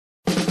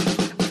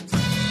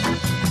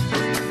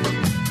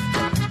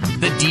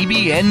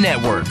DBN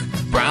Network.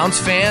 Browns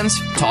fans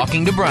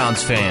talking to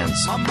Browns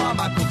fans. My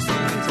mama cooks in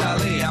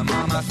Italy,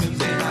 mama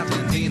swims in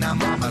Argentina,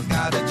 mama's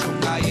got a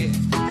chungaye.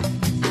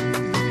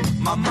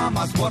 My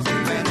mama's works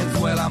in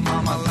Venezuela,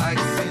 mama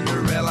likes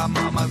Cinderella,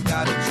 mama's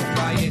got a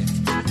chungaye.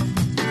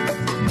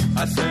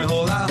 I say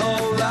hola,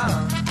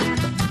 hola,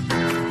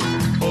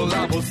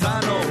 hola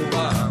bossa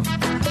nova.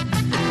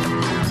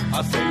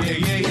 I say yeah,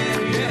 yeah,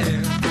 yeah,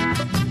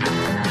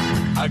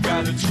 yeah. I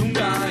got a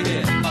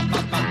chungaye.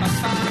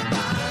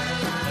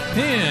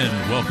 And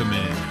welcome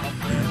in.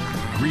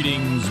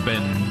 Greetings,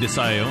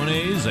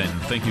 bendiciones, and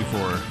thank you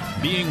for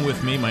being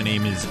with me. My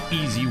name is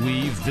Easy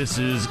Weave. This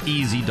is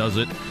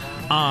EzDoesIt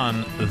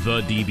on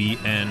the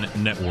DBN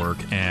Network,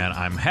 and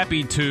I'm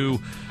happy to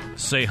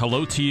say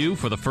hello to you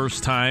for the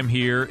first time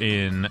here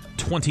in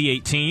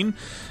 2018,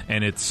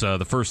 and it's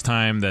the first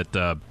time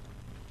that...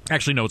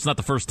 Actually, no, it's not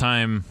the first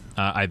time.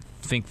 I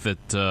think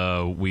that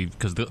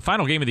because the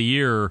final game of the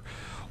year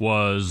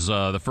was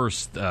the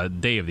first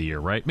day of the year,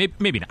 right?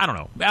 Maybe not. I don't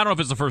know. I don't know if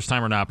it's the first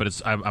time or not, but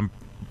it's. I'm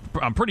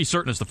pretty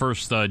certain it's the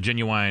first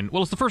genuine.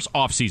 Well, it's the first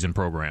off-season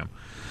program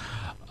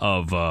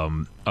of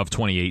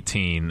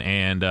 2018,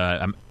 and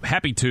I'm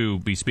happy to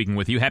be speaking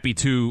with you. Happy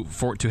to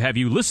have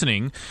you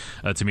listening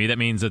to me. That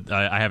means that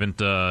I haven't.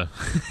 The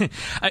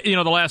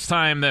last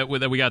time that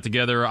we got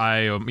together,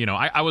 I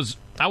was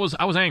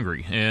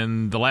angry,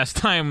 and the last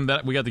time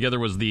that we got together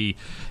was the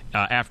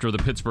after the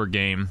Pittsburgh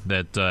game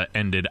that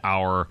ended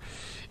our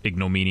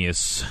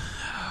ignominious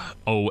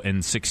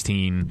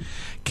 0-16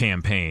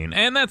 campaign,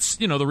 and that's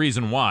the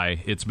reason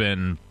why it's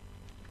been.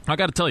 I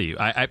got to tell you,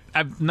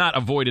 I've not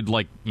avoided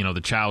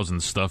the chows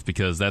and stuff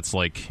because that's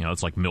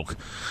it's like milk,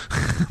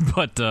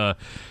 but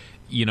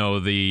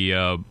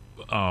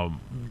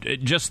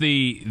just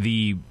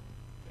the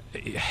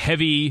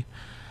heavy,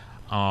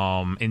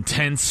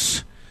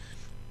 intense.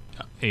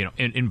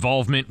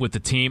 Involvement with the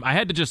team.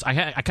 I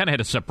kind of had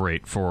to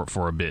separate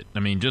for a bit.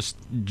 I mean, just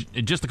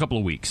a couple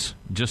of weeks,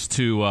 just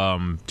to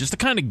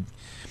kind of.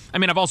 I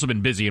mean, I've also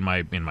been busy in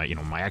my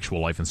my actual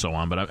life and so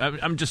on. But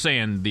I'm just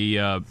saying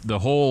the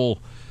whole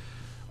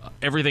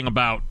everything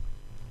about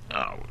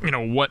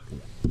what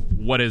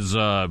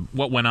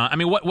went on. I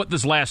mean, what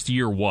this last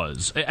year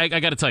was. I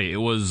got to tell you,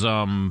 it was.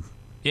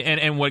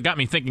 And what got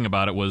me thinking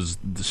about it was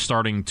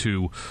starting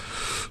to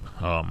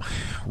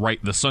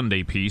write the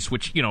Sunday piece,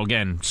 which,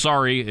 again,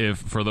 sorry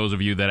for those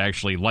of you that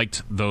actually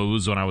liked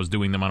those when I was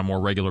doing them on a more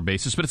regular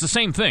basis, but it's the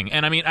same thing.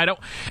 And I mean, I don't,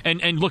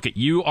 and look,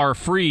 you are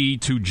free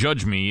to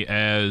judge me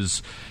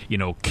as,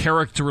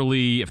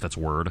 characterly, if that's a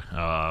word,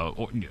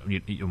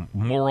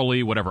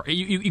 morally, whatever.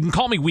 You can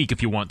call me weak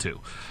if you want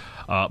to.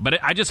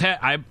 But I just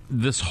had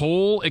this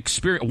whole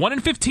experience.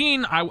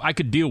 1-15, I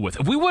could deal with.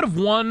 If we would have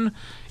won,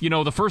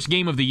 the first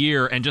game of the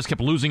year and just kept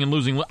losing and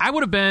losing, I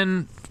would have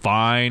been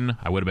fine.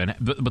 I would have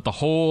been, but the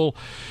whole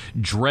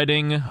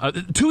dreading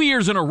 2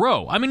 years in a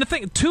row. I mean, the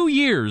thing, 2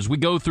 years we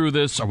go through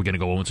this. Are we going to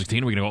go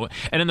 1-16? Are we going to go?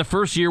 And in the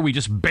first year, we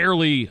just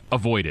barely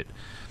avoid it.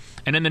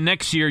 And then the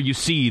next year, you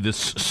see this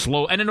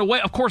slow. And in a way,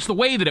 of course, the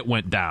way that it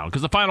went down,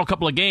 because the final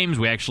couple of games,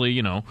 we actually,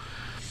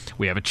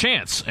 we have a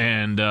chance,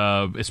 and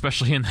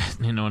especially in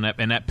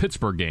that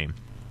Pittsburgh game,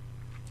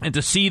 and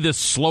to see this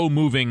slow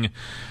moving,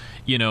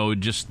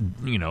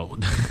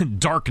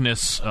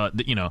 darkness,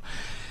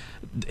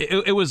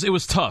 it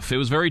was tough. It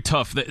was very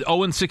tough.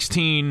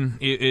 0-16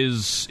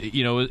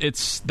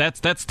 is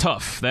that's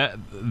tough.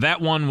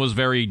 That one was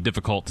very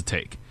difficult to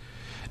take.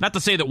 Not to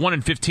say that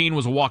 1-15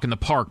 was a walk in the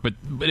park, but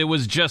it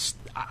was just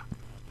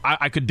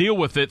I could deal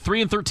with it.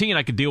 3-13,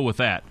 I could deal with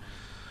that.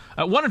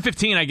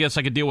 1-15, I guess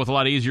I could deal with a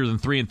lot easier than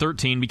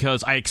 3-13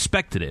 because I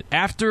expected it.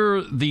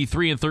 After the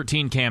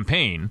 3-13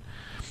 campaign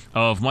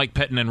of Mike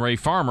Pettin and Ray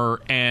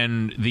Farmer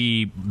and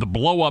the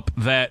blow up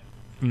that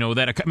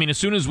as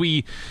soon as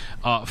we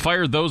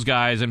fired those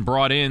guys and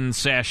brought in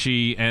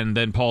Sashi and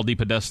then Paul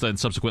DePodesta and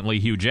subsequently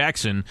Hugh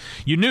Jackson,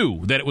 you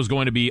knew that it was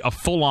going to be a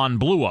full-on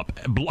blow up,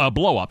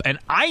 and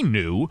I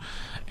knew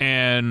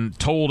and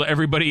told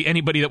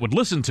anybody that would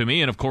listen to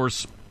me, and of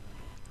course,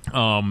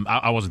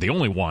 I wasn't the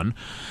only one.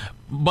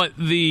 But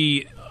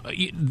it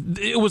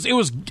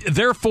was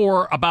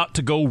therefore about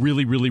to go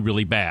really, really,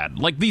 really bad.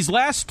 Like these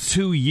last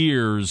 2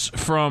 years,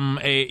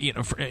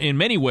 in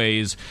many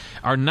ways,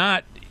 are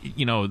not.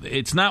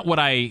 It's not what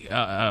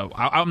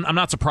I'm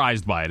not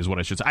surprised by it, is what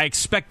I should say. I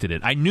expected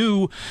it. I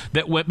knew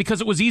that because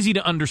it was easy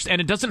to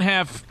understand. It doesn't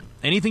have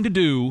anything to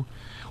do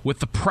with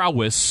the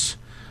prowess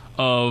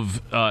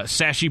of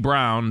Sashi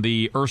Brown,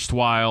 the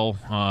erstwhile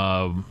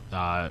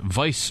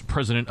vice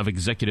president of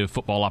executive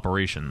football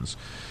operations.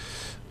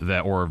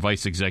 Or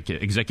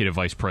executive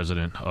vice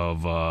president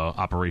of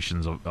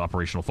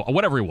operational football,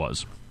 whatever he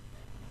was.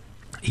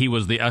 He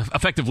was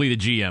effectively the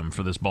GM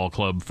for this ball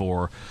club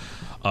for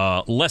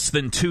less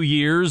than 2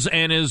 years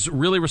and is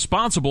really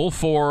responsible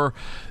for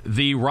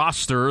the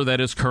roster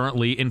that is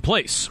currently in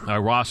place.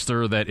 A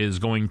roster that is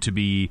going to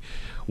be,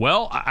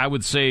 well, I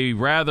would say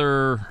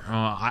rather,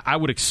 I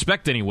would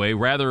expect anyway,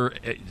 rather,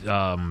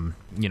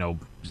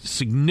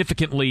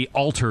 significantly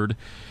altered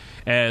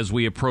as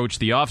we approach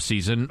the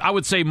offseason. I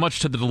would say much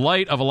to the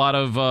delight of a lot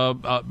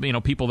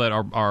of people that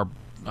are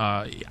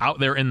out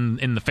there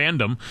in the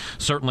fandom,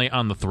 certainly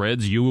on the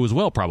threads, you as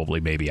well, probably,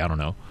 maybe, I don't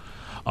know.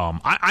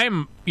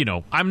 I'm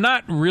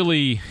not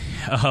really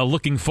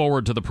looking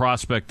forward to the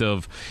prospect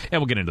of, and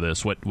we'll get into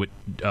this, what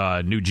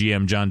new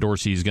GM John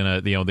Dorsey is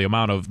going to, the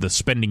amount of the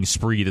spending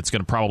spree that's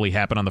going to probably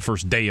happen on the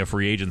first day of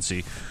free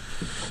agency.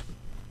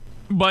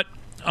 But,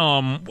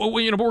 but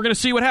we're going to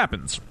see what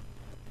happens.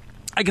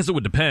 I guess it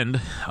would depend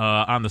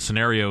on the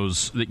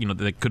scenarios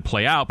that could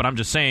play out, but I'm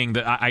just saying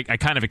that I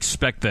kind of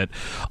expect that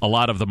a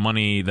lot of the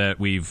money that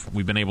we've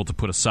been able to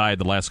put aside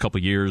the last couple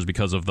of years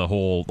because of the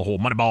whole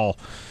Moneyball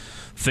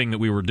thing that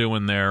we were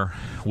doing there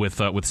with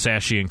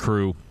Sashi and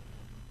crew.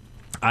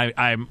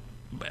 I'm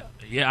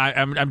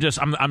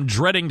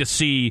dreading to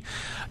see,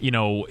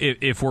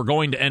 if we're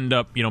going to end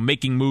up,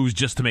 making moves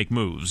just to make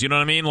moves. You know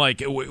what I mean?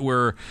 Like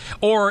or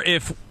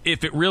if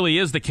it really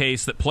is the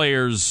case that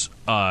players,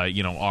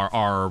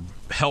 are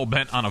hell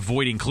bent on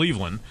avoiding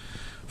Cleveland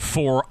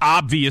for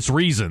obvious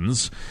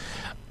reasons,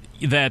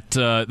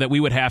 that we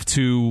would have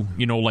to,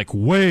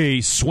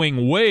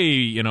 swing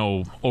way,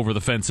 over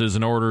the fences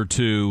in order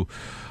to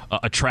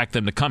attract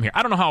them to come here.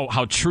 I don't know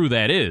how true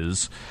that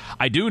is.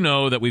 I do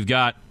know that we've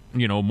got,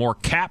 more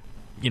cap,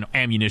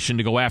 ammunition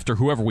to go after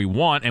whoever we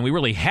want, and we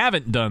really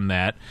haven't done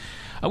that.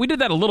 We did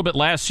that a little bit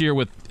last year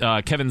with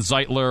Kevin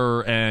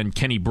Zeitler and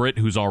Kenny Britt,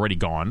 who's already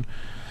gone,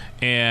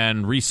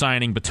 and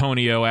re-signing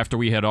Batonio after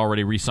we had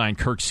already re-signed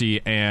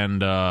Kirksey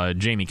and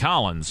Jamie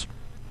Collins.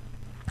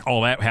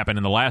 All that happened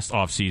in the last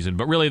offseason,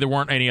 but really there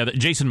weren't any other.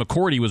 Jason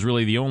McCourty was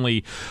really the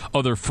only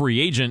other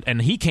free agent,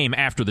 and he came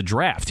after the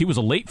draft. He was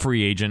a late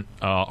free agent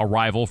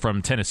arrival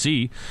from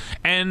Tennessee,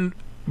 and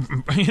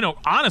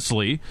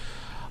honestly,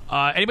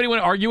 anybody want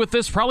to argue with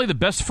this? Probably the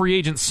best free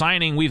agent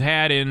signing we've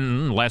had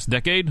in the last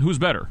decade. Who's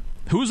better?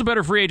 Who's a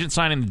better free agent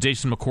signing than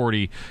Jason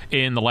McCourty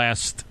in the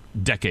last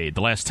decade,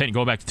 the last 10,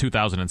 going back to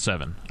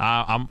 2007.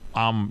 I'm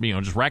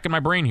just racking my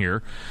brain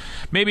here.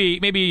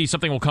 Maybe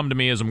something will come to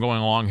me as I'm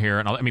going along here.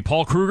 And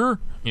Paul Kruger,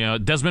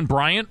 Desmond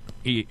Bryant.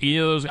 I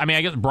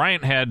guess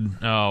Bryant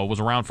was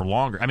around for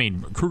longer.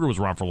 Kruger was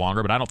around for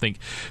longer, but I don't think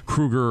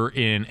Kruger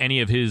in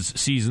any of his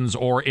seasons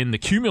or in the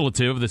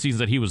cumulative the seasons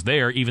that he was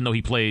there, even though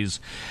he plays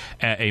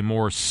a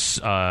more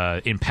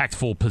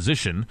impactful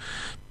position,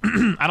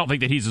 I don't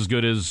think that he's as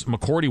good as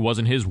McCourty was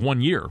in his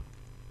 1 year.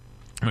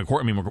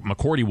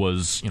 McCourty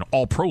was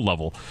all pro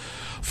level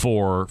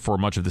for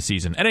much of the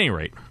season. At any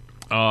rate,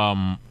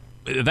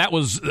 that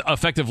was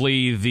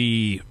effectively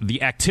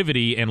the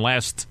activity in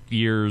last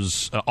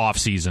year's off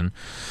season.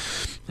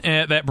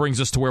 And that brings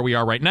us to where we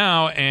are right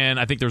now, and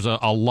I think there's a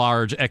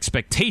large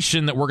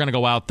expectation that we're going to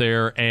go out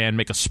there and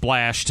make a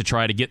splash to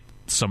try to get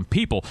some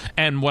people.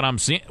 And what I'm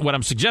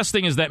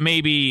suggesting is that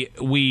maybe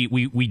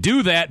we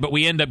do that, but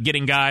we end up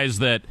getting guys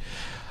that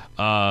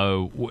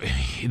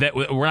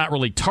we're not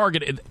really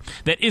targeted,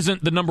 that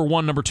isn't the number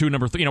one, number two,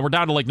 number three. We're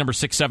down to like number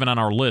 6, 7 on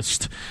our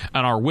list,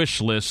 on our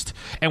wish list,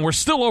 and we're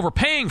still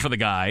overpaying for the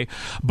guy.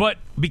 But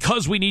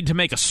because we need to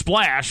make a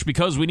splash,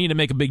 because we need to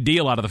make a big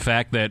deal out of the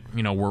fact that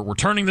we're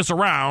turning this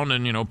around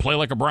and play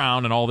like a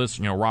Brown and all this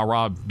rah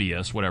rah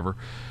BS, whatever,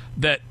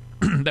 that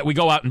we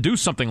go out and do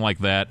something like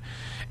that,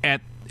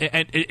 and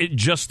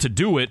just to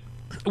do it.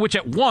 Which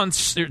at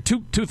once, there are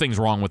two things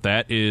wrong with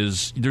that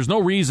is there's no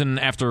reason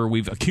after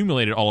we've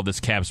accumulated all of this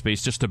cap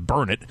space just to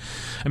burn it.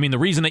 The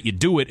reason that you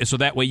do it is so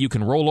that way you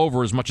can roll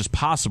over as much as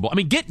possible.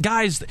 Get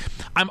guys.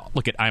 I'm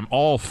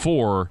all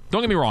for.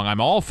 Don't get me wrong.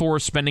 I'm all for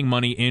spending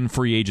money in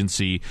free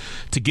agency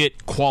to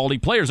get quality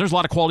players. There's a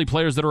lot of quality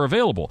players that are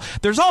available.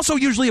 There's also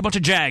usually a bunch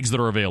of Jags that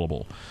are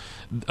available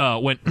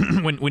when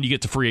you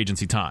get to free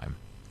agency time.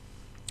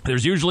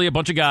 There's usually a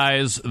bunch of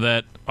guys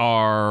that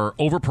are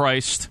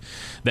overpriced,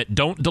 that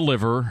don't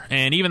deliver,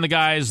 and even the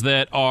guys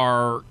that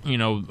are,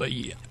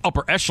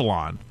 upper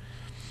echelon.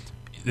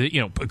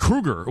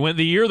 Kruger, when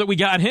the year that we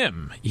got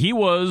him, he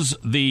was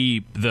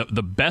the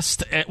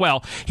best.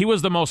 Well, he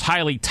was the most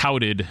highly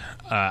touted.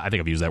 I think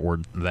I've used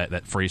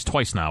that phrase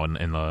twice now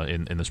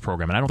in this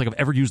program, and I don't think I've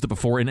ever used it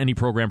before in any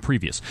program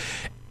previous.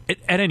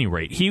 At any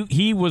rate,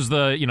 he was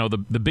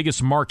the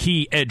biggest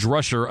marquee edge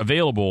rusher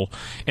available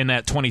in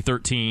that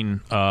 2013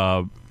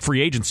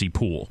 free agency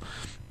pool.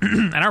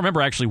 And I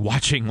remember actually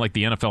watching the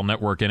NFL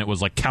Network, and it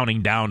was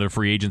counting down to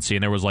free agency,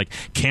 and there was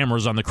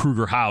cameras on the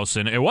Kruger house,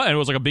 and it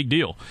was a big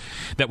deal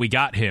that we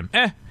got him.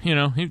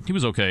 He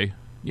was okay.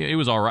 Yeah, he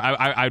was all right.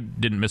 I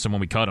didn't miss him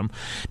when we cut him.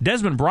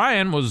 Desmond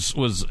Bryant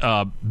was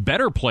a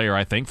better player,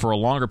 I think, for a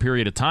longer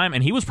period of time,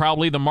 and he was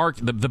probably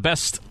the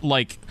best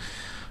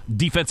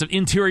defensive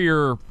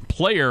interior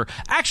player.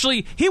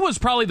 Actually, he was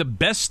probably the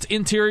best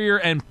interior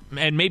and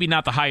maybe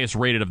not the highest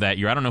rated of that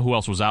year. I don't know who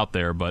else was out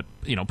there, but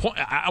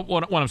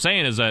what I'm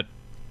saying is that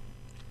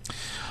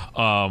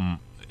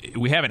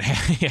we haven't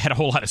had a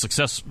whole lot of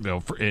success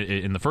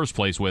in the first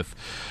place with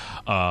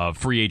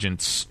free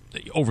agents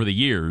over the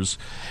years.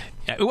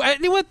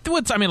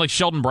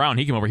 Sheldon Brown,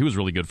 he came over. He was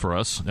really good for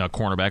us.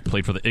 Cornerback,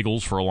 played for the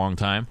Eagles for a long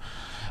time.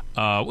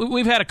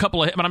 We've had a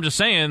couple of, but I'm just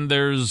saying,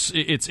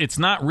 it's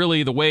not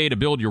really the way to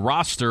build your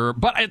roster.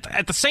 But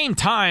at the same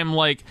time,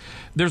 like,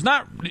 there's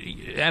not,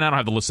 and I don't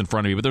have the list in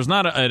front of me, but there's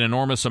not an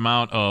enormous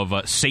amount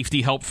of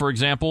safety help, for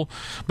example.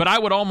 But I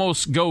would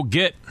almost go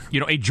get,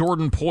 a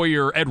Jordan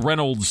Poyer, Ed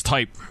Reynolds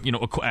type,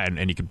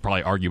 and you could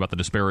probably argue about the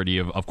disparity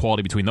of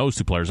quality between those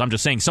two players. I'm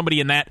just saying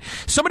somebody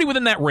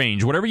within that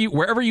range,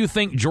 wherever you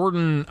think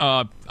Jordan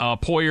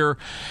Poyer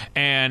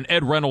and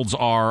Ed Reynolds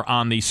are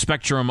on the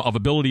spectrum of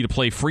ability to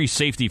play free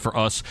safety for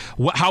us.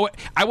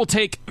 I will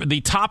take the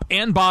top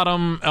and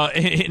bottom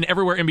and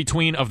everywhere in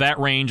between of that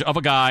range of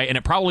a guy, and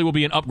it probably will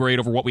be an upgrade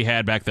over what we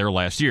had back there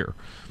last year.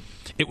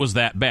 It was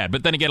that bad.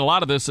 But then again, a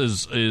lot of this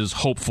is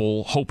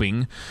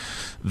hoping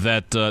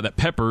that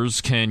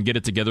Peppers can get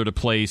it together to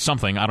play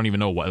something. I don't even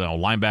know what,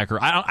 linebacker.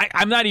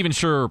 I'm not even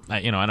sure.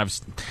 And I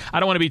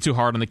don't want to be too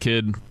hard on the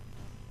kid.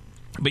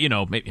 But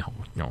maybe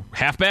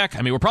halfback.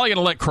 I mean, we're probably going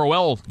to let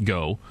Crowell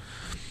go.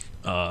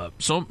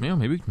 So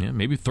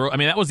maybe throw. I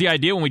mean, that was the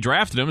idea when we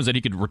drafted him, is that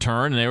he could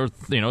return, and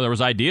there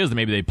was ideas that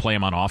maybe they'd play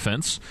him on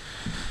offense.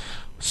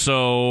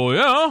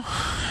 So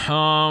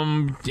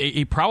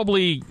he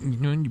probably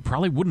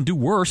wouldn't do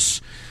worse.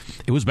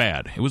 It was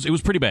bad. It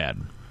was pretty bad.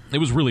 It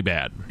was really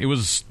bad. It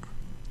was.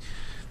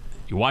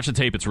 You watch the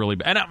tape, it's really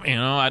bad. And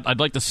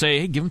I'd like to say,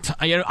 hey, give him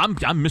time.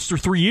 I'm Mr.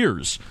 3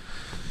 years.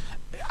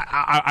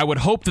 I would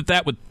hope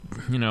that would,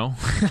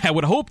 I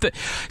would hope that.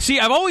 See,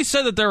 I've always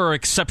said that there are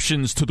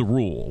exceptions to the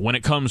rule when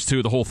it comes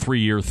to the whole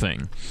 3-year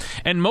thing,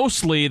 and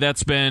mostly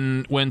that's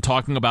been when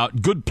talking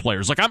about good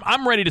players. Like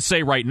I'm ready to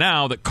say right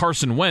now that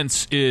Carson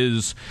Wentz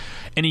is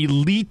an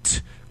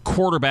elite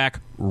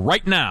quarterback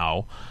right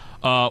now.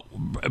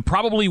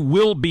 Probably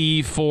will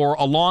be for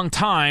a long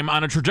time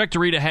on a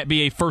trajectory to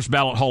be a first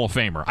ballot Hall of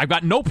Famer. I've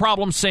got no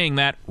problem saying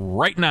that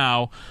right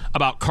now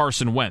about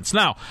Carson Wentz.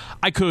 Now,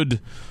 I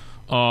could.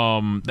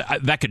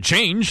 That could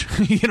change.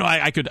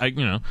 I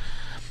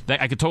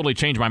could totally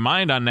change my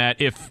mind on that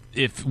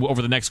if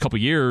over the next couple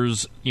of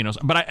years,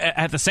 But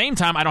at the same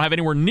time, I don't have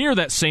anywhere near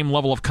that same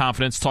level of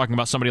confidence talking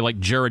about somebody like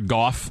Jared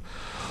Goff,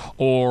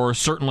 or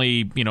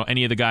certainly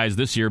any of the guys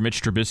this year,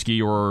 Mitch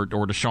Trubisky or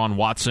Deshaun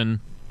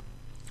Watson,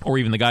 or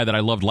even the guy that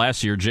I loved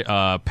last year,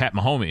 Pat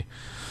Mahomes.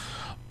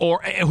 Or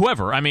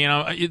whoever. I mean,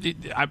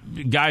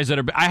 guys that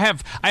are. I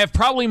have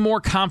probably more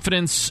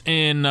confidence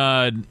in.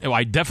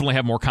 I definitely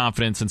have more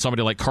confidence in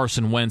somebody like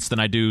Carson Wentz than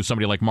I do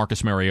somebody like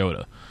Marcus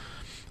Mariota.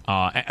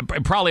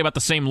 Probably about the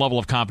same level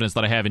of confidence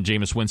that I have in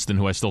Jameis Winston,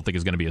 who I still think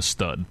is going to be a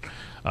stud,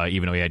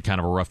 even though he had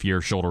kind of a rough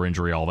year, shoulder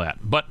injury, all that.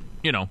 But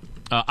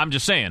I'm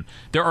just saying,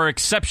 there are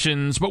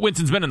exceptions, but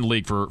Winston's been in the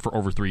league for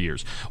over 3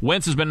 years.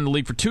 Wentz has been in the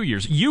league for 2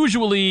 years.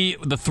 Usually,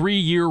 the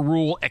 3-year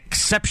rule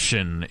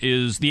exception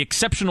is the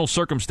exceptional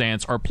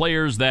circumstance are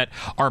players that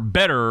are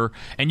better,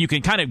 and you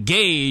can kind of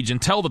gauge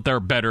and tell that they're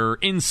better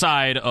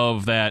inside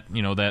of that,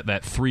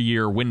 that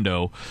 3-year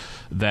window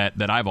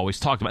that I've always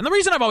talked about. And the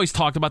reason I've always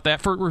talked about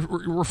that, for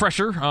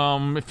refresher,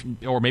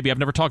 or maybe I've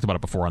never talked about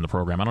it before on the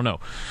program, I don't know.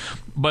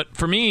 But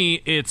for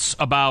me, it's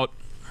about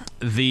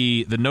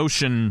the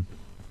notion.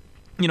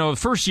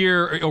 First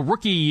year, a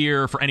rookie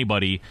year for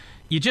anybody,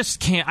 you just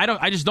can't.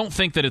 I just don't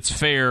think that it's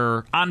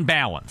fair on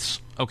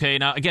balance. Okay,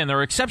 now again, there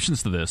are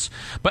exceptions to this,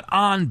 but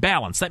on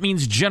balance, that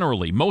means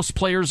generally most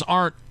players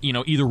aren't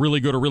either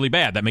really good or really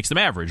bad. That makes them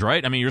average,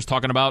 right? I mean, you're just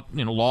talking about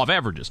law of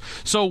averages.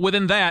 So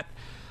within that,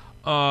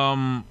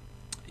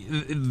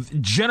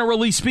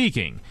 generally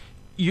speaking,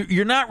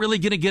 you're not really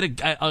going to get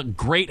a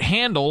great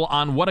handle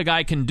on what a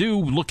guy can do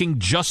looking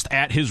just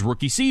at his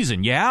rookie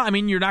season. Yeah, I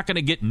mean, you're not going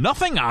to get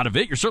nothing out of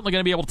it. You're certainly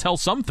going to be able to tell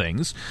some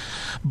things.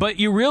 But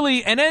you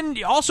really, and then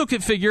you also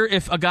could figure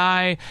if a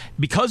guy,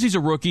 because he's a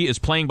rookie, is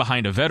playing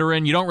behind a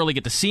veteran, you don't really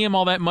get to see him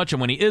all that much. And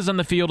when he is on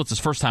the field, it's his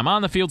first time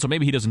on the field, so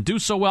maybe he doesn't do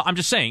so well. I'm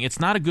just saying,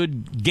 it's not a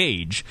good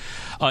gauge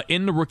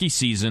in the rookie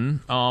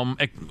season,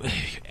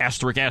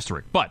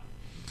 asterisk. But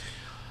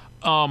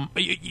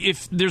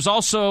if there's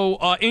also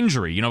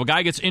injury, a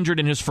guy gets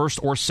injured in his first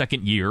or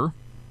second year,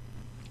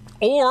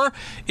 or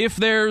if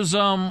there's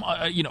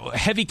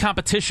heavy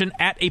competition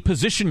at a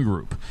position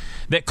group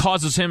that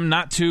causes him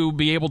not to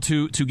be able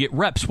to get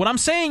reps. What I'm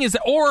saying is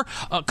that, or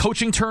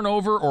coaching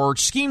turnover or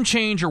scheme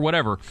change or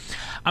whatever,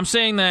 I'm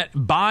saying that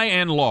by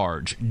and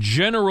large,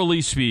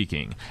 generally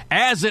speaking,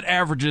 as it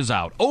averages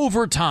out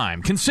over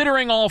time,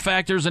 considering all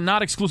factors and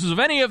not exclusive of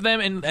any of them,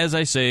 and as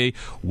I say,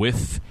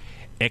 with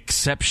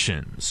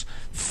exceptions,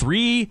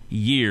 3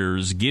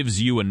 years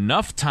gives you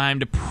enough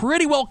time to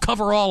pretty well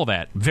cover all of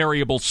that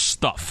variable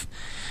stuff.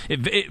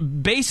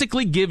 It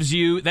basically gives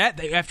you that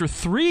after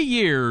 3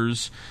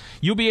 years,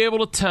 you'll be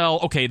able to tell,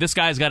 okay, this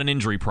guy's got an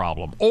injury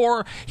problem,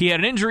 or he had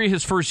an injury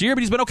his first year,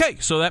 but he's been okay.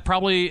 So that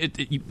probably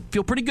you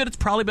feel pretty good. It's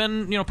probably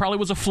been probably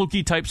was a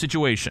fluky type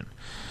situation,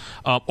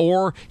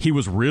 or he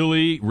was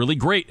really really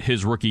great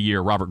his rookie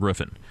year, Robert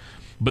Griffin.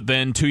 But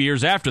then 2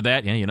 years after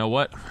that, you know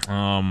what?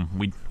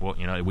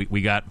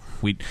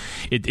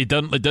 It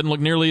doesn't look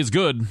nearly as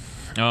good.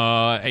 With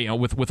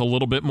a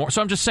little bit more.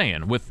 So I'm just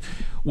saying, with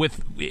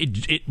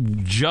it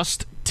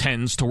just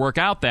tends to work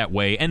out that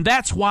way. And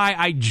that's why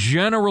I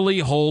generally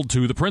hold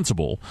to the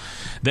principle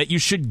that you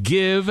should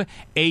give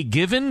a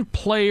given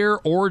player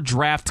or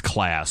draft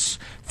class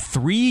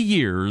 3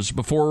 years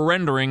before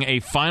rendering a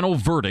final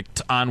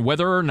verdict on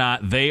whether or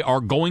not they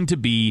are going to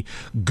be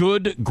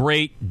good,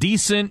 great,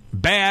 decent,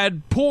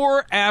 bad,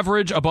 poor,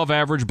 average, above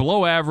average,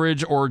 below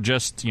average, or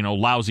just,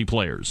 lousy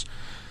players.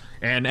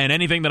 And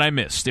anything that I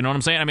missed, you know what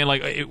I'm saying? I mean,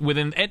 like,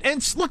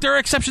 and look, there are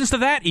exceptions to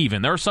that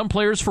even. There are some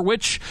players for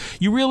which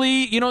you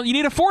really, you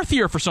need a 4th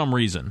year for some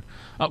reason.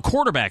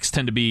 Quarterbacks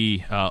tend to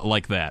be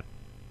like that.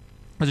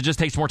 Because it just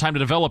takes more time to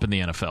develop in the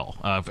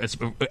NFL. It's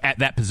at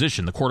that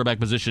position, the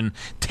quarterback position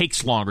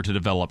takes longer to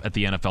develop at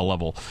the NFL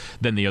level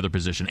than the other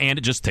position. And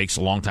it just takes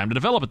a long time to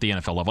develop at the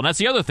NFL level. And that's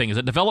the other thing, is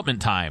that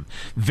development time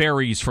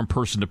varies from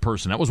person to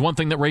person. That was one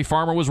thing that Ray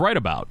Farmer was right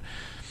about.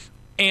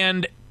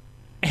 And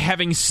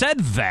having said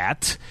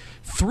that,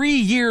 3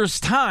 years'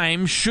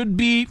 time should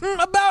be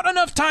about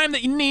enough time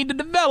that you need to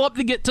develop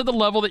to get to the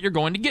level that you're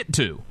going to get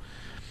to.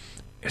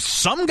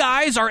 Some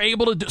guys are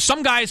able to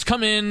some guys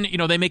come in,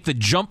 they make the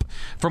jump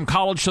from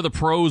college to the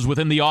pros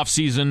within the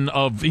offseason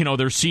of,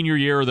 their senior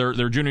year,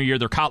 their junior year,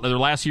 their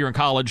last year in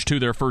college to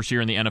their first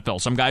year in the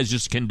NFL. Some guys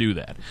just can do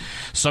that.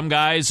 Some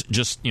guys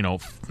just,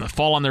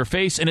 fall on their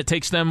face, and it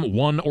takes them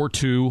 1 or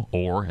 2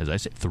 or, as I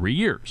say, 3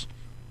 years.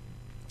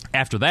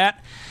 After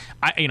that,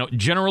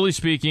 generally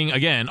speaking,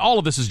 again, all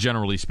of this is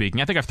generally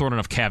speaking. I think I've thrown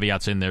enough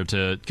caveats in there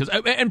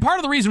and part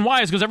of the reason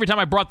why is because every time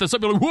I brought this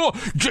up, you're like, whoa,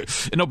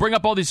 and they'll bring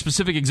up all these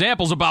specific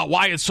examples about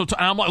why it's so.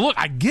 And I'm like, look,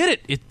 I get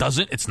it.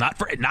 It's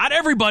not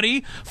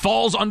everybody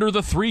falls under the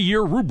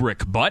 3-year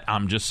rubric, but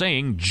I'm just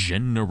saying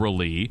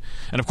generally.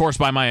 And of course,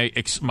 by my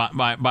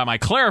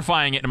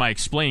clarifying it and my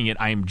explaining it,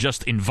 I am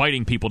just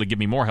inviting people to give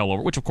me more hell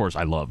over, which of course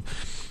I love,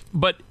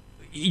 but.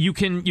 You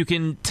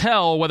can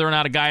tell whether or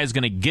not a guy is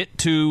going to get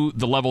to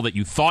the level that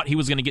you thought he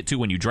was going to get to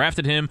when you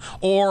drafted him,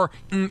 or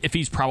if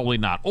he's probably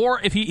not,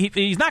 or if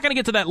he's not going to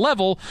get to that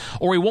level,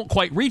 or he won't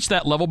quite reach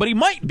that level, but he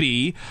might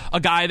be a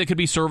guy that could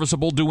be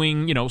serviceable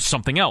doing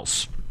something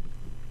else.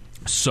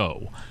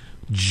 So,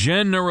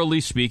 generally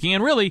speaking,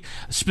 and really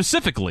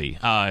specifically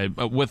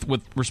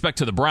with respect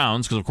to the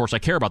Browns, because of course I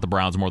care about the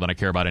Browns more than I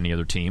care about any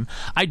other team,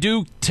 I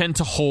do tend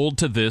to hold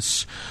to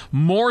this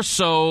more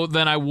so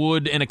than I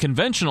would in a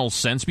conventional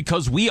sense,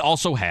 because we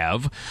also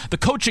have the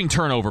coaching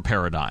turnover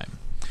paradigm.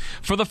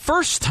 For the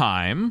first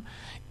time,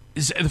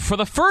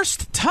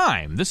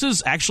 this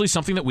is actually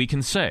something that we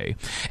can say.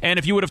 And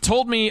if you would have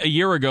told me a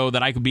year ago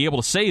that I could be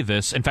able to say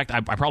this, in fact,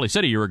 I probably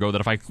said a year ago that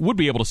if I would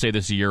be able to say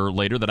this a year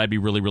later, that I'd be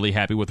really, really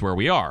happy with where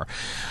we are.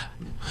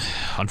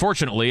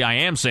 Unfortunately, I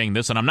am saying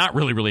this, and I'm not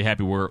really, really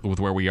happy with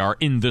where we are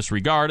in this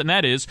regard, and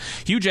that is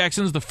Hugh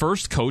Jackson's the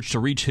first coach to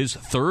reach his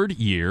 3rd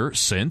year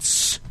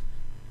since...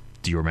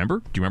 Do you remember?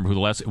 Do you remember who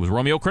the last... It was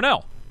Romeo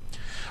Crennel.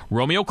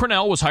 Romeo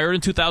Crennel was hired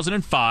in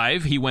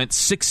 2005. He went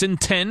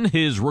 6-10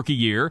 his rookie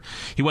year.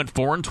 He went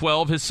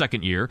 4-12 his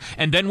second year,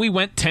 and then we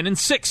went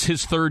 10-6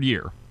 his 3rd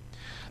year.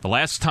 The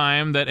last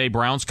time that a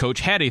Browns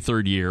coach had a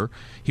 3rd year,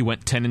 he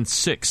went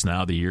 10-6.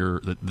 Now,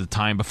 the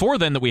time before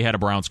then that we had a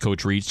Browns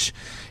coach reach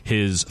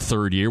his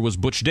 3rd year was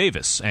Butch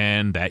Davis,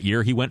 and that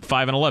year he went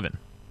 5-11.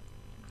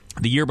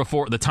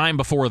 The time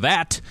before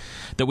that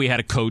we had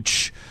a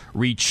coach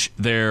reach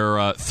their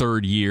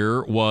 3rd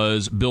year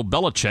was Bill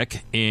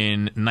Belichick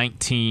in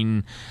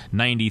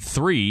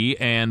 1993,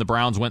 and the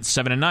Browns went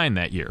 7-9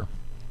 that year.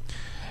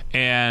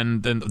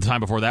 And then the time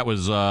before that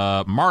was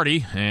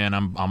Marty, and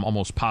I'm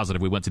almost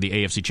positive we went to the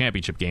AFC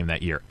Championship game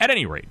that year. At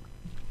any rate,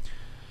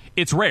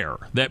 it's rare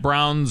that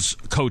Browns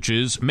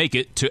coaches make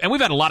it to, and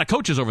we've had a lot of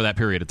coaches over that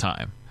period of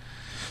time.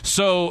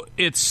 So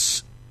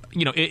it's...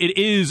 it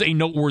is a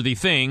noteworthy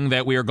thing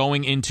that we are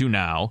going into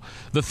now,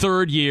 the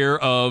 3rd year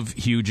of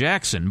Hugh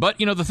Jackson. But,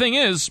 the thing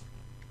is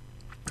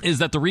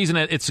that the reason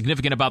that it's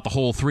significant about the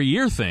whole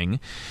 3-year thing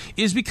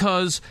is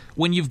because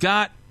when you've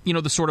got,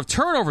 the sort of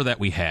turnover that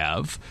we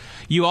have,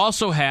 you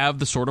also have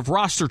the sort of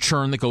roster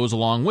churn that goes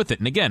along with it.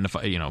 And again, if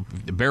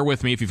bear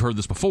with me if you've heard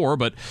this before,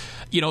 but,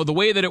 the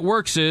way that it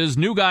works is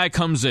new guy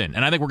comes in,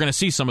 and I think we're going to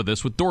see some of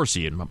this with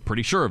Dorsey, and I'm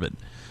pretty sure of it.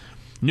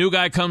 New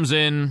guy comes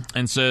in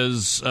and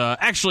says,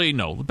 actually,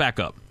 no, back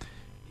up.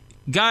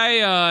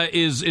 Guy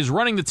is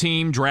running the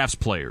team, drafts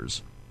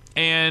players.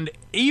 And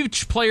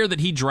each player that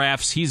he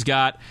drafts, he's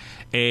got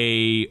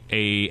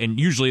and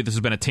usually this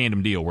has been a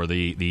tandem deal where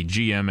the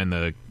GM and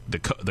the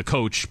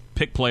coach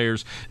pick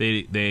players.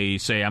 They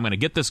say, I'm going to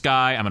get this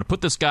guy. I'm going to put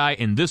this guy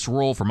in this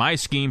role for my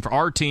scheme, for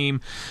our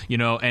team,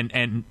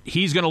 and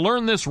he's going to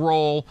learn this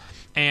role,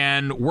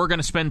 and we're going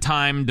to spend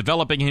time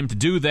developing him to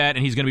do that,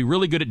 and he's going to be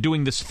really good at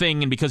doing this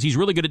thing, and because he's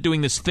really good at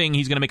doing this thing,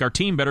 he's going to make our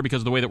team better because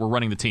of the way that we're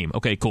running the team.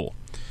 Okay, cool.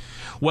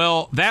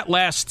 Well, that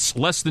lasts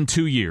less than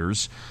 2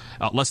 years,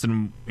 less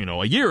than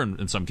a year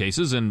in some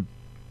cases, and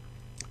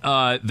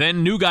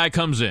then new guy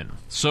comes in.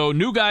 So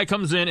new guy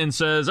comes in and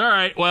says, all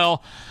right,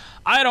 well,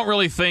 I don't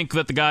really think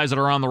that the guys that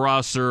are on the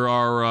roster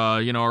are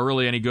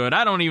really any good.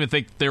 I don't even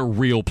think they're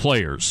real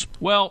players.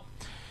 Well,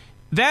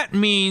 that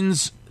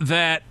means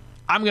that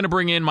I'm going to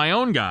bring in my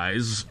own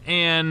guys.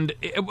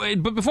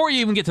 But before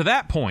you even get to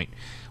that point,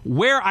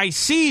 where I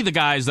see the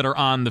guys that are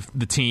on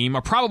the team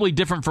are probably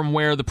different from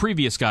where the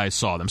previous guys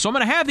saw them. So I'm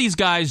going to have these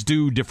guys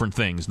do different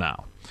things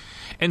now.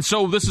 And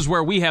so this is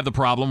where we have the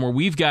problem, where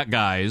we've got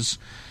guys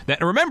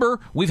that, remember,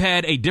 we've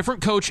had a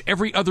different coach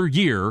every other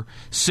year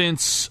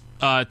since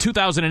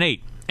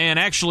 2008. And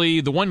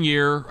actually, the 1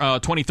 year,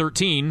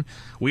 2013,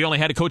 we only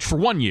had a coach for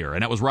 1 year,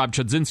 and that was Rob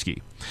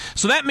Chudzinski.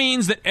 So that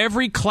means that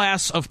every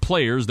class of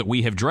players that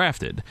we have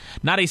drafted,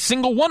 not a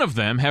single one of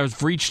them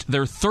has reached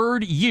their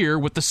third year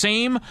with the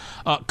same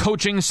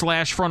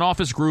coaching/front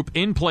office group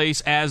in place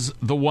as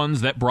the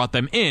ones that brought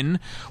them in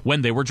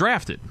when they were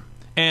drafted.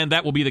 And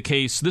that will be the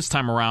case this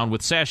time around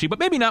with Sashi, but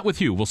maybe not with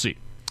Hugh. We'll see.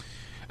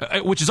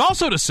 Which is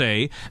also to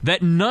say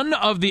that none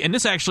of the, and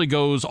this actually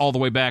goes all the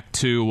way back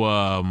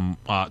to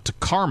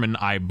Carmen,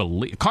 I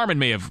believe. Carmen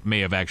may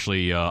have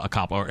actually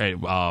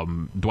accomplished,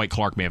 Dwight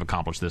Clark may have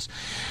accomplished this,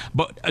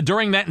 but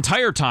during that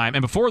entire time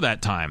and before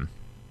that time,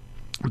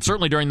 but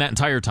certainly during that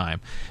entire time,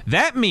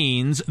 that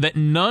means that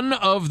none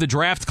of the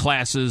draft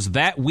classes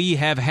that we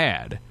have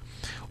had,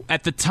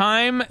 at the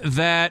time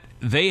that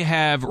they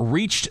have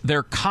reached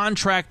their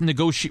contract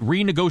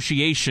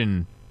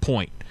renegotiation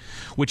point,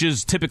 which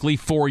is typically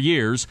 4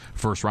 years.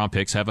 First-round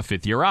picks have a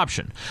fifth-year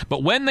option.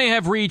 But when they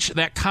have reached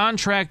that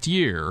contract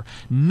year,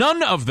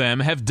 none of them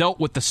have dealt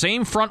with the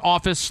same front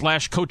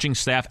office/coaching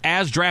staff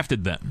as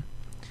drafted them.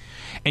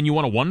 And you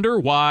want to wonder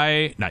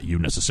why, not you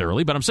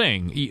necessarily, but I'm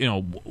saying,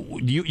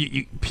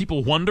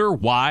 people wonder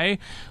why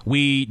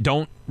we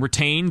don't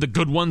retain the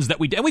good ones that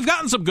we did. And we've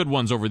gotten some good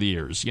ones over the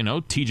years,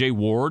 TJ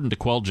Ward and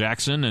DeQuell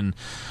Jackson, and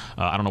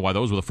I don't know why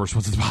those were the first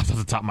ones that popped off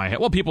the top of my head.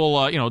 Well,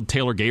 people,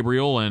 Taylor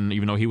Gabriel, and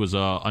even though he was an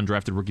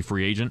undrafted rookie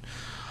free agent,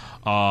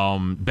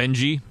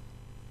 Benji,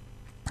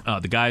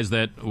 the guys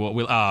that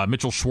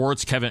Mitchell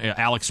Schwartz,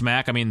 Alex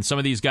Mack. I mean, some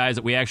of these guys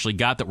that we actually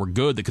got that were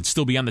good that could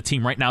still be on the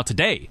team right now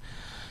today,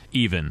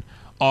 even.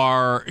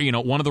 Are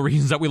one of the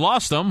reasons that we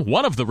lost them.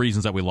 One of the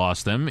reasons that we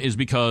lost them is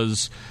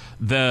because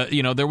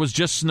there was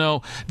just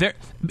no there,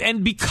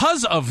 and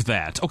because of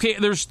that. Okay,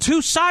 there's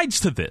two sides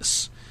to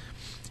this,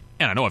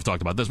 and I know I've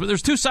talked about this, but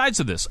there's two sides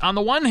to this. On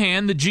the one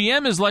hand, the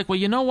GM is like, well,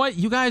 you know what,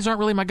 you guys aren't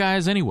really my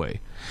guys anyway,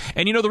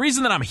 and the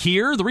reason that I'm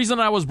here, the reason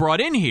that I was brought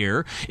in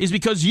here, is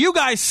because you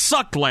guys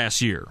sucked last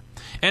year.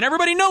 And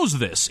everybody knows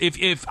this. If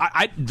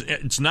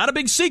it's not a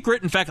big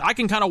secret. In fact, I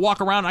can kind of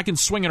walk around. I can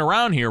swing it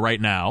around here right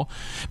now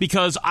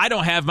because I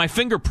don't have my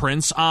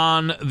fingerprints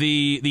on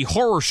the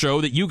horror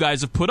show that you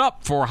guys have put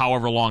up for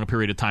however long a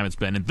period of time it's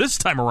been. And this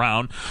time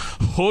around,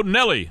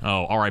 Nelly.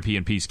 Oh, R.I.P.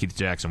 in peace, Keith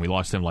Jackson. We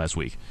lost him last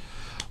week.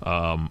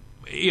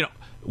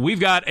 We've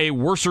got a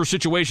worser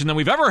situation than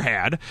we've ever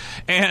had,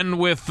 and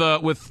with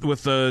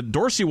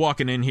Dorsey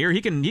walking in here,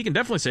 he can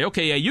definitely say,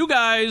 okay, yeah, you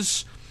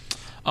guys.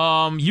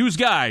 Use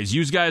guys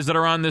that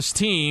are on this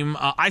team.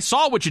 I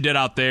saw what you did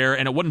out there,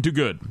 and it wasn't too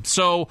good.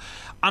 So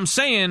I'm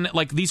saying,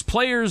 like, these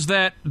players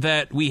that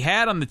we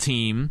had on the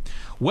team,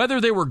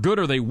 whether they were good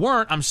or they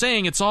weren't, I'm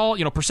saying it's all,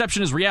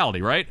 perception is reality,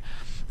 right?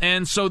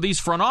 And so these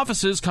front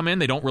offices come in,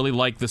 they don't really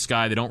like this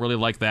guy, they don't really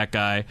like that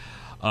guy,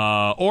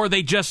 or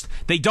they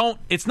don't,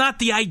 it's not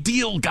the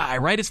ideal guy,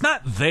 right? It's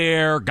not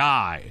their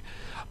guy.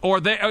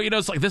 Or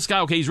it's like, this guy,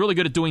 okay, he's really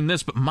good at doing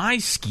this, but my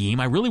scheme,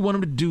 I really want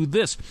him to do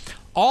this.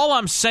 All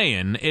I'm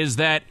saying is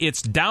that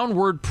it's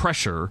downward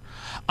pressure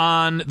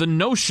on the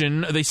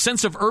notion, the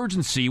sense of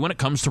urgency when it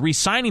comes to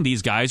re-signing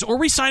these guys or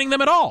re-signing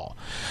them at all.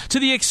 To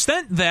the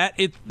extent that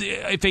if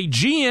a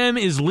GM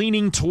is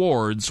leaning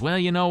towards, well,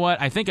 you know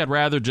what, I think I'd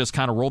rather just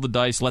kind of roll the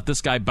dice, let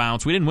this guy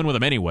bounce. We didn't win with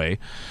him anyway.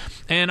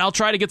 And I'll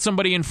try to get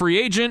somebody in free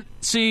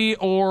agency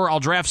or I'll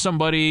draft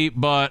somebody,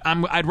 but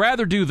I'd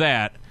rather do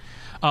that.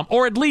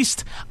 Or at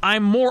least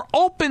I'm more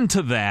open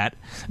to that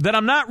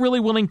I'm not really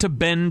willing to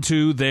bend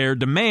to their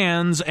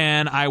demands,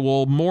 and I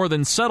will more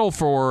than settle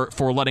for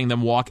letting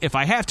them walk if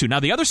I have to. Now,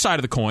 the other side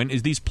of the coin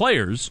is these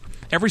players,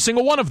 every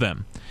single one of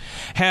them,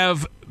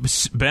 have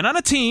been on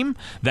a team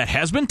that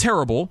has been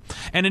terrible,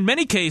 and in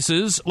many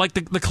cases, like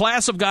the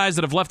class of guys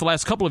that have left the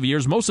last couple of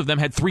years, most of them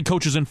had 3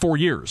 coaches in 4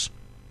 years.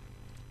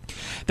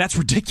 That's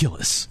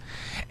ridiculous.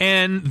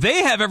 And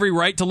they have every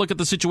right to look at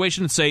the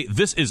situation and say,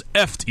 this is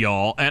effed,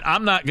 y'all, and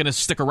I'm not going to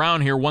stick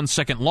around here 1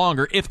 second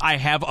longer if I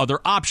have other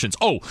options.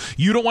 Oh,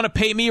 you don't want to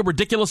pay me a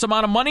ridiculous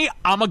amount of money?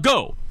 I'm a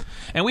go.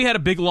 And we had a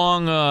big,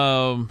 long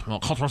in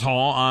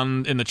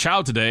the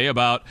Chow today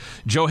about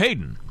Joe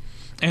Hayden.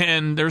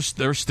 And there's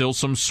still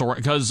some sort,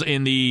 because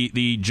in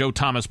the Joe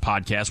Thomas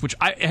podcast, which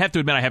I have to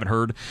admit I haven't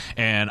heard,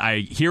 and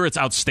I hear it's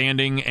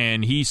outstanding,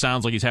 and he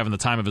sounds like he's having the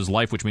time of his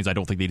life, which means I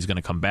don't think that he's going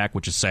to come back,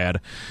 which is sad.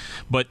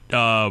 But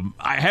I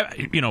have,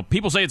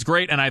 people say it's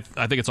great, and I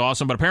think it's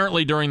awesome. But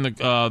apparently during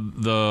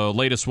the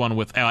latest one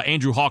with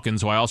Andrew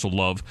Hawkins, who I also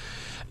love,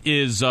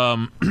 is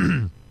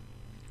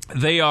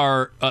they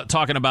are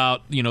talking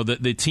about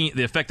the team,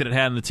 the effect that it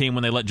had on the team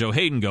when they let Joe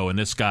Hayden go, and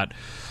this got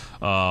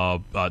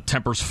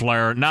tempers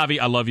flare. Navi,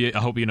 I love you. I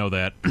hope you know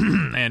that.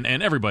 and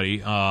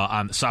everybody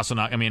on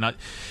Sassenach. I mean,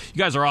 you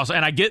guys are awesome.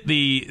 And I get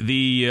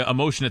the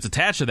emotion that's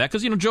attached to that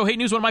because, Joe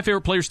Hayden is one of my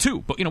favorite players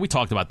too. But, we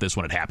talked about this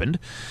when it happened.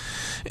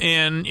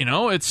 And,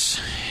 it's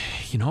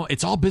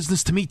all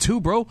business to me too,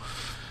 bro.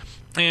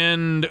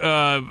 And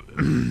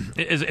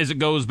as it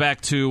goes back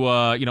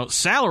to,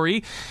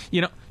 salary,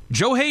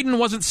 Joe Hayden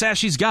wasn't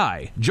Sashy's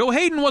guy. Joe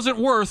Hayden wasn't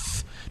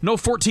worth no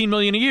 $14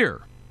 million a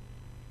year.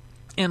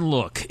 And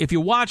look, if you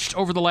watched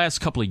over the last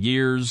couple of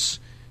years,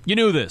 you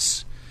knew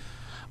this.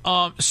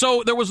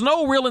 So there was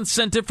no real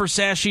incentive for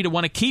Sashy to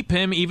want to keep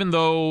him, even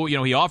though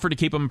he offered to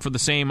keep him for the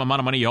same amount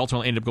of money he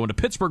ultimately ended up going to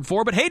Pittsburgh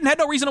for. But Hayden had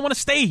no reason to want to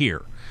stay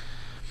here.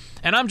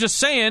 And I'm just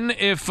saying,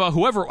 if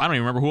whoever, I don't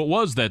even remember who it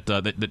was that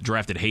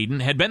drafted Hayden,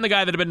 had been the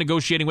guy that had been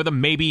negotiating with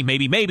him, maybe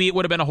it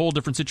would have been a whole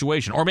different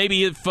situation. Or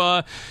maybe if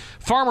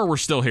Farmer were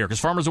still here, because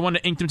Farmer's the one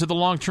that inked him to the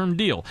long-term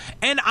deal.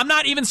 And I'm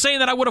not even saying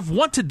that I would have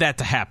wanted that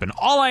to happen.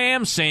 All I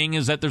am saying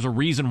is that there's a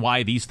reason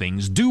why these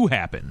things do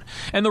happen.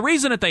 And the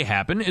reason that they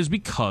happen is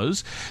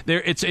because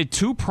it's a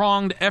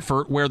two-pronged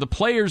effort where the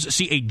players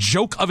see a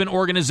joke of an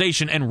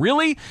organization. And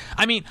really,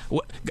 I mean,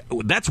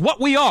 that's what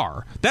we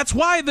are. That's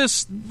why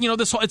this,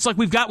 it's like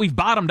we've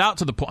bottomed out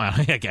to the point.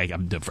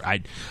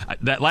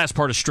 That last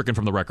part is stricken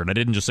from the record. I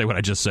didn't just say what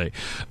I just say.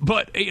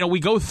 But, we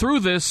go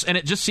through this, and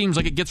it just seems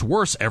like it gets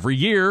worse every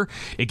year.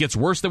 It gets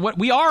worse than what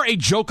we are, a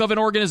joke of an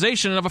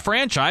organization and of a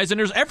franchise, and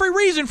there's every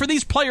reason for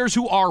these players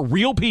who are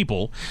real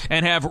people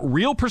and have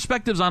real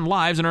perspectives on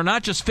lives and are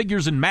not just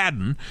figures in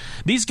Madden.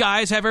 These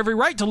guys have every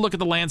right to look at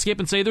the landscape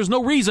and say, there's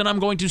no reason I'm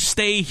going to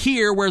stay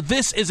here where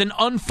this is an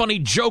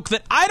unfunny joke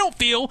that I don't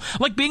feel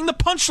like being the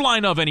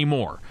punchline of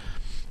anymore.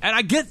 And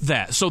I get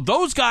that. So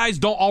those guys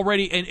don't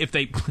already, and if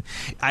they,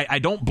 I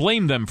don't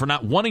blame them for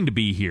not wanting to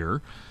be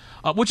here,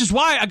 which is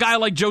why a guy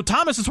like Joe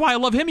Thomas, is why I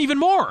love him even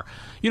more.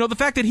 The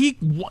fact that he,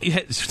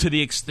 to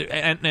the extent,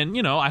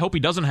 and I hope he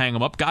doesn't hang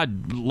him up.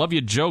 God, love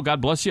you, Joe. God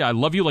bless you. I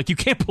love you like you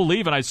can't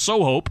believe, and I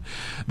so hope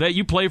that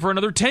you play for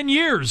another 10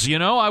 years,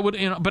 I would,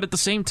 but at the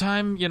same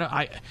time,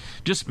 I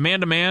just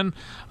man to man,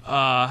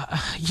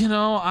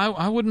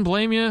 I wouldn't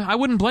blame you. I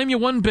wouldn't blame you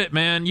one bit,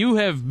 man. You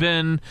have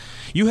been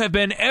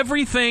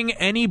everything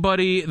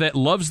anybody that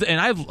loves, and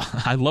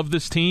I love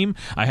this team.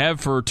 I have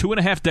for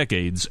 2.5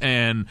 decades,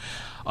 and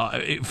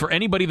for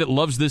anybody that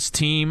loves this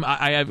team,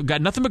 I have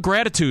got nothing but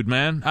gratitude,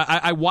 man.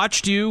 I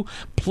watched you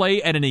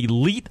play at an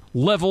elite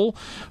level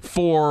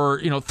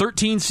for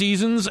 13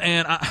 seasons,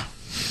 and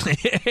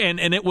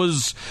and it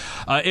was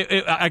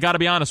I got to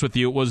be honest with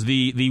you, it was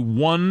the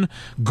one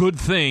good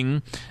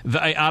thing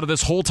that out of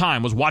this whole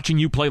time was watching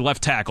you play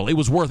left tackle. It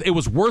was worth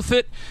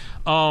it.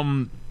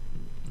 I'm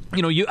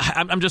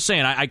just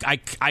saying,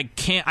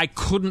 I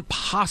couldn't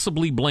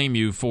possibly blame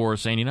you for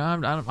saying,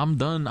 I'm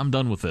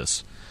done with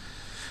this.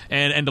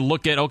 And to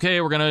look at,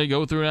 okay, we're gonna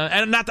go through,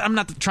 and I'm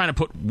not trying to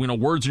put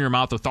words in your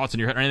mouth or thoughts in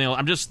your head or anything.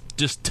 I'm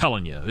just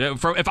telling you.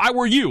 If I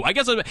were you, I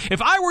guess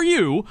if I were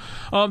you,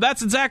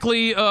 that's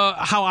exactly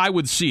how I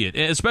would see it.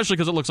 Especially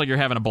because it looks like you're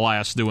having a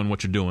blast doing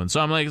what you're doing. So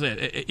I'm like,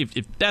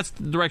 if that's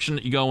the direction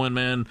that you go in,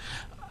 man,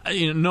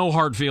 no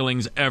hard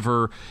feelings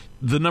ever.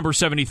 The number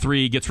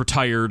 73 gets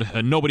retired.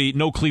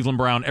 No Cleveland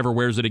Brown ever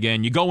wears it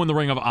again. You go in the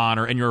Ring of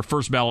Honor, and you're a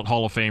first ballot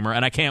Hall of Famer,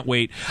 and I can't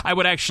wait. I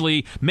would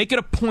actually make it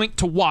a point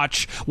to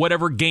watch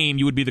whatever game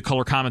you would be the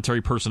color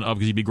commentary person of,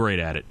 because you'd be great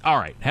at it. All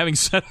right, having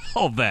said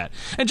all that,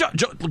 and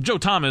Joe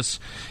Thomas,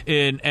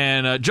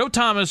 Joe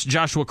Thomas,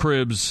 Joshua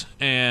Cribbs,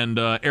 and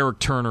Eric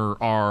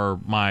Turner are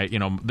my,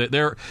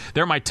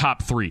 they're my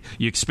top three.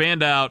 You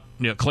expand out,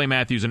 Clay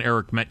Matthews and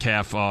Eric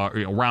Metcalf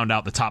round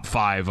out the top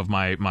 5 of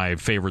my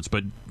favorites,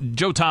 but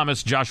Joe Thomas,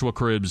 Joshua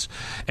Cribbs,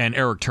 and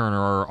Eric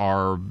Turner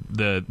are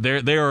the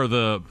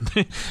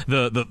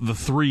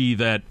three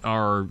that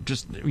are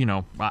just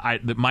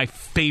my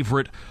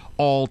favorite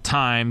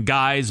all-time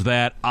guys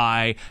that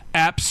I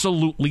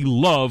absolutely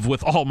love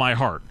with all my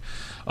heart.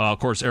 Of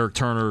course, Eric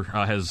Turner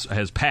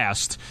has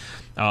passed,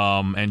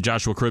 and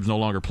Joshua Cribbs no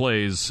longer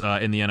plays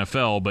in the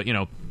NFL, but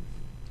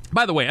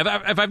by the way,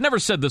 if I've never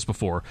said this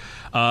before,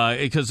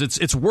 because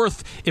it's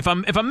worth, if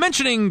I'm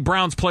mentioning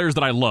Browns players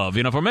that I love,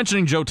 if I'm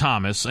mentioning Joe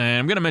Thomas, and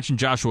I'm going to mention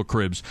Joshua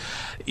Cribbs,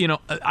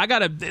 I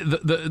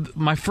gotta,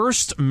 my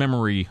first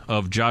memory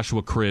of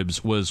Joshua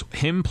Cribbs was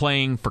him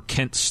playing for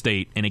Kent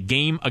State in a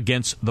game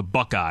against the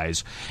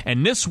Buckeyes,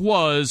 and this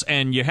was,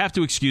 and you have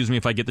to excuse me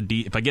if I get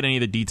any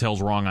of the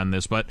details wrong on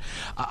this, but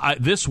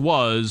this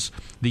was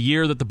the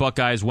year that the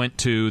Buckeyes went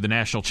to the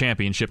national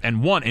championship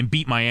and won and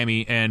beat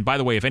Miami. And by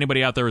the way, if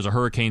anybody out there is a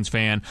Hurricanes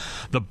fan,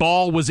 the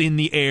ball was in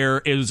the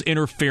air, it was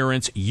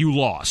interference, you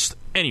lost.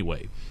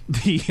 Anyway,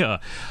 the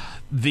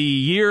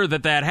year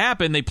that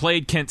happened, they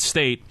played Kent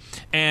State,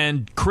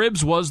 and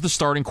Cribbs was the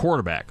starting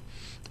quarterback.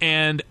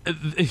 And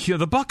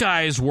the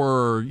Buckeyes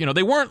were,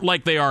 they weren't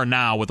like they are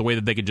now with the way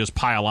that they could just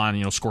pile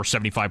on, score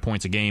 75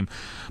 points a game.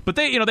 But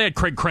they had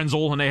Craig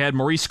Krenzel, and they had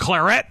Maurice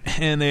Claret,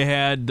 and they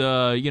had,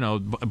 a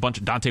bunch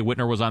of Dante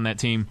Whitner was on that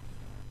team.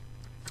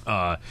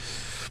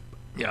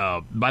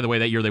 by the way,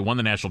 that year they won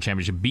the national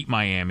championship, beat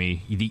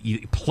Miami.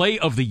 The play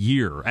of the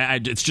year.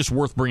 It's just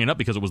worth bringing up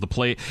because it was the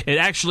play. It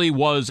actually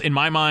was, in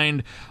my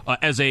mind,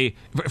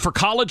 for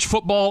college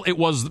football, it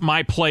was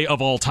my play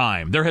of all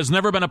time. There has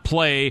never been a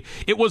play.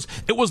 It was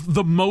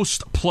the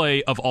most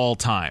play of all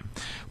time.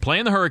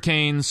 Playing the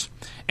Hurricanes,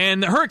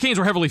 and the Hurricanes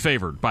were heavily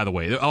favored, by the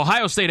way.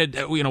 Ohio State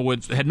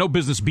had no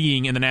business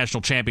being in the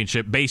national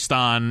championship based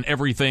on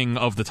everything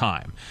of the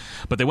time.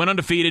 But they went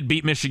undefeated,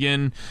 beat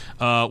Michigan,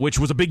 which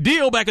was a big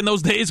deal back in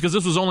those days because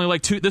this was only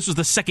this was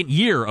the second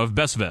year of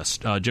Best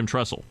Vest, Jim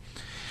Tressel.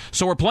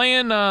 So we're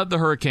playing the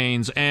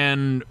Hurricanes,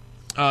 and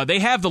they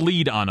have the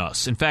lead on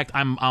us. In fact,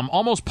 I'm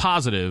almost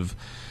positive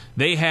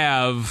they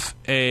have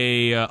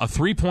a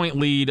 3-point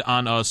lead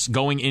on us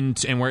going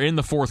into, and we're in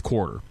the fourth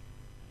quarter.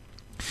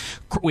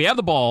 We have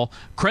the ball.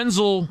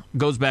 Krenzel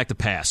goes back to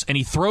pass, and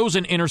he throws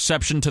an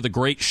interception to the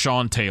great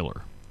Sean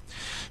Taylor.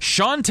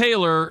 Sean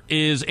Taylor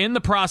is in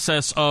the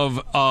process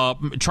of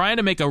trying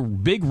to make a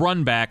big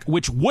run back,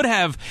 which would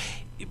have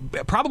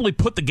probably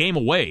put the game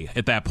away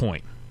at that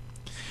point.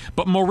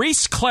 But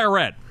Maurice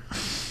Claret,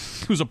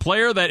 who's a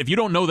player that, if you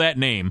don't know that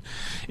name,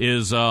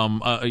 is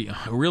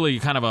really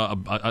kind of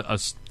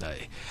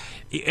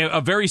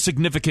a very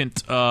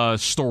significant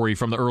story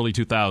from the early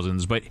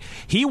 2000s, but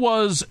he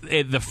was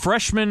the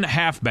freshman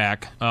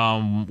halfback.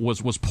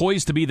 Was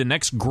poised to be the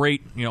next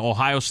great,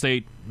 Ohio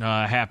State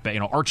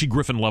halfback, Archie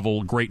Griffin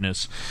level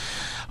greatness.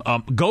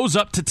 Goes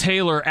up to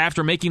Taylor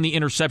after making the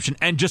interception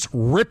and just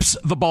rips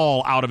the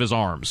ball out of his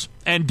arms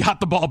and got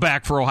the ball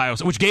back for Ohio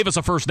State, which gave us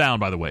a first down,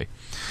 by the way,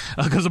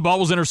 because the ball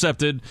was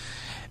intercepted.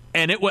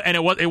 And it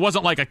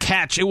wasn't like a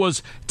catch. It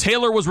was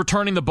Taylor was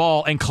returning the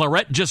ball, and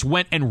Claret just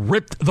went and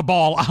ripped the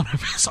ball out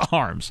of his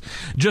arms.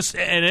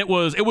 It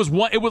was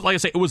like I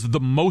say, it was the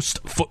most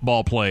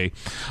football play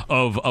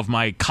of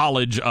my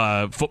college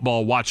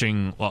football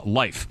watching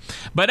life.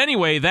 But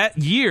anyway, that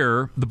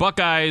year the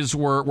Buckeyes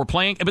were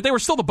playing, but they were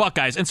still the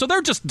Buckeyes, and so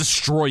they're just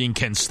destroying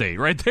Kent State,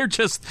 right? They're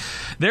just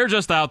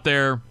out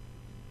there.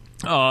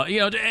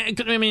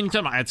 I mean,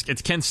 come on,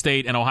 it's Kent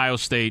State and Ohio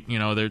State.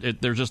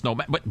 There's just no.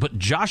 But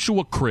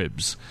Joshua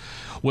Cribbs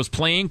was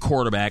playing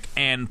quarterback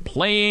and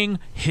playing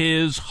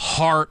his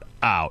heart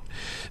out.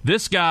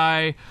 This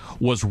guy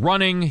was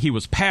running. He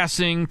was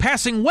passing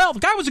well. The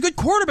guy was a good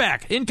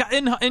quarterback in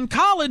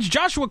college.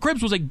 Joshua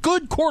Cribbs was a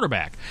good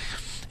quarterback.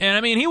 And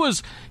I mean,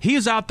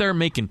 he's out there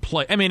making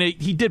play. I mean,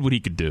 he did what he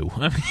could do.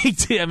 But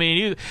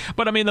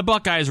the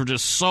Buckeyes were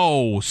just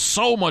so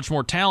much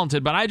more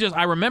talented. But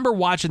I remember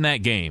watching that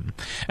game,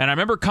 and I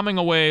remember coming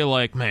away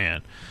like,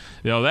 man,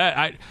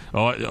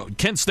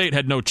 Kent State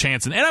had no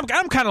chance. And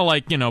I'm kind of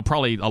like,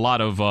 probably a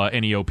lot of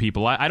NEO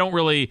people. I don't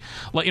really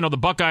like, the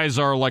Buckeyes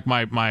are like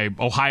my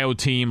Ohio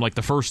team, like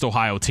the first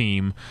Ohio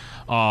team.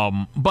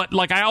 But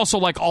like I also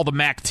like all the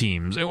MAC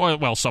teams.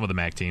 Well, some of the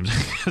MAC teams.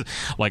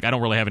 Like I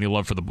don't really have any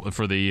love for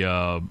the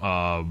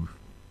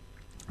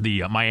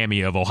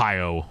Miami of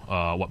Ohio,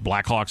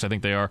 Blackhawks I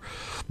think they are.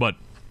 But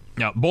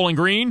Bowling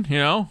Green,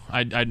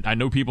 I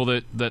know people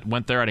that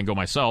went there. I didn't go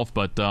myself,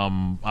 but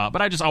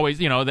I just always,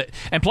 that,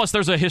 and plus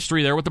there's a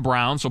history there with the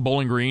Browns. So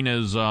Bowling Green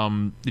is.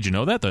 Did you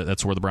know that?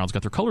 That's where the Browns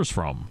got their colors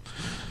from.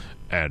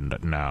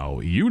 And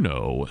now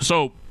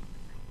So.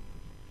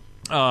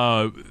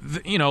 The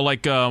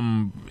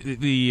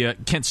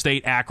Kent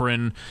State,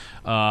 Akron,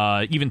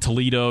 even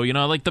Toledo,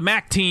 like the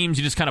MAC teams,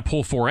 you just kind of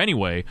pull for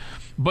anyway.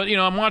 But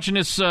I'm watching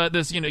this, and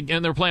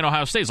they're playing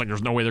Ohio State. It's like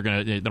there's no way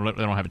they don't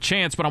have a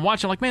chance. But I'm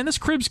watching like, man, this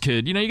Cribbs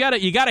kid, you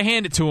gotta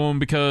hand it to him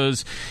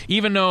because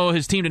even though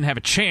his team didn't have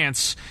a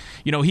chance,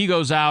 he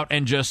goes out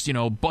and just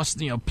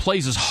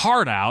plays his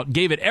heart out,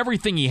 gave it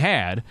everything he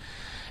had,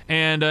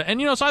 and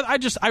so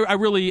I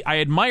really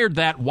admired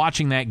that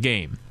watching that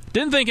game.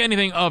 Didn't think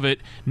anything of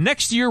it.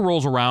 Next year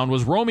rolls around,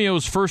 was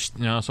Romeo's first.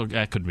 So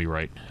that couldn't be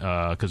right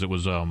because it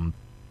was.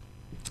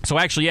 So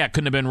actually, yeah, it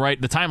couldn't have been right.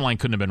 The timeline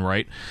couldn't have been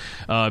right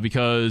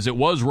because it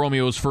was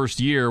Romeo's first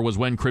year was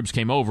when Cribbs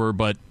came over,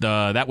 but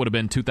that would have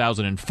been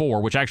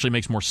 2004, which actually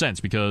makes more sense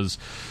because.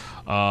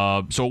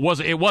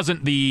 So it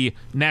wasn't the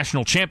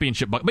national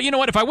championship, but you know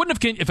what? If I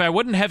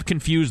wouldn't have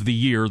confused the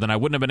year, then I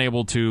wouldn't have been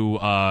able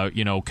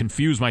to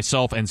confuse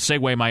myself and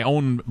segue my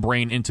own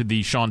brain into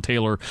the Sean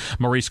Taylor,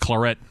 Maurice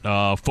Claret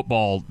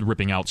football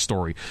ripping out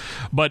story.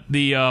 But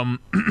the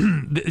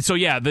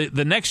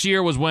next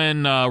year was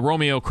when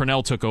Romeo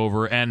Crennel took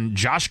over, and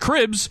Josh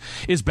Cribbs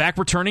is back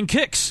returning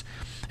kicks.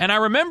 And I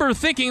remember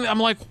thinking, I'm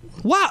like,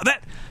 wow,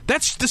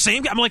 that's the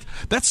same guy. I'm like,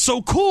 that's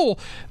so cool.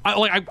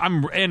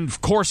 And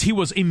of course, he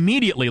was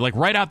immediately, like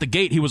right out the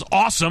gate, he was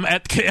awesome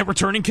at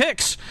returning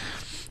kicks.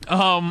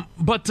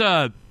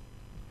 But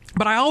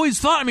But I always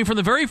thought, from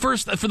the very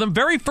first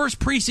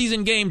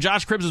preseason game,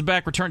 Joshua Cribbs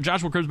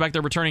back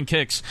there returning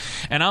kicks,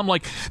 and I'm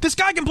like, this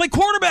guy can play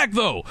quarterback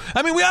though.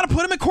 We ought to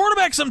put him at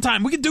quarterback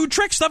sometime. We could do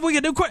trick stuff. We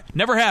could do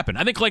never happened.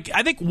 I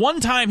think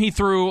one time he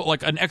threw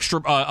like an extra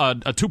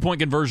a 2-point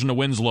conversion to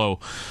Winslow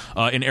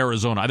in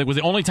Arizona. I think it was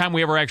the only time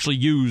we ever actually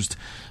used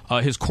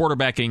his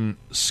quarterbacking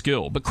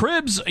skill. But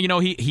Cribbs,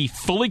 he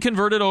fully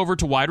converted over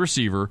to wide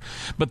receiver.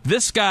 But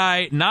this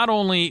guy, not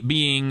only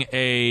being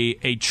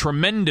a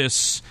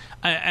tremendous,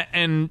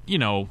 and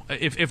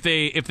if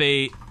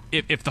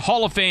the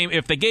Hall of Fame,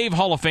 if they gave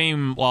Hall of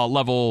Fame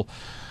level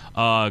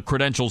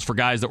credentials for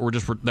guys that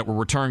were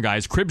return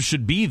guys, Cribbs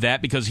should be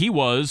that, because he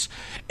was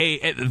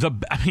I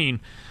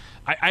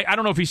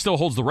don't know if he still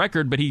holds the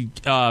record, but he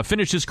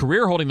finished his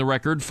career holding the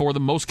record for the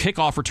most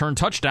kickoff return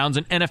touchdowns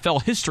in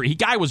NFL history.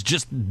 Guy was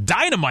just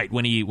dynamite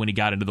when he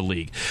got into the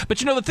league. But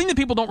the thing that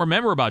people don't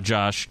remember about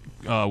Joshua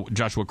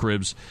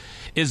Cribbs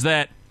is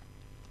that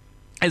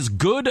as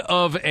good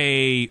of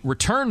a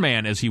return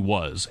man as he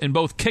was in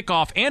both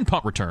kickoff and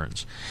punt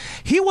returns,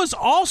 he was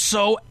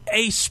also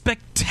a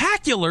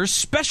spectacular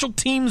special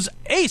teams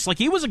ace. Like,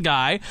 he was a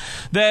guy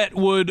that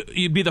would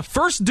be the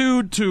first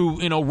dude to,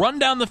 run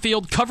down the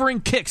field covering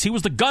kicks. He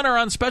was the gunner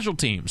on special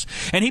teams,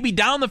 and he'd be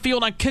down the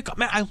field on kickoff.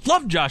 Man, I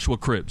loved Joshua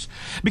Cribbs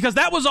because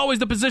that was always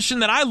the position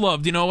that I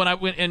loved, when I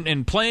went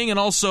and playing, and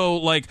also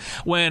like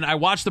when I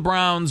watched the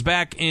Browns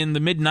back in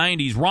the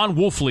mid-90s. Ron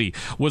Wolfley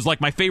was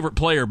like my favorite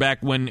player back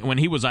when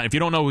he was on. If you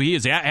don't know who he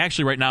is,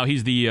 actually right now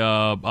he's the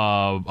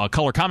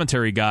color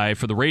commentary guy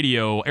for the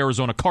radio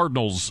Arizona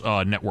Cardinals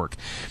network.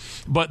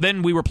 But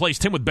then we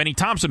replaced him with Benny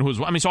Thompson,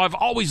 so I've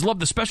always loved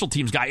the special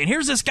teams guy. And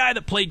here's this guy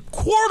that played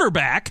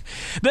quarterback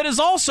that is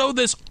also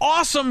this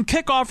awesome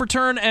kickoff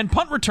return and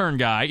punt return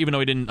guy, even though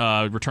he didn't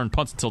return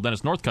punts until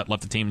Dennis Northcutt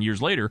left the team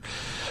years later.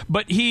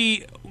 But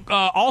he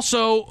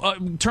also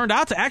turned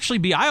out to actually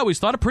be, I always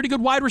thought, a pretty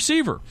good wide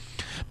receiver.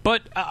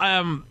 But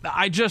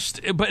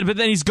but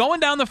then he's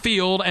going down the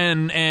field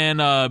and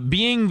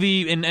being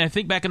and I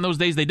think back in those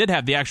days they did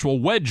have the actual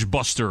wedge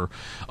buster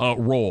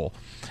role.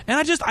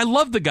 And I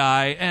love the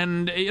guy,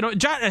 and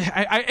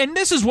and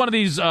this is one of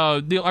these. I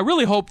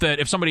really hope that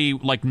if somebody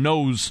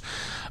knows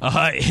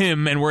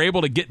him and we're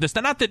able to get this,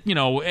 not that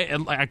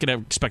I could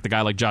expect a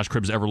guy like Josh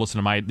Cribbs to ever listen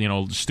to my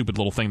stupid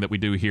little thing that we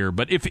do here.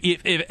 But if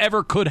it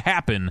ever could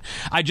happen,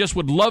 I just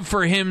would love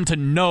for him to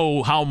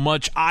know how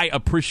much I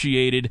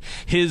appreciated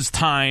his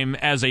time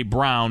as a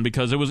Brown,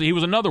 because he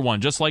was another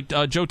one just like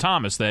Joe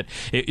Thomas that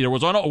there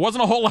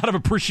wasn't a whole lot of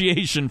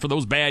appreciation for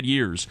those bad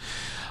years.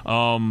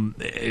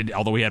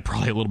 Although he had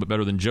probably a little bit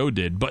better than Joe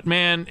did. But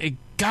man, a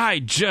guy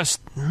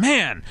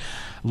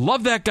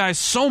love that guy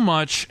so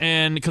much.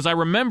 And because I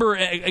remember,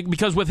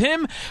 because with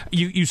him,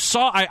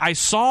 I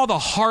saw the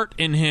heart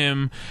in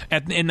him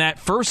in that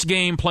first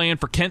game playing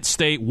for Kent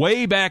State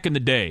way back in the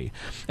day.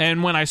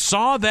 And when I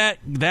saw that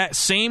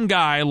same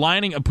guy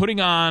putting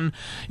on,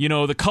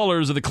 the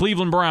colors of the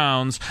Cleveland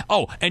Browns.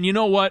 Oh, and you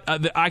know what?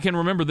 I can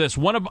remember this.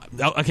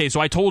 So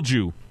I told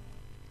you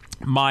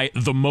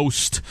the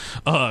most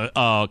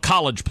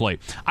college play.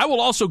 I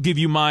will also give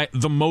you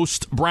the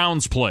most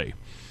Browns play,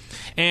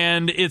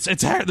 and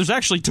there's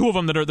actually two of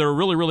them that are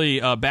really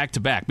really back to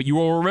back. But you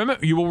will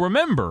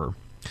remember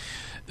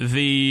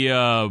the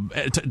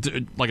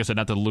like I said,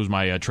 not to lose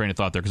my train of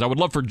thought there, because I would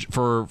love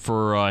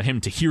for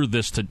him to hear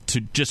this to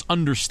just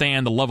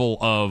understand the level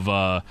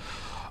of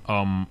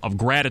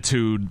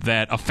gratitude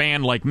that a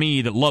fan like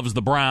me that loves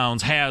the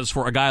Browns has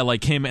for a guy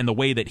like him and the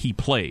way that he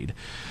played.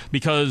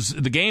 Because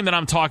the game that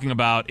I'm talking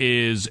about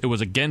it was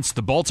against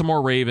the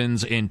Baltimore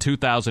Ravens in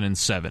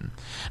 2007.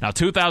 Now,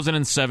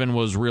 2007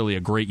 was really a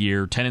great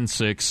year,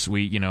 10-6.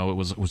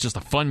 It was just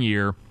a fun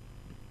year.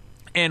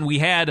 And we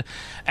had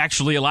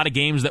actually a lot of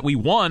games that we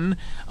won.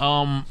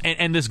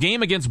 And this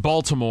game against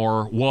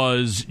Baltimore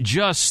was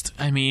just,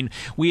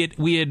 we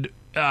had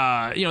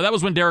that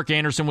was when Derek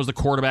Anderson was the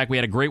quarterback. We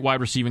had a great wide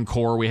receiving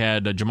core. We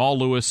had Jamal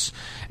Lewis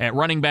at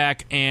running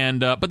back,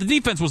 but the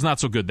defense was not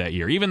so good that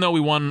year. Even though we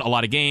won a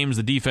lot of games,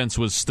 the defense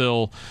was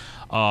still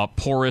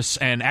porous.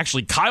 And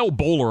actually, Kyle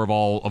Bowler of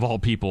all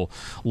people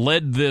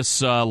led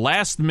this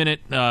last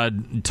minute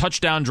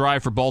touchdown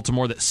drive for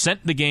Baltimore that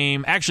sent the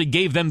game. Actually,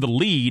 gave them the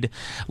lead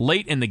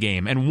late in the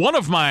game. And one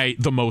of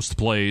the most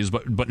plays,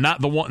 but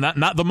not the one,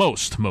 not the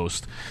most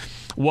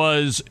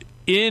was.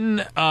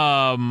 In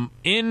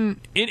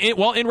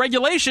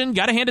regulation,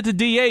 got to hand it to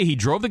DA. He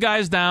drove the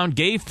guys down,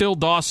 gave Phil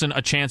Dawson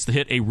a chance to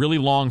hit a really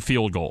long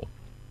field goal.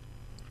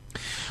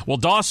 Well,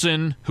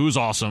 Dawson, who's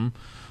awesome,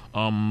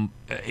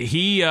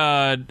 he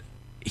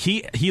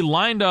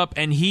lined up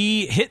and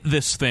he hit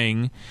this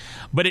thing,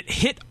 but it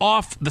hit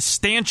off the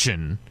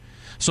stanchion.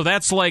 So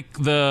that's like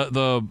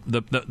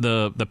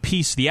the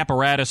piece, the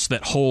apparatus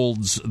that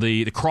holds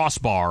the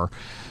crossbar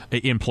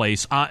in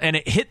place, and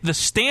it hit the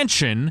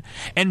stanchion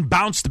and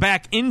bounced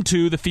back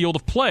into the field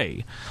of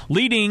play,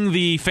 leading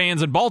the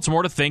fans in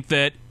Baltimore to think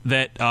that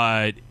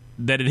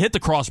it hit the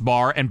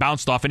crossbar and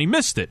bounced off and he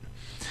missed it.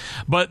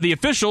 But the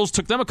officials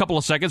took them a couple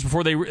of seconds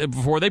before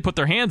they put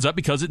their hands up,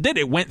 because it did.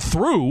 It went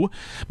through,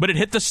 but it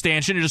hit the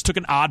stanchion. It just took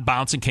an odd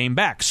bounce and came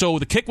back. So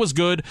the kick was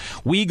good.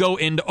 We go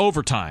into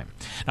overtime.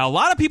 Now, a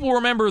lot of people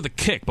remember the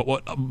kick, but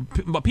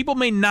what people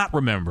may not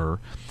remember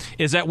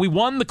is that we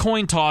won the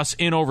coin toss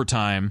in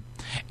overtime,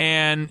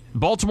 and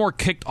Baltimore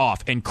kicked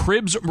off, and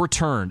Cribbs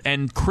returned.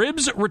 And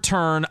Cribbs'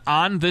 return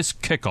on this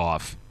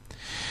kickoff,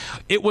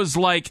 it was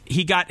like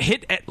he got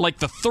hit at like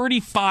the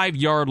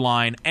 35-yard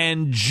line,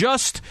 and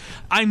just,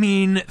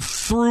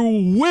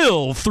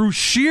 through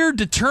sheer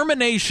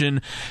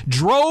determination,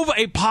 drove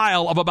a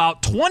pile of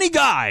about 20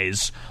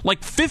 guys,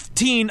 like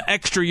 15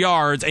 extra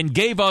yards, and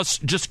gave us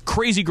just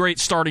crazy great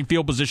starting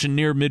field position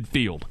near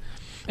midfield.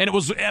 And it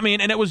was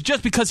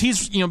just because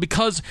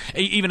because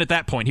even at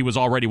that point he was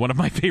already one of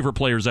my favorite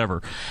players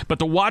ever. But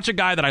to watch a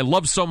guy that I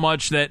love so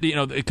much, that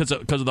because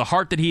of the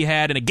heart that he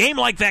had in a game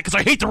like that, because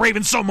I hate the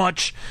Ravens so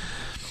much.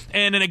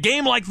 And in a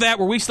game like that,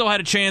 where we still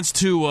had a chance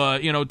to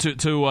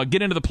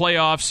get into the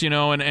playoffs,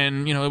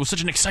 and it was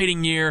such an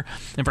exciting year,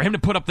 and for him to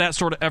put up that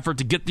sort of effort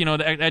to get,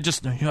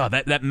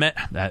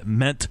 that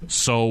meant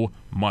so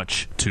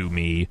much to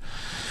me,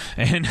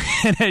 and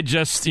it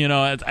just,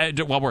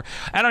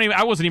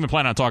 I wasn't even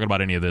planning on talking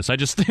about any of this. I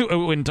just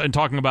in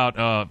talking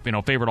about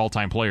favorite all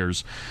time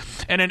players,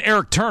 and then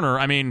Eric Turner.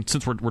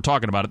 Since we're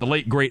talking about it, the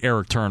late great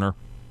Eric Turner.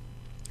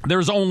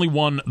 There's only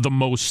the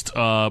most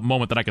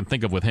moment that I can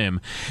think of with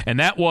him, and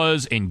that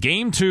was in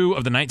Game 2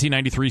 of the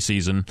 1993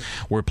 season.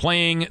 We're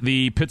playing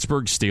the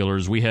Pittsburgh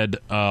Steelers. We had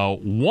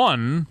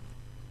won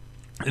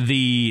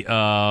the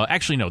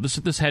actually, no,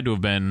 this had to have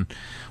been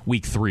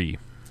Week 3.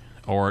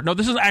 Or, no,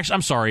 this is actually,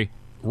 I'm sorry,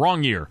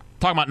 wrong year.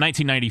 Talking about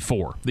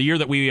 1994, the year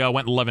that we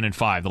went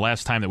 11-5, the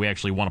last time that we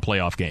actually won a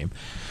playoff game.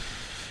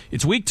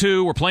 It's Week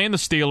 2, we're playing the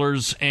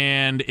Steelers,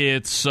 and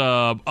it's... we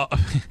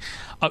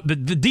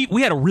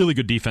had a really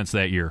good defense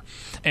that year,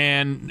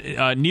 and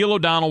Neil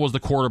O'Donnell was the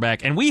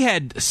quarterback, and we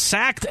had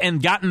sacked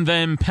and gotten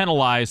them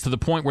penalized to the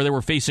point where they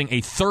were facing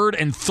a 3rd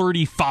and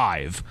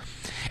 35,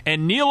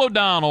 and Neil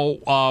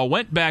O'Donnell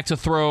went back to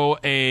throw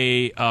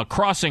a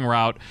crossing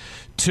route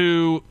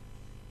to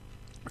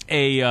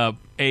a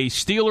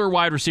Steeler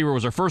wide receiver.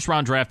 Was our first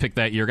round draft pick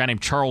that year, a guy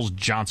named Charles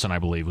Johnson, I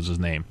believe was his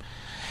name,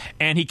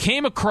 and he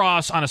came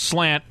across on a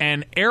slant,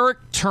 and Eric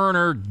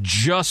Turner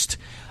just,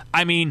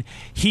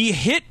 he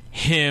hit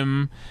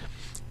him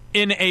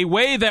in a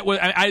way that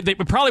they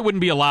probably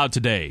wouldn't be allowed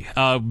today,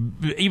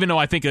 even though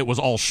I think it was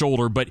all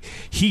shoulder, but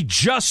he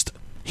just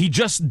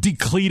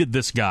decleated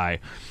this guy,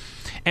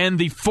 and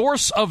the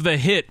force of the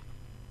hit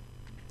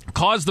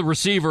caused the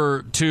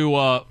receiver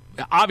to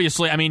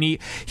obviously,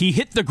 he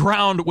hit the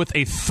ground with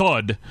a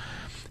thud.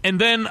 And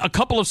then a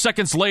couple of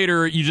seconds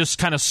later, you just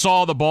kind of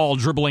saw the ball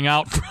dribbling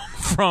out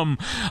from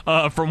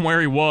where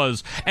he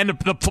was, and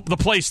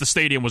the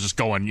stadium was just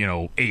going,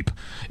 ape.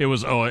 It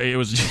was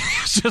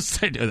just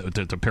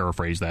to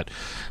paraphrase that,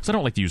 because I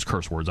don't like to use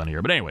curse words on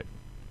here. But anyway,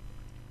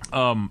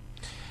 so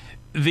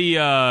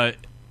the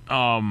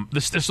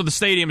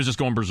stadium is just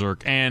going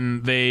berserk,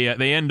 and they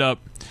end up.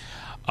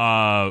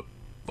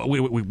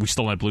 We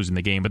still ended up losing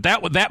the game, but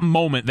that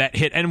moment, that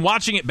hit, and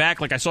watching it back,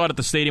 like I saw it at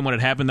the stadium when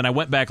it happened, then I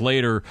went back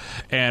later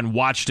and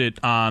watched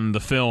it on the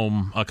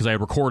film, because I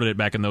had recorded it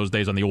back in those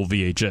days on the old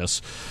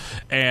VHS,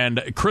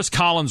 and Chris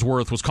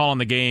Collinsworth was calling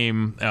the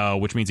game,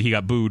 which means he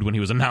got booed when he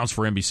was announced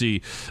for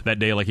NBC that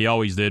day, like he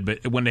always did,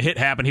 but when the hit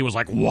happened, he was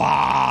like,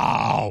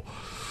 wow,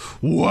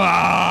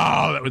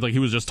 that was like, he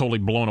was just totally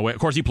blown away. Of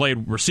course, he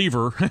played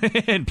receiver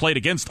and played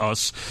against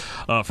us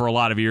for a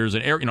lot of years.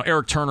 And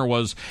Eric Turner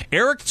was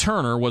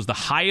the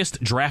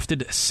highest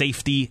drafted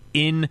safety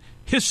in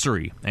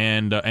history,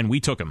 and we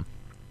took him.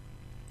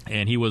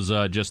 And he was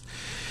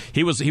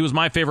he was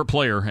my favorite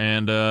player,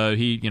 and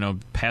he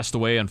passed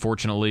away,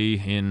 unfortunately,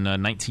 in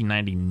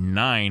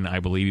 1999, I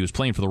believe. He was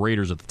playing for the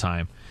Raiders at the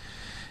time.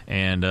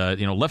 And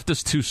left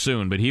us too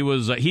soon. But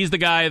he's the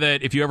guy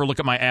that, if you ever look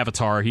at my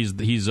avatar, that's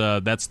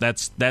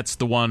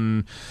the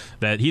one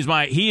that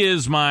he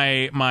is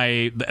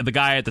the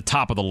guy at the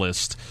top of the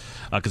list,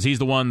 because he's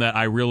the one that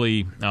I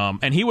really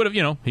and he would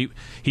have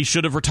he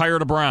should have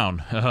retired a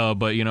Brown,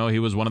 but he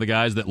was one of the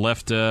guys that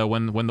left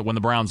when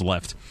the Browns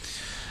left.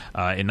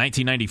 In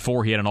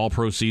 1994, he had an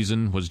All-Pro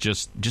season, was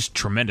just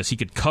tremendous. He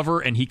could cover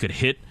and he could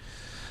hit.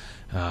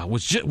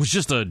 Was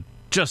just a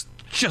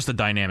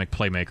dynamic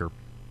playmaker.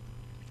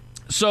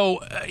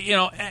 So,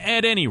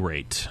 at any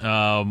rate,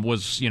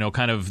 was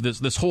kind of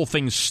this whole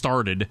thing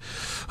started.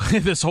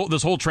 this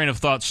whole train of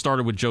thought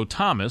started with Joe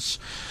Thomas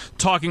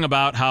talking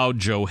about how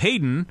Joe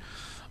Hayden,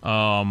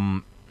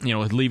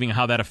 leaving,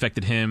 how that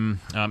affected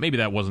him. Maybe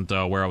that wasn't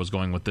where I was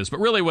going with this,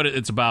 but really what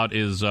it's about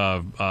is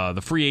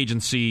the free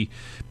agency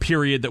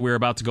period that we're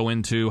about to go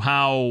into.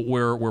 How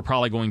we're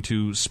probably going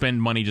to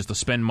spend money just to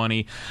spend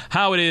money.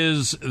 How it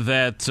is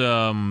that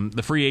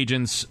the free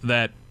agents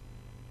that,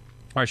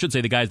 or I should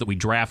say the guys that we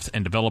draft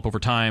and develop over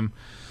time,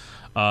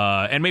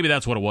 and maybe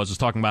that's what it was, is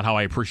talking about how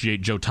I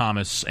appreciate Joe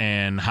Thomas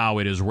and how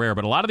it is rare.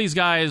 But a lot of these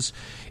guys,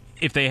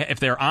 if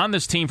they're on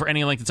this team for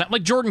any length of time,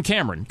 like Jordan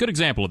Cameron, good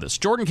example of this.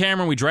 Jordan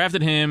Cameron, we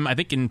drafted him, I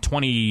think, in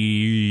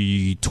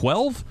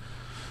 2012.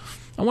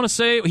 I want to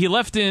say he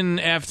left in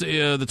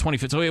after the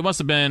 2015, so it must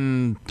have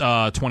been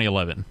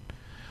 2011.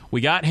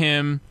 We got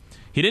him.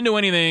 He didn't do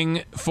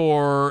anything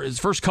for his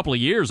first couple of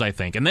years, I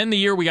think, and then the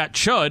year we got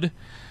Chud.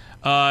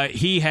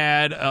 He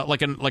had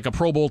like a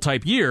Pro Bowl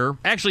type year.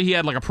 Actually, he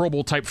had like a Pro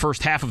Bowl type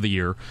first half of the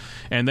year,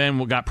 and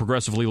then got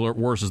progressively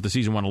worse as the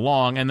season went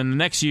along. And then the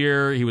next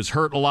year, he was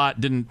hurt a lot,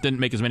 didn't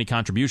make as many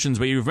contributions.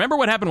 But you remember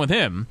what happened with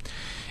him?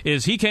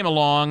 Is he came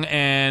along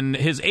and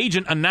his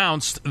agent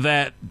announced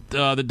that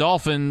the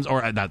Dolphins,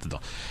 or not the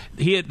Dolphins,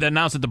 he had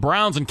announced that the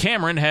Browns and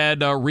Cameron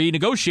had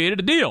renegotiated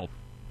a deal,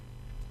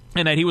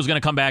 and that he was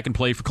going to come back and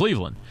play for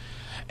Cleveland.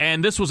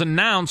 And this was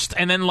announced,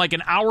 and then like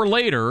an hour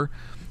later,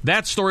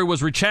 that story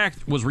was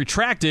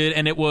retracted,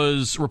 and it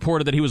was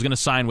reported that he was going to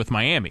sign with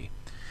Miami.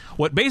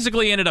 What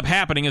basically ended up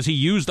happening is he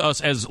used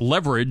us as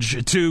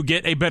leverage to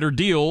get a better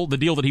deal, the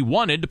deal that he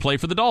wanted to play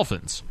for the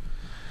Dolphins.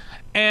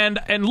 And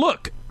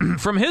look,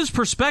 from his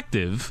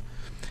perspective,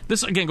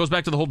 this again goes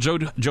back to the whole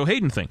Joe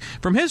Hayden thing.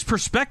 From his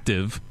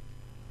perspective,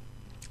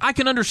 I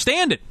can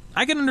understand it.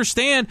 I can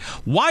understand,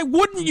 why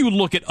wouldn't you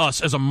look at us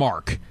as a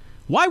mark?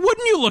 Why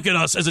wouldn't you look at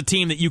us as a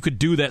team that you could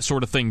do that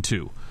sort of thing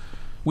to?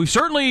 We've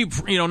certainly,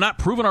 not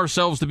proven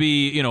ourselves to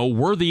be,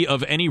 worthy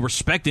of any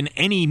respect in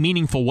any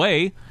meaningful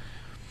way.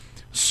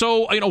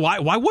 So,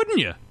 why wouldn't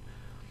you?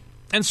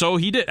 And so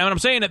he did. And I'm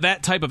saying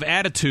that type of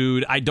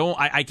attitude,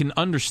 I can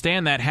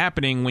understand that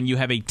happening when you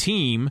have a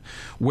team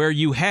where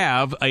you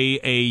have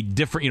a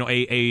different,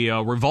 a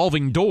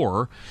revolving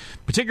door,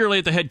 particularly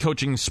at the head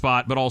coaching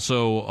spot, but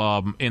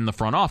also in the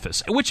front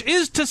office. Which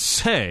is to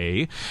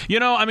say,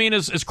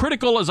 as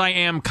critical as I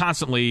am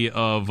constantly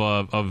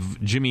of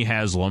Jimmy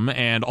Haslam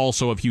and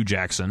also of Hugh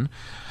Jackson,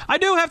 I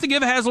do have to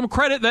give Haslam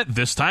credit that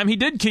this time he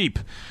did keep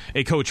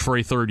a coach for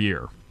a third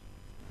year.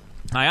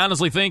 I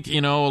honestly think,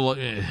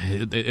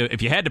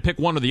 if you had to pick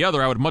one or the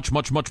other, I would much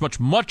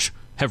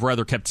have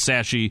rather kept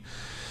Sashi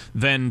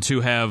than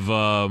to have,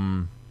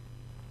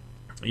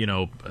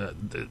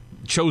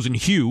 chosen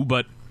Hugh.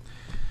 But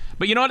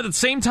at the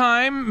same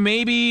time,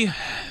 maybe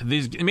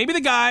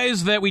the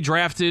guys that we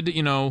drafted,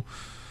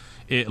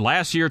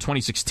 last year,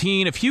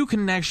 2016, if Hugh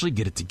can actually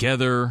get it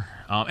together.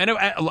 And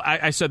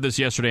I said this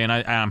yesterday, and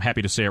I'm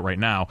happy to say it right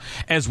now,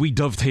 as we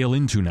dovetail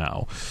into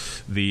now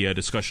the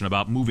discussion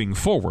about moving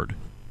forward.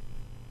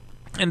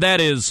 And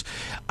that is,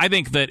 I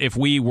think that if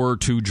we were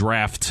to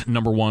draft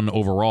number 1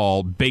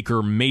 overall,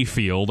 Baker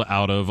Mayfield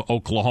out of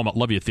Oklahoma,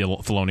 love you,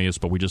 Thelonious,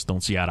 but we just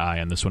don't see eye to eye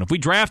on this one. If we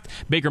draft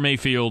Baker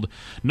Mayfield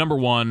number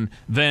 1,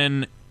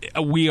 then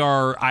we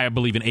are, I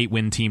believe, an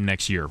 8-win team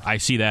next year. I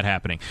see that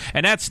happening.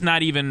 And that's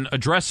not even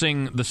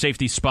addressing the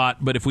safety spot,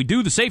 but if we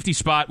do the safety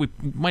spot, we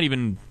might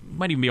even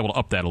be able to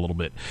up that a little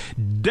bit.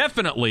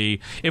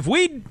 Definitely, if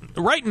we,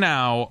 right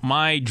now,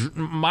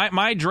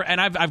 and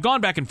I've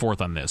gone back and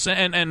forth on this,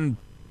 and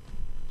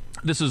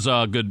this is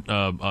a good,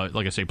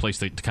 like I say, place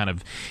to kind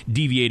of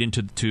deviate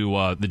into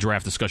the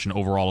draft discussion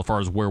overall as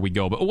far as where we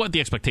go, but what the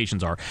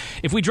expectations are.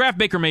 If we draft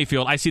Baker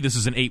Mayfield, I see this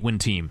as an 8-win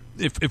team.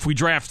 If we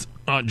draft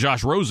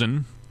Josh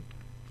Rosen,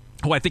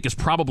 who I think is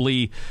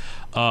probably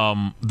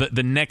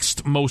the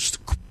next most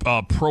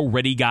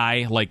pro-ready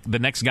guy, like the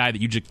next guy that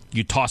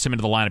you toss him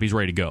into the lineup, he's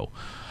ready to go.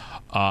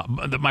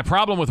 My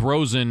problem with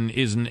Rosen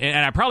is, and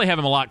I probably have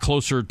him a lot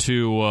closer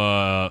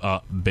to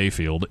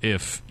Bayfield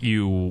if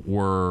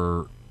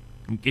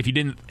he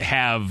didn't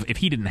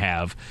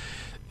have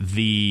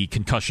the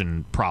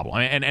concussion problem,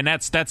 and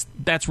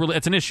that's really,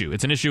 it's an issue.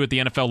 It's an issue at the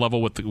NFL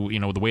level with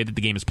the way that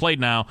the game is played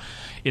now.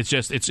 It's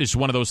just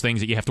one of those things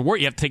that you have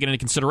to take it into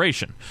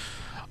consideration.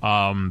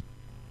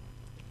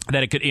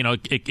 That it could,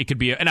 it could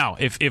be now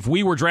if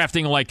we were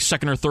drafting like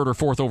 2nd or 3rd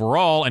or 4th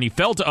overall and he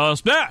fell to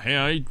us,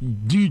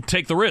 you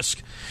take the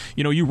risk,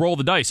 you roll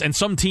the dice, and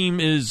some team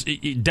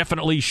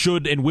definitely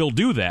should and will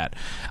do that.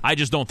 I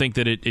just don't think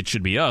that it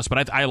should be us,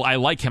 but I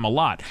like him a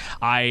lot.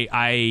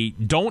 I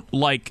don't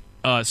like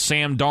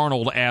Sam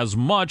Darnold as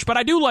much, but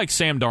I do like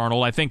Sam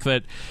Darnold. I think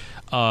that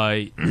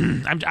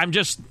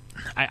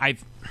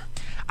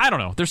I don't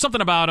know. There's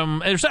something about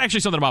them. There's actually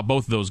something about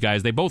both of those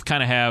guys. They both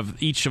kind of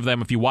have, each of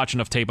them, if you watch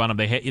enough tape on them,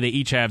 they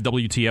each have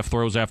WTF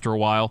throws after a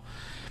while.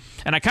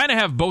 And I kind of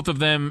have both of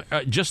them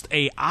just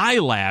a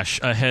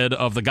eyelash ahead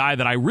of the guy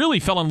that I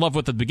really fell in love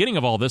with at the beginning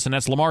of all this, and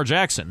that's Lamar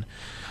Jackson.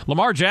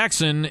 Lamar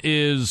Jackson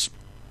is,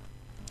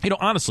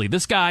 honestly,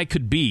 this guy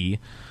could be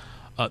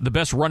the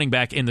best running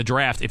back in the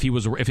draft if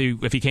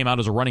he came out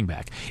as a running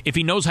back. If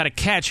he knows how to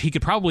catch, he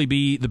could probably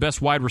be the best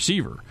wide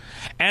receiver.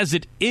 As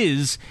it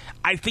is,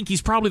 I think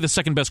he's probably the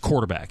second best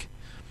quarterback.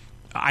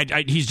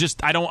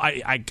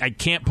 I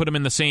can't put him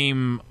in the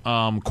same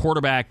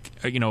quarterback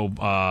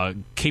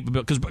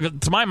capability, because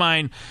to my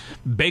mind,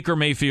 Baker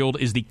Mayfield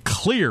is the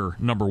clear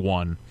number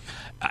 1.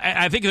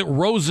 I think that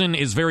Rosen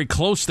is very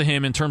close to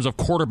him in terms of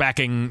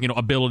quarterbacking,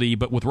 ability.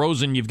 But with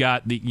Rosen, you've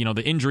got the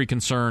injury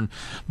concern.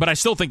 But I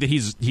still think that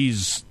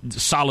he's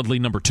solidly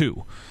number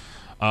 2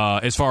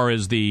 as far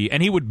as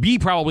and he would be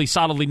probably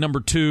solidly number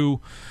 2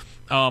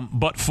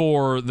 but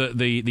for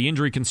the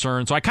injury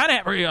concern. So I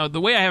kind of,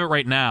 the way I have it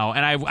right now,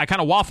 and I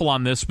kind of waffle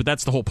on this, but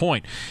that's the whole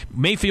point.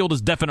 Mayfield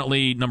is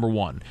definitely number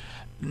one.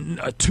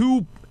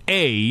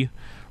 2A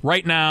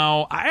right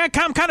now, I'm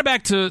kind of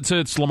back to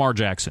it's Lamar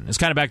Jackson. It's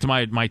kind of back to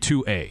my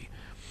 2A.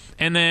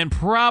 And then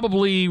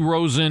probably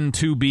Rosen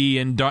 2B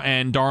and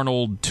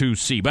Darnold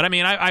 2C. But I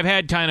mean,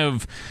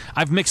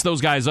 I've mixed those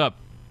guys up.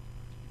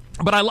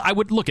 But I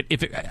would look at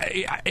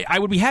I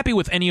would be happy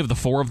with any of the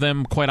four of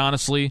them. Quite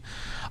honestly,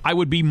 I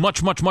would be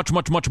much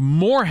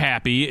more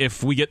happy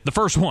if we get the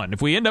first one.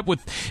 If we end up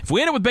with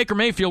Baker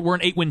Mayfield, we're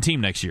an 8-win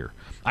team next year.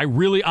 I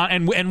really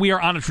and we are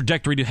on a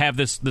trajectory to have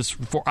this.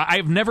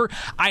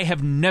 I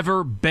have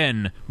never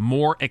been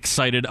more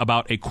excited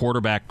about a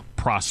quarterback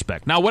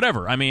prospect. Now,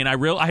 whatever. I mean,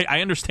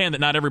 I understand that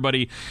not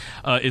everybody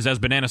is as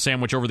banana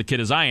sandwich over the kid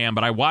as I am,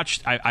 but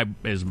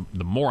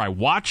the more I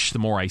watch, the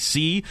more I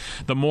see,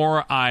 the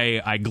more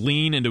I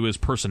glean into his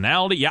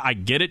personality. Yeah, I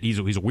get it. He's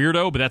a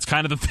weirdo, but that's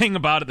kind of the thing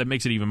about it that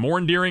makes it even more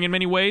endearing in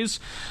many ways.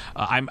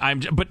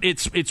 But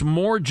it's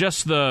more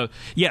just the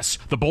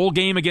bowl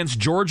game against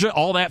Georgia.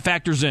 All that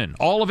factors in.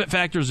 All of it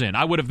factors in.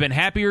 I would have been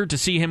happier to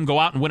see him go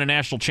out and win a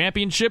national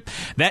championship.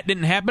 That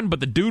didn't happen, but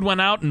the dude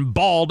went out and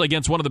balled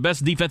against one of the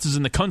best defenses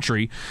in the country.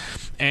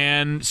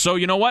 And so,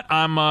 you know what?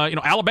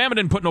 Alabama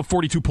didn't put no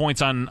 42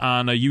 points on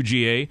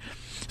UGA.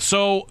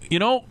 So,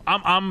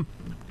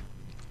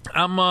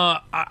 I'm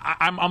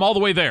all the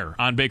way there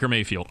on Baker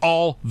Mayfield.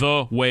 All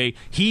the way.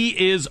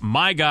 He is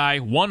my guy,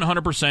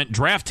 100%.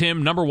 Draft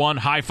him, number one,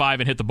 high five,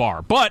 and hit the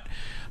bar. But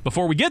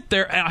before we get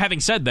there,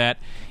 having said that,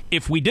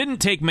 if we didn't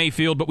take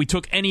Mayfield, but we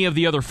took any of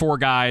the other four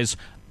guys,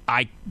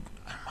 I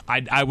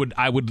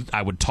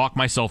would talk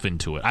myself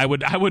into it. I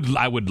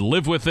would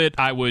live with it.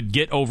 I would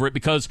get over it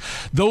because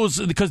those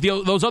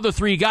other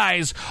three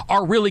guys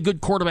are really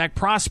good quarterback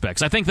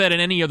prospects. I think that in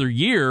any other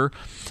year,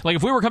 like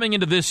if we were coming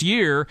into this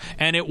year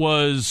and it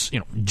was,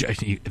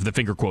 the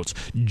finger quotes,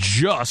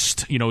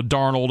 just,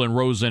 Darnold and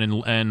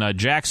Rosen and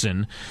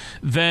Jackson,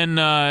 then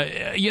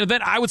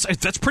I would say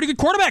that's a pretty good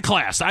quarterback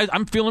class.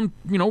 I'm feeling,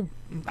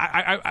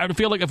 I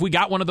feel like if we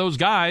got one of those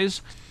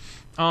guys,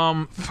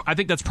 I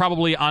think that's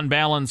probably on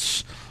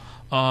balance,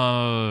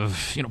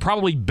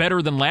 probably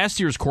better than last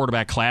year's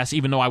quarterback class,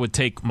 even though I would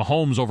take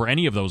Mahomes over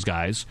any of those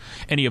guys,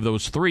 any of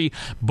those three.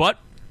 But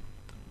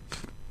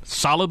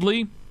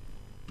solidly,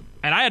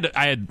 and I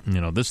had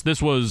this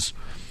is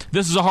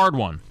a hard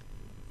one,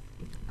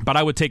 but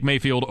I would take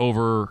Mayfield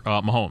over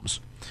Mahomes.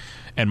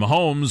 And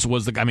Mahomes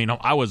was I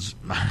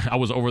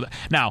was over that.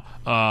 Now,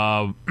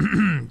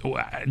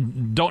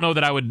 don't know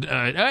that I would.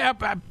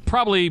 I'd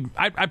probably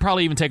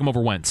even take him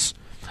over Wentz.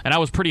 And I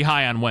was pretty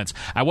high on Wentz.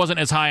 I wasn't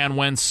as high on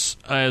Wentz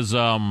as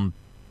I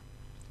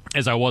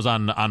was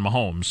on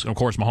Mahomes. Of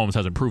course, Mahomes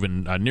hasn't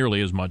proven nearly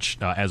as much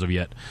as of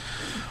yet.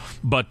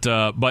 But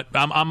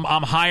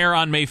I'm higher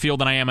on Mayfield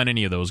than I am on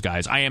any of those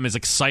guys. I am as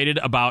excited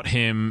about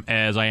him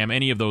as I am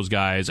any of those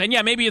guys. And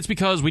yeah, maybe it's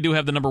because we do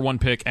have the number one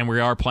pick, and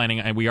we are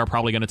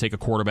probably going to take a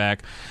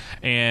quarterback.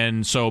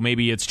 And so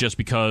maybe it's just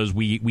because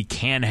we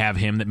can have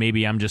him that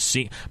maybe I'm just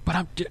seeing.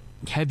 But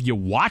have you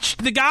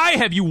watched the guy?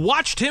 Have you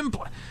watched him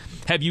play?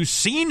 Have you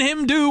seen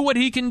him do what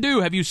he can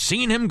do? Have you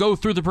seen him go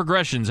through the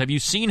progressions? Have you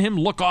seen him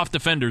look off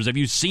defenders? Have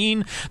you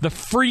seen the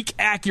freak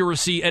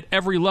accuracy at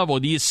every level?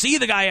 Do you see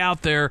the guy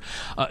out there,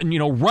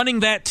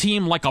 running that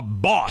team like a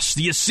boss?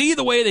 Do you see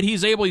the way that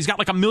he's got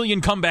like 1 million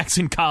comebacks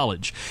in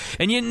college?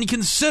 And you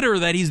consider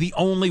that he's the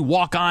only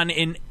walk-on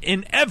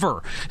in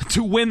ever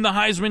to win the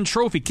Heisman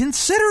Trophy.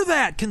 Consider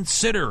that.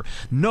 Consider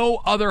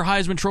no other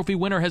Heisman Trophy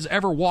winner has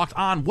ever walked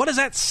on. What does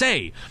that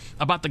say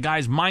about the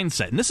guy's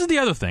mindset? And this is the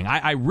other thing.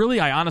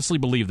 I honestly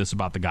believe this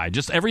about the guy.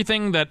 Just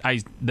everything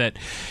that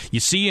you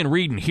see and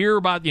read and hear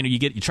about,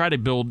 you try to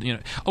build,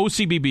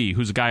 OCBB,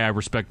 who's a guy I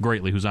respect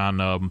greatly, who's on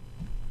the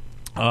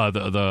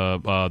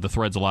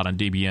threads a lot on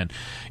DBN.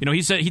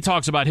 He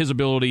talks about his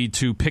ability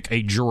to pick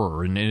a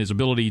juror and his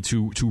ability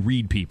to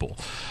read people.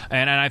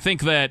 And I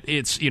think that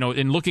it's,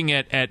 in looking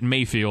at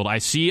Mayfield, I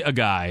see a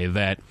guy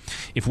that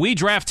if we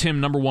draft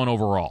him number one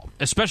overall,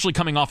 especially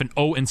coming off an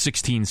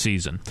 0-16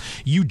 season,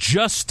 you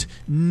just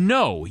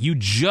know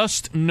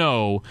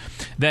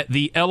that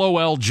the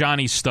LOL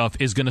Johnny stuff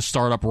is going to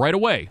start up right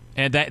away.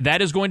 And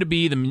that is going to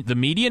be the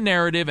media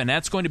narrative, and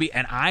that's going to be,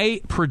 and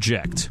I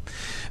project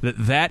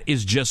that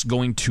is just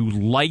going to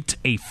light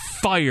a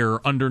fire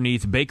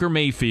underneath Baker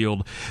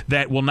Mayfield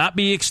that will not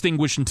be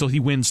extinguished until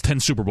he wins 10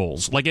 Super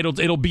Bowls. Like it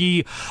will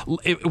be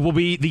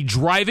the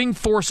driving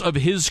force of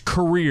his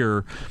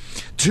career.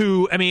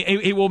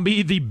 It will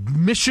be the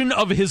mission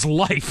of his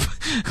life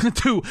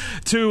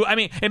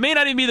it may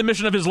not even be the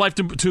mission of his life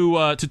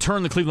to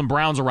turn the Cleveland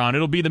Browns around.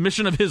 It'll be the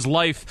mission of his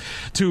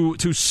life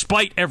to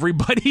spite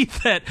everybody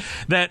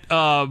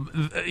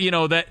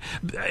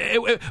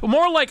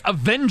more like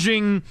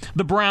avenging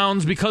the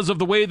Browns because of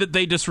the way that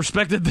they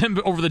disrespected them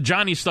over the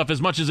Johnny stuff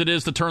as much as it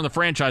is to turn the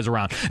franchise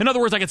around. In other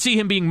words, I could see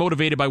him being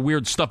motivated by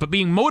weird stuff, but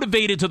being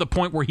motivated to the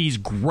point where he's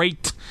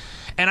great.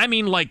 And I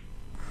mean like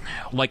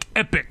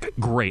epic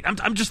great.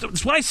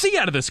 It's what I see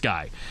out of this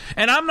guy.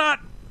 And I'm not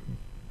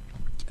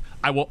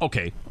I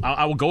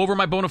will go over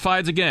my bona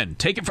fides again.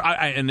 Take it for,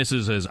 and this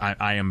is as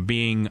I am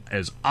being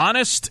as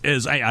honest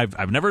as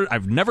I've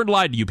never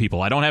lied to you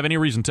people. I don't have any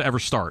reason to ever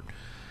start.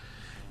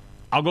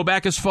 I'll go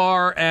back as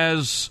far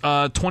as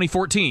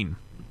 2014.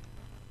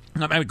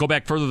 I would go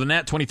back further than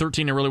that.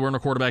 2013, there really weren't no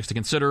quarterbacks to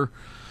consider.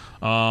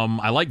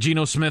 I like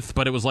Geno Smith,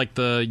 but it was like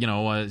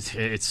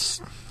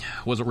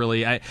wasn't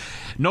really.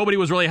 Nobody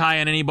was really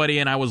high on anybody,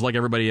 and I was like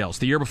everybody else.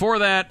 The year before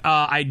that,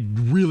 I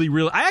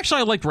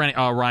liked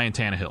Ryan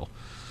Tannehill.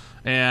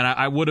 And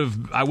I would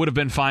have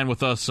been fine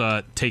with us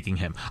taking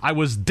him. I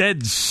was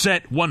dead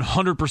set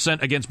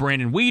 100% against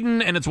Brandon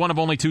Weeden, and it's one of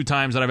only 2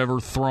 times that I've ever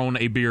thrown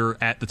a beer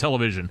at the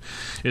television,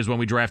 is when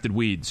we drafted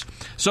Weeds.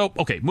 So,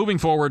 okay, moving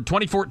forward,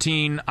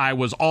 2014, I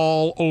was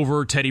all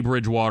over Teddy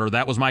Bridgewater.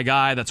 That was my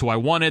guy. That's who I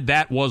wanted.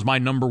 That was my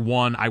number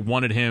 1. I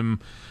wanted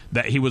him.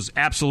 That he was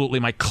absolutely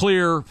my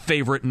clear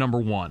favorite number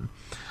 1.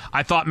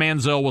 I thought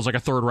Manziel was like a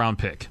 3rd-round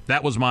pick.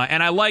 That was my...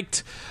 And I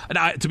liked...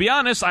 to be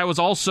honest, I was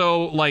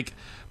also like...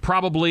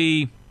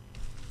 probably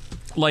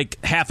like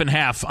half and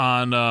half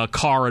on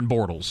Carr and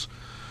Bortles,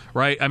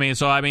 right?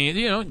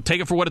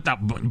 Take it for what it. Now,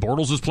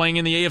 Bortles is playing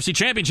in the AFC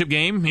Championship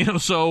game,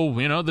 so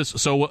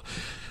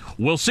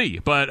we'll see.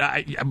 But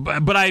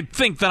I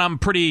think that I'm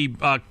pretty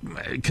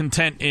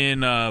content in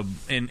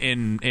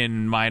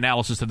my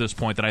analysis to this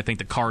point that I think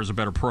that Carr is a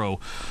better pro.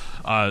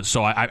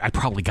 So I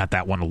probably got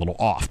that one a little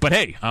off. But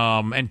hey,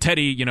 and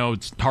Teddy,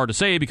 it's hard to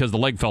say because the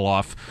leg fell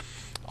off.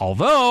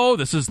 Although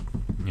this is,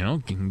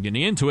 getting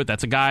into it,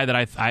 that's a guy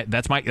that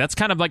that's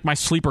kind of like my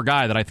sleeper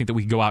guy that I think that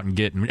we could go out and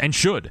get and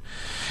should,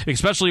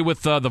 especially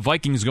with the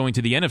Vikings going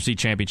to the NFC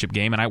Championship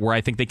game and where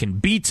I think they can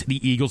beat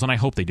the Eagles, and I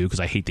hope they do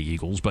because I hate the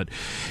Eagles. But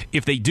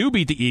if they do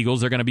beat the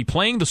Eagles, they're going to be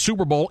playing the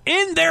Super Bowl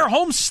in their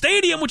home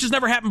stadium, which has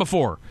never happened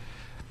before,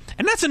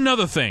 and that's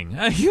another thing.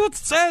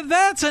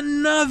 That's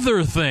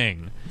another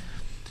thing.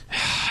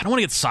 I don't want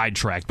to get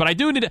sidetracked, but I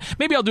do need to.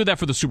 Maybe I'll do that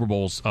for the Super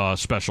Bowl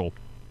special.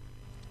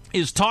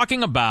 Is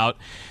talking about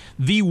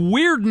the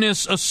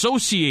weirdness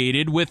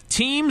associated with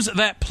teams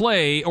that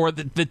play, or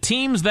the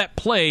teams that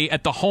play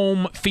at the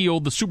home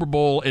field the Super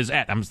Bowl is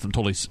at. I'm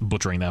totally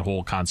butchering that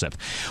whole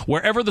concept.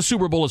 Wherever the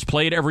Super Bowl is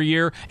played every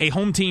year, a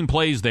home team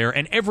plays there,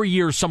 and every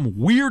year some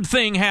weird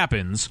thing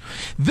happens.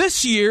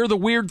 This year, the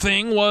weird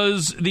thing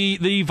was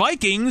the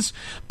Vikings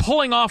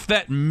pulling off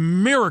that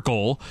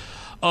miracle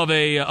of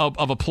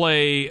a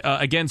play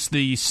against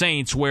the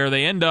Saints where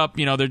they end up,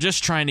 they're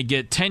just trying to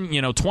get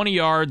 20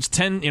 yards,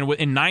 10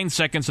 in 9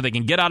 seconds so they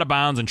can get out of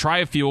bounds and try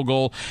a field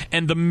goal,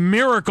 and the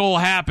miracle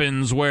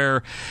happens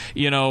where,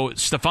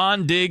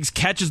 Stephon Diggs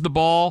catches the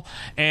ball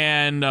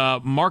and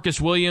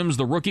Marcus Williams,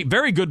 the rookie,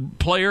 very good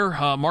player,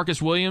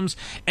 Marcus Williams,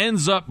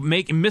 ends up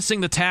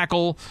missing the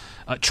tackle,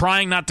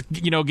 trying not to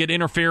get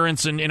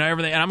interference and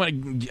everything. And I'm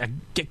gonna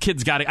get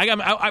kids got it.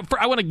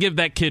 I want to give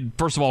that kid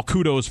first of all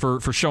kudos for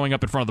showing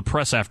up in front of the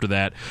press after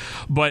that.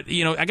 But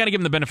I got to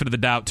give him the benefit of the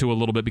doubt too a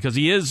little bit because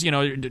he is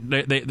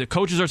the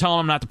coaches are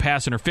telling him not to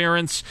pass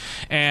interference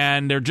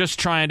and they're just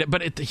trying to.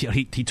 But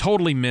he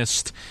totally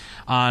missed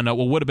on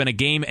what would have been a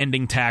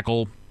game-ending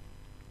tackle.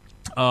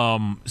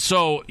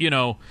 So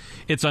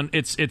it's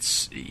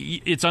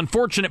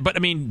unfortunate, but I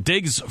mean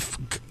Diggs,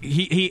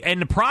 he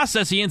in the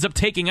process he ends up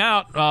taking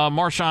out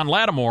Marshawn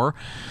Lattimore.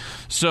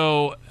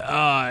 So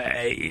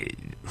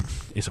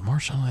is it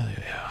Marshawn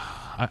Lattimore? Yeah.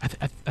 I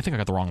think I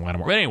got the wrong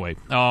Lattimore. But anyway,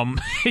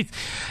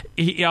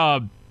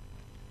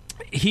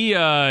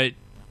 he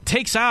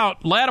takes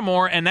out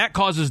Lattimore, and that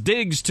causes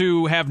Diggs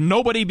to have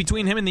nobody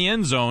between him and the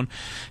end zone.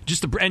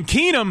 And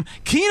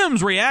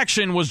Keenum's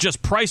reaction was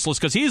just priceless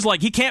because he's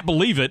like, he can't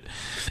believe it.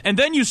 And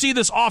then you see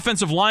this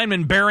offensive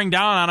lineman bearing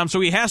down on him,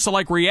 so he has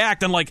to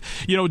react and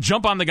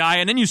jump on the guy.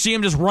 And then you see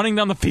him just running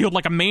down the field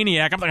like a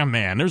maniac. I'm like, oh,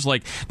 man,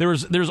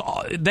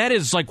 that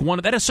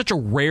is such a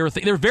rare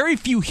thing. There are very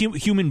few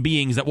human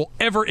beings that will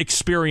ever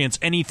experience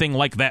anything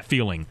like that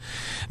feeling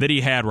that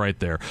he had right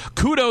there.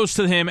 Kudos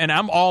to him, and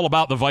I'm all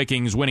about the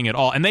Vikings winning it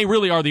all. And they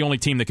really are the only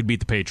team that could beat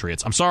the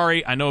Patriots. I'm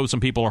sorry. I know some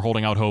people are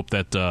holding out hope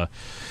that the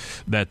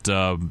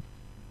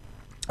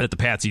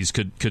Patsies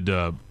could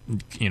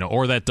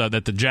or that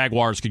the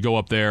Jaguars could go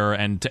up there,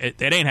 and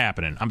it ain't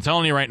happening. I'm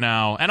telling you right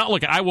now. And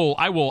look, I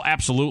will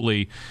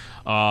absolutely,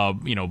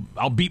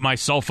 I'll beat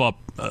myself up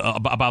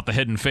about the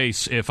head and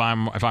face if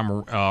I'm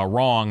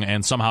wrong,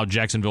 and somehow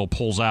Jacksonville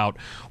pulls out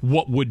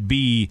what would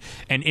be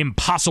an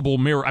impossible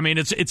mirror. I mean,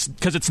 it's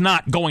because it's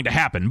not going to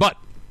happen, but.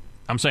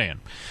 I'm saying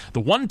the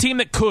one team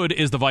that could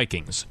is the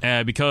Vikings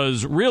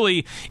because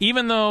really,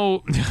 even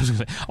though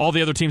all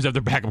the other teams have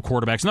their backup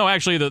quarterbacks, no,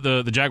 actually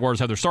the Jaguars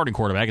have their starting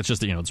quarterback. It's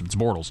just it's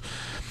Bortles.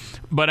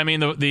 But I mean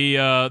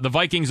the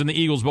Vikings and the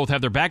Eagles both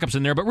have their backups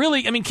in there. But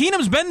really, I mean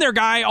Keenum's been their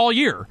guy all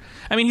year.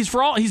 I mean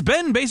he's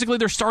been basically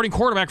their starting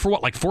quarterback for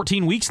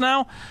 14 weeks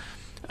now.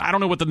 I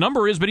don't know what the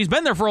number is, but he's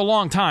been there for a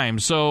long time.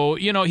 So,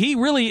 he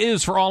really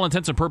is, for all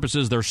intents and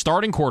purposes, their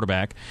starting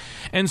quarterback.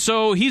 And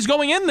so he's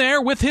going in there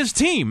with his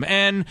team.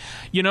 And,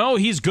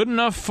 he's good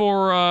enough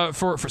for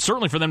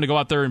certainly for them to go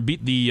out there and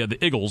beat the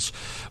Eagles.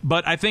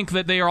 But I think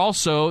that they are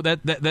also,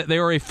 that they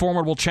are a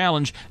formidable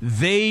challenge.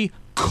 They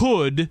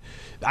could,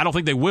 I don't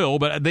think they will,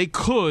 but they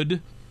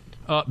could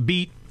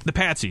beat the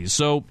Patsies.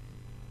 So,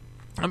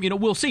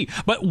 we'll see.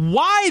 But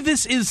why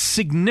this is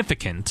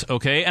significant,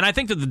 okay, and I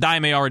think that the die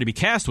may already be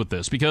cast with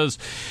this, because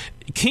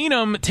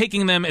Keenum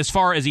taking them as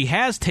far as he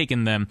has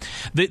taken them,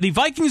 the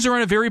Vikings are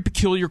in a very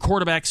peculiar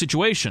quarterback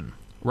situation,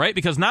 right?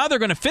 Because now they're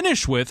going to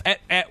finish with,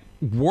 at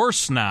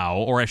worst now,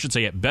 or I should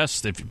say at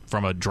best,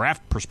 from a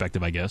draft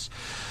perspective, I guess,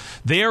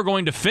 they are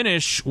going to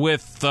finish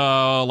with,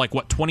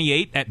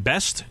 28 at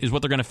best is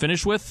what they're going to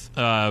finish with.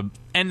 And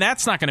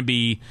that's not going to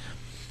be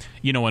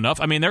enough.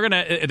 I mean,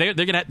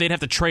 they'd have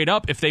to trade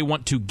up if they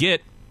want to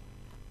get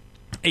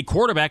a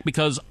quarterback,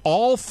 because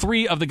all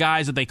three of the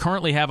guys that they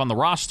currently have on the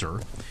roster,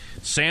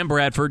 Sam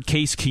Bradford,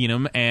 Case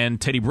Keenum, and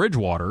Teddy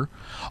Bridgewater,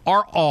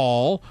 are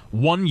all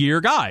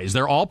one-year guys.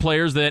 They're all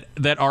players that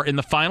are in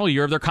the final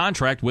year of their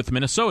contract with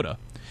Minnesota.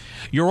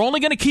 You're only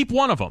going to keep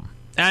one of them.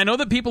 And I know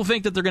that people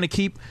think that they're going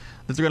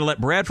to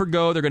let Bradford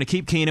go, they're going to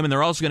keep Keenum, and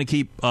they're also going to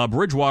keep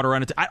Bridgewater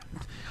on it.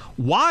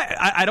 Why?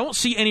 I don't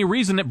see any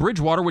reason that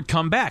Bridgewater would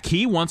come back.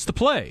 He wants to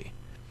play,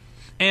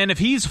 and if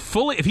he's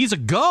a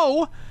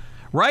go,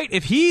 right?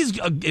 If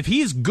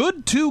he's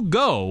good to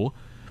go,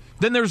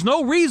 then there's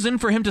no reason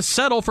for him to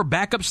settle for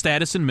backup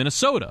status in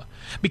Minnesota,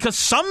 because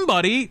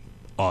somebody,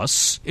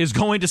 us, is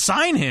going to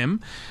sign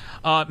him.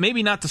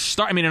 Maybe not to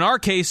start. I mean, in our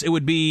case, it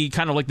would be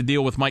kind of like the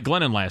deal with Mike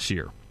Glennon last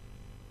year,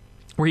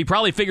 where he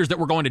probably figures that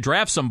we're going to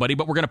draft somebody,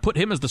 but we're going to put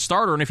him as the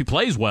starter, and if he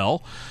plays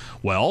well,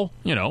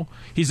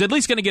 he's at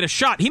least going to get a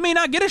shot. He may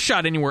not get a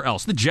shot anywhere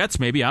else. The Jets,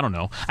 maybe. I don't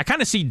know. I kind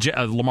of see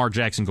Lamar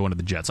Jackson going to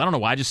the Jets. I don't know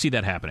why. I just see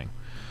that happening.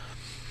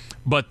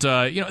 But,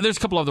 there's a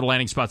couple other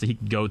landing spots that he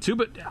could go to,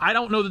 but I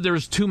don't know that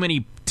there's too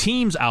many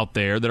teams out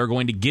there that are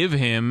going to give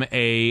him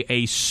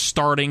a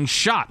starting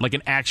shot, like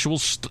an actual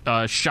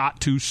shot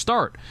to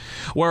start.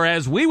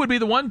 Whereas we would be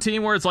the one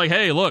team where it's like,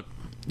 hey, look,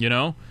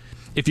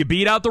 if you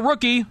beat out the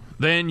rookie,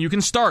 then you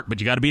can start,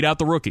 but you got to beat out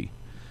the rookie.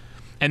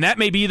 And that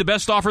may be the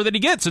best offer that he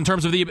gets in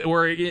terms of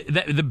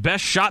the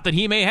best shot that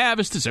he may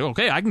have is to say,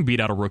 okay, I can beat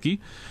out a rookie.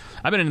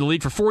 I've been in the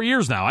league for 4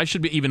 years now. I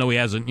should be, even though he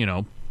hasn't,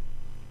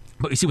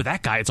 But you see, with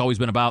that guy, it's always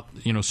been about,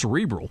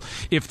 cerebral.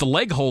 If the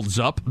leg holds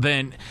up,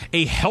 then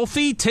a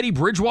healthy Teddy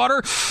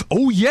Bridgewater,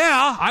 oh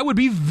yeah, I would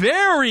be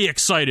very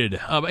excited.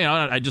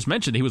 I just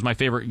mentioned he was my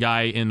favorite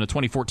guy in the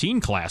 2014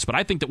 class, but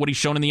I think that what he's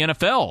shown in the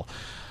NFL,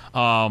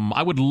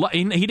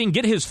 he didn't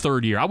get his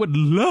third year. I would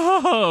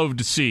love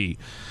to see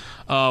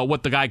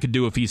what the guy could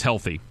do if he's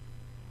healthy.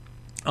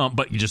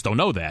 But you just don't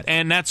know that.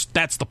 And that's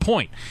the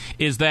point,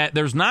 is that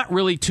there's not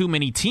really too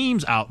many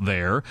teams out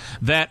there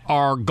that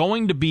are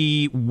going to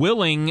be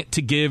willing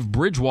to give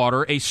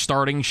Bridgewater a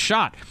starting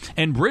shot.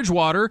 And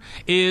Bridgewater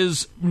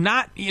is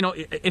not,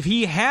 if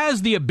he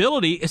has the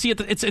ability, see,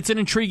 it's an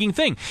intriguing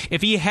thing.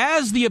 If he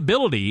has the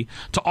ability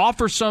to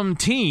offer some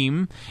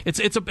team, it's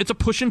a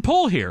push and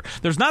pull here.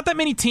 There's not that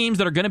many teams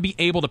that are going to be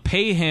able to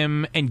pay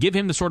him and give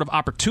him the sort of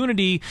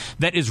opportunity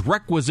that is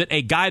requisite,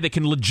 a guy that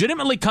can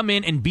legitimately come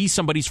in and be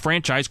somebody's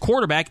franchise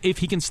quarterback if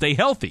he can stay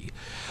healthy.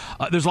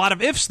 There's a lot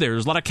of ifs there.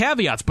 There's a lot of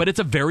caveats, but it's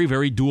a very,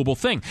 very doable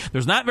thing.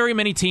 There's not very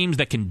many teams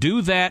that can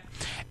do that,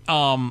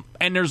 and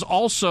there's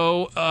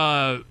also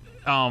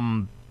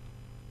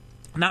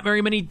not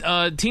very many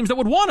teams that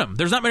would want him.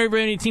 There's not very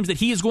many teams that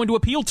he is going to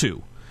appeal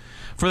to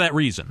for that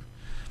reason.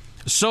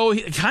 So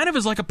he kind of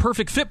is like a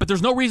perfect fit, but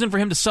there's no reason for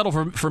him to settle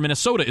for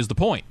Minnesota is the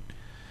point.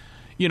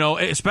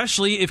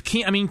 Especially if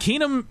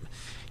Keenum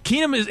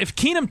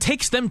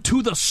takes them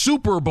to the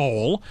Super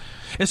Bowl,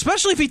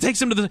 especially if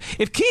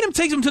Keenum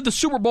takes them to the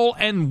Super Bowl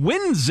and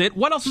wins it,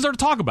 what else is there to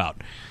talk about?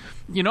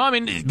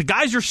 The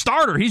guy's your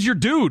starter. He's your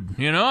dude.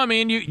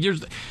 You're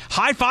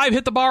high five,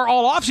 hit the bar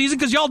all offseason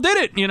because y'all did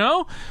it,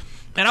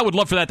 And I would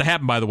love for that to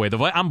happen, by the way.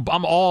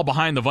 I'm all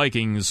behind the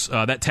Vikings.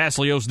 That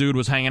Tasselios dude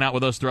was hanging out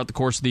with us throughout the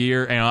course of the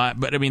year.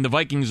 But the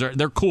Vikings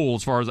they're cool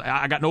as far as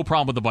I got no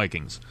problem with the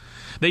Vikings.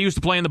 They used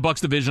to play in the Bucs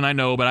division, I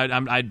know, but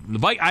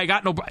I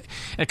got no,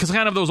 because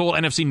kind of those old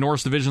NFC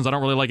North divisions. I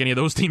don't really like any of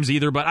those teams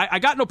either. But I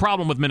got no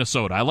problem with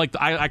Minnesota.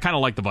 I kind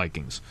of like the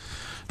Vikings.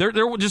 They're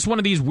just one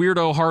of these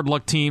weirdo hard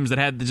luck teams that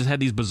had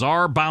these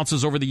bizarre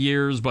bounces over the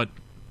years, but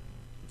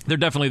they're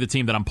definitely the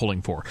team that I'm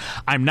pulling for.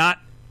 I'm not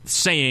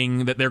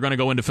saying that they're going to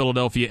go into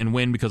Philadelphia and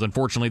win, because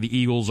unfortunately the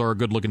Eagles are a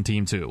good-looking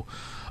team too.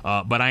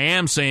 But I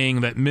am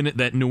saying that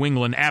New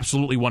England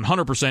absolutely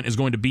 100% is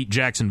going to beat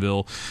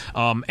Jacksonville.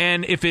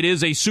 And if it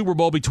is a Super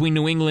Bowl between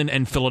New England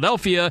and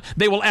Philadelphia,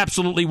 they will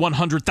absolutely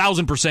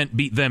 100,000%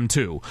 beat them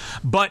too.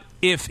 But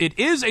if it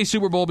is a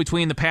Super Bowl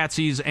between the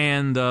Patsies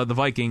and the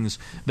Vikings,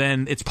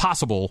 then it's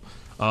possible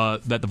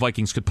that the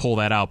Vikings could pull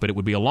that out. But it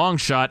would be a long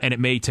shot, and it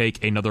may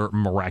take another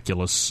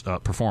miraculous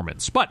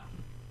performance. But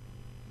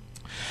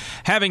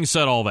having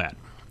said all that,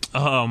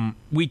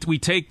 we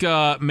take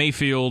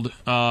Mayfield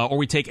or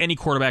we take any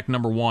quarterback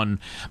number one.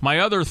 My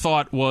other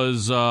thought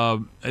was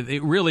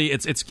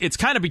it's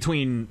kind of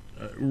between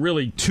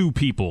really two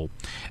people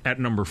at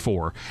number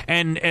 4.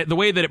 And the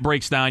way that it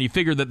breaks down, you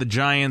figure that the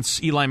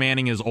Giants, Eli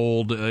Manning is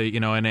old,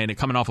 and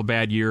coming off a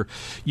bad year.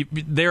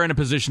 They're in a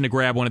position to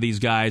grab one of these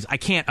guys. I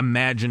can't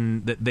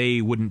imagine that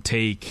they wouldn't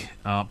take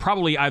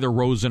probably either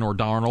Rosen or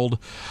Darnold.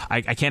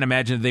 I can't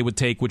imagine that they would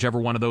take whichever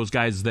one of those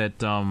guys that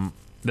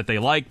they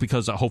like,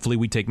 because hopefully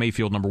we take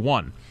Mayfield number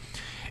 1.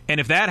 And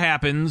if that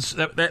happens,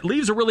 that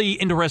leaves a really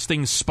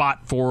interesting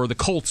spot for the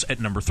Colts at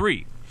number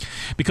 3.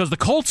 Because the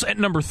Colts at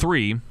number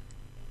 3,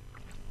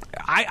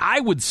 I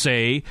would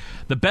say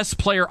the best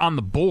player on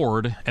the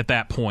board at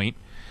that point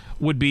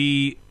would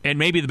be, and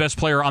maybe the best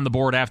player on the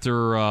board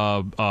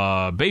after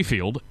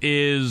Bayfield,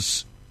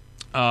 is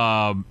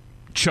Chubb.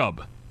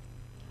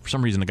 For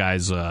some reason, the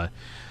guy's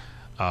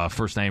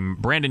first name,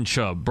 Brandon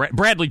Chubb,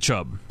 Bradley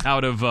Chubb,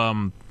 out of...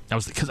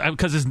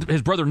 because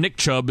his brother Nick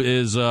Chubb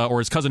is, or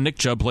his cousin Nick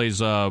Chubb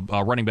plays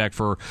running back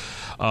for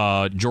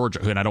Georgia,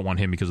 and I don't want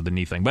him because of the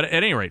knee thing. But at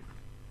any rate,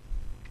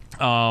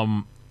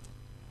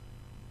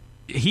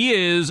 he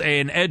is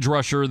an edge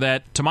rusher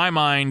that, to my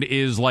mind,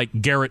 is like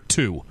Garrett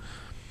 2.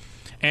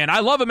 And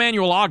I love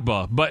Emmanuel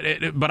Ogbah,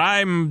 but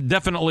I'm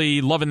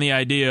definitely loving the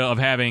idea of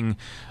having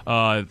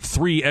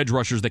 3 edge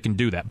rushers that can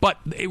do that. But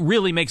it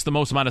really makes the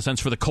most amount of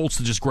sense for the Colts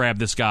to just grab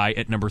this guy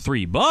at number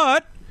 3.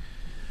 But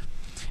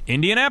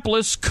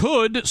Indianapolis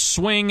could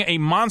swing a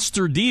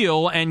monster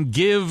deal and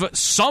give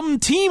some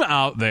team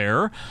out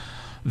there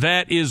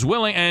that is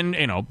willing, and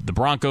the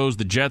Broncos,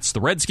 the Jets,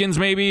 the Redskins,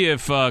 maybe,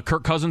 if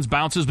Kirk Cousins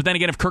bounces. But then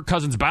again, if Kirk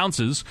Cousins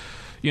bounces,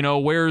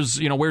 where's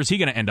he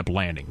going to end up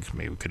landing?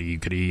 Maybe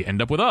could he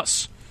end up with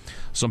us?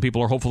 Some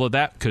people are hopeful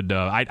that could.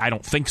 I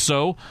don't think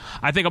so.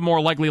 I think a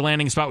more likely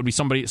landing spot would be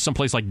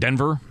someplace like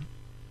Denver.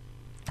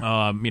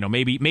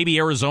 Maybe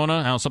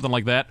Arizona, something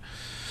like that.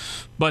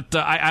 But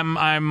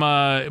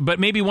but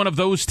maybe one of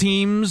those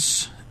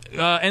teams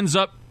ends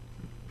up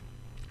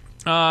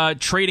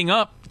trading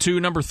up to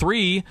number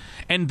 3,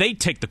 and they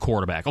take the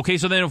quarterback. Okay,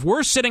 so then if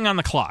we're sitting on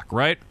the clock,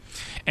 right,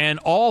 and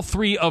all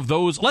 3 of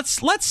those,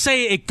 let's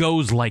say it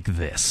goes like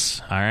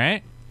this. All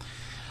right,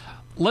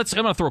 I'm going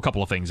to throw a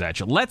couple of things at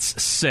you. Let's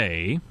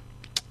say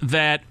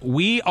that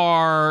we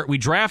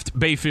draft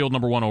Bayfield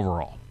number 1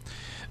 overall,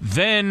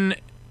 then.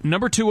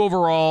 Number 2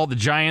 overall, the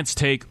Giants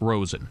take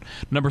Rosen.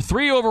 Number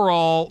 3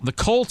 overall, the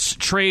Colts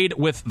trade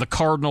with the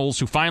Cardinals,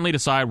 who finally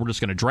decide we're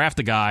just going to draft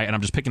a guy, and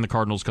I'm just picking the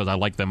Cardinals because I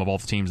like them of all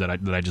the teams that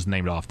I just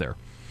named off there.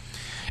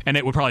 And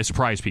it would probably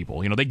surprise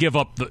people. They give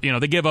up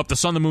the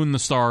sun, the moon, and the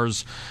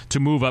stars to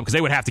move up, because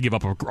they would have to give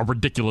up a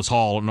ridiculous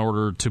haul in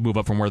order to move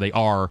up from where they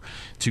are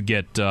to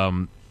get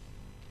to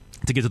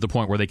the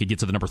point where they could get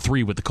to the number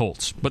 3 with the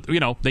Colts. But,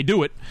 they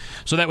do it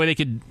so that way they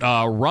could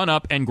run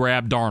up and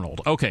grab Darnold.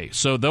 Okay,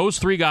 so those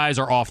 3 guys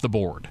are off the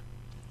board.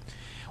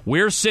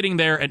 We're sitting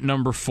there at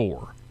number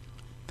 4.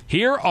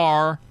 Here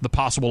are the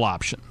possible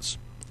options.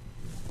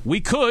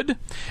 We could,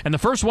 and the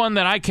first one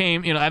that I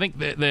came, I think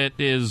that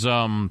is...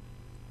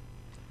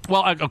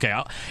 Well,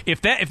 okay,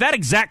 if that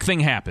exact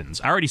thing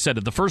happens, I already said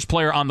that the first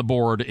player on the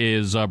board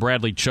is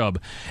Bradley Chubb,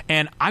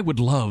 and I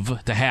would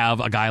love to have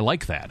a guy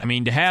like that. I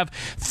mean, to have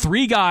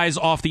 3 guys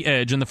off the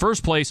edge. In the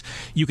first place,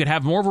 you could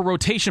have more of a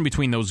rotation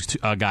between those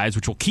guys,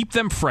 which will keep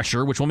them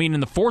fresher, which will mean in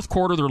the fourth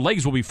quarter their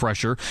legs will be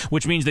fresher,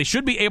 which means they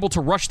should be able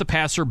to rush the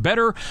passer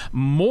better,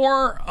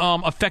 more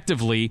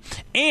effectively,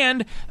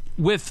 and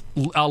with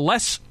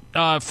less...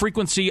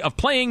 frequency of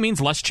playing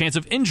means less chance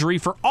of injury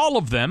for all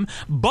of them.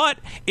 But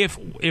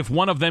if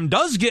one of them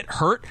does get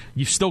hurt,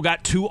 you've still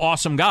got 2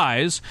 awesome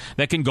guys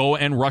that can go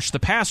and rush the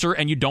passer,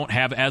 and you don't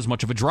have as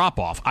much of a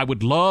drop-off. I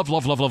would love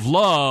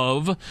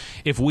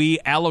if we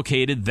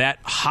allocated that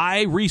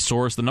high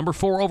resource, the number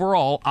 4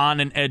 overall, on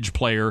an edge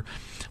player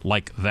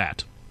like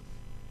that.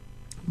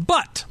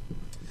 But...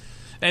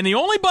 And the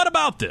only but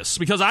about this,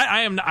 because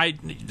I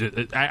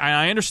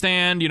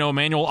understand,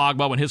 Emmanuel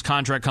Ogbah, when his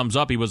contract comes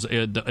up, he was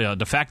a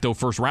de facto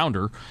first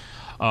rounder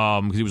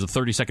because he was a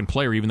 32nd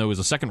player, even though he was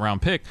a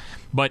second-round pick.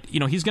 But,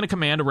 he's going to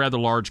command a rather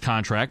large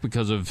contract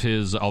because of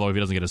his, although if he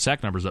doesn't get his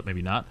sack numbers up,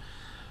 maybe not.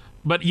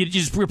 But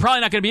you're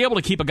probably not going to be able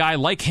to keep a guy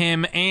like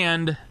him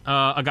and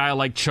a guy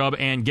like Chubb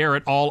and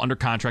Garrett all under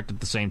contract at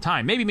the same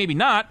time. Maybe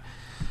not.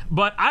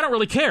 But I don't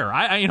really care.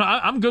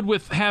 I'm good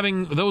with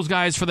having those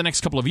guys for the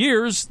next couple of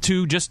years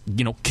to just,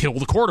 kill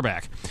the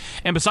quarterback.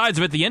 And besides,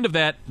 at the end of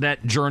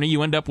that journey,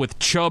 you end up with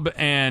Chubb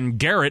and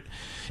Garrett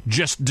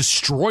just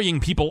destroying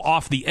people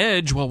off the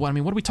edge. Well, what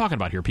are we talking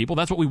about here, people?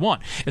 That's what we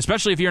want.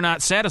 Especially if you're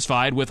not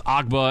satisfied with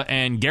Ogbah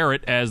and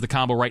Garrett as the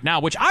combo right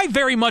now, which I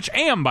very much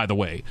am, by the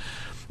way.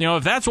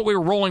 If that's what we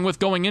were rolling with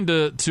going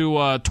into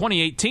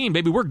 2018,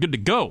 maybe we're good to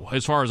go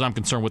as far as I'm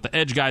concerned with the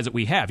edge guys that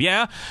we have.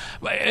 Yeah,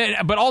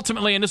 but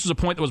ultimately, and this was a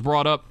point that was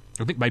brought up,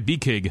 I think, by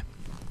B-Kig,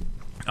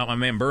 my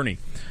man Bernie,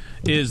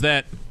 is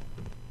that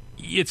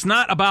it's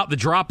not about the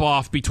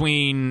drop-off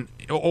between,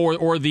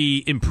 or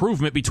the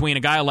improvement between a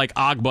guy like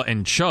Agba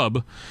and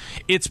Chubb.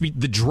 It's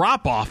the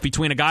drop-off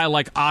between a guy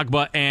like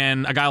Agba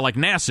and a guy like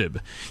Nassib.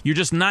 You're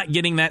just not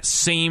getting that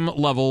same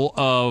level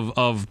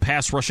of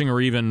pass rushing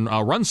or even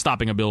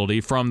run-stopping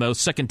ability from those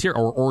second-tier,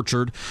 or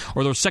Orchard,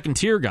 or those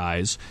second-tier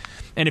guys.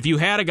 And if you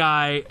had a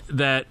guy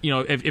that,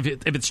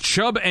 if it's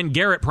Chubb and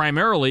Garrett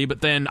primarily,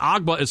 but then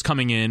Agba is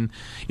coming in,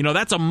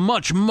 that's a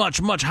much, much,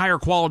 much higher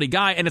quality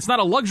guy. And it's not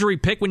a luxury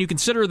pick when you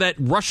consider that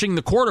rushing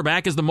the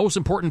quarterback is the most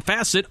important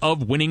facet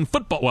of winning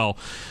football. Well,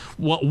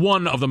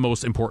 one of the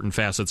most important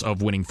facets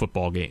of winning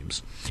football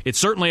games. It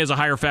certainly is a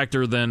higher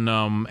factor than,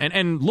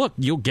 and look,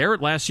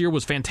 Garrett last year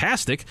was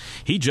fantastic.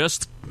 He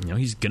just,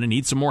 he's going to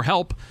need some more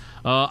help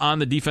on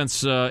the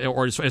defense,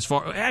 or as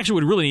far, actually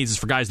what he really needs is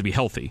for guys to be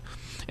healthy.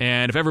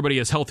 And if everybody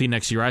is healthy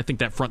next year, I think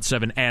that front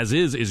seven as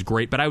is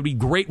great. But I would be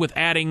great with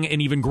adding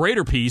an even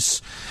greater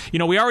piece.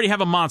 We already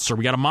have a monster.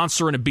 We got a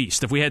monster and a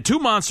beast. If we had two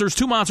monsters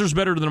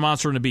better than a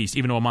monster and a beast,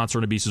 even though a monster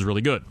and a beast is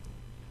really good.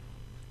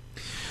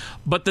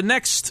 But the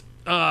next,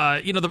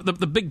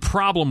 the big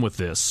problem with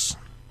this,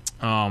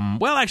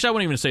 well, actually, I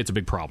wouldn't even say it's a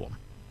big problem.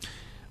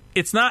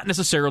 It's not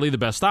necessarily the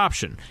best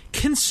option.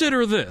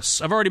 Consider this.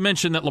 I've already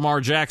mentioned that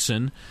Lamar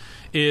Jackson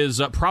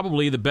is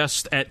probably the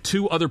best at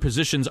two other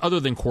positions other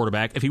than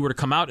quarterback if he were to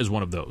come out as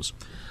one of those.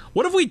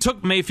 What if we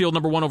took Mayfield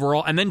number 1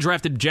 overall and then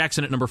drafted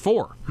Jackson at number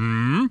 4?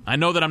 I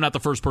know that I'm not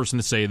the first person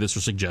to say this or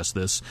suggest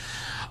this,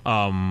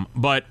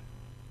 but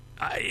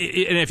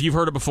and if you've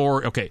heard it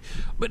before, okay.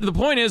 But the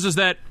point is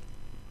that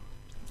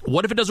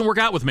what if it doesn't work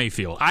out with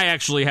Mayfield? I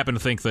actually happen to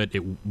think that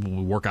it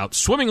will work out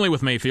swimmingly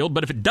with Mayfield,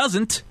 but if it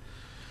doesn't,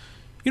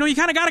 you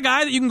kind of got a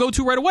guy that you can go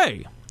to right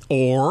away.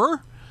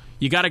 Or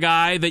you got a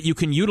guy that you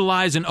can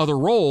utilize in other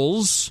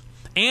roles,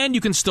 and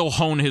you can still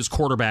hone his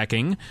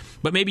quarterbacking,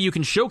 but maybe you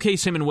can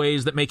showcase him in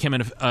ways that make him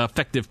an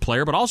effective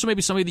player, but also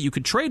maybe somebody that you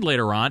could trade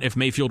later on if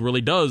Mayfield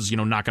really does,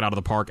 knock it out of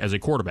the park as a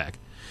quarterback.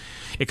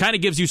 It kind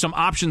of gives you some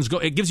options.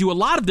 It gives you a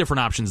lot of different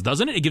options,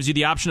 doesn't it? It gives you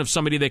the option of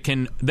somebody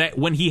that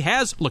when he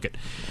has,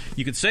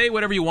 you could say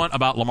whatever you want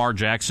about Lamar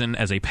Jackson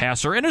as a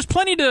passer, and there's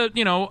plenty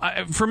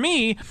to, for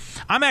me,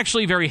 I'm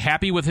actually very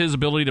happy with his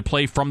ability to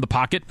play from the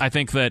pocket. I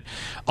think that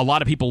a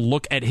lot of people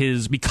look at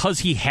because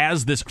he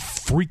has this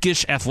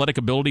freakish athletic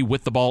ability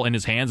with the ball in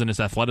his hands and his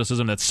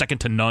athleticism that's second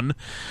to none.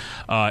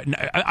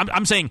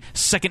 I'm saying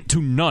second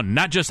to none,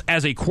 not just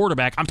as a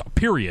quarterback,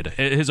 period.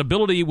 His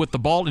ability with the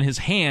ball in his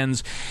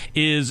hands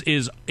is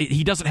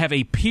he doesn't have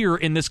a peer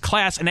in this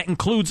class, and that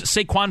includes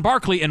Saquon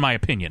Barkley, in my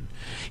opinion.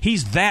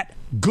 He's that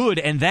good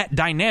and that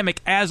dynamic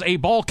as a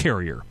ball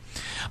carrier.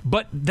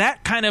 But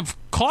that kind of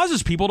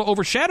causes people to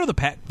overshadow the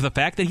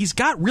fact that he's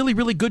got really,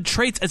 really good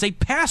traits as a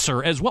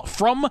passer as well,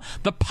 from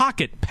the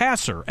pocket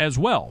passer as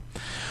well.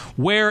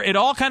 Where it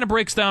all kind of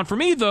breaks down for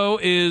me, though,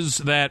 is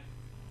that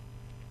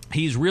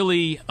he's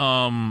really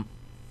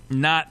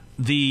not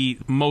the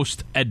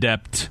most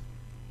adept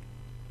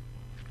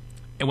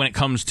when it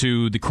comes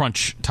to the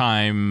crunch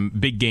time,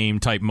 big game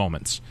type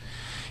moments.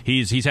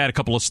 He's had a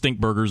couple of stink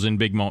burgers in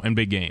big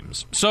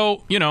games.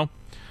 So,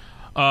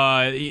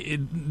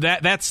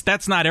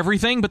 that's not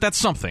everything, but that's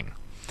something.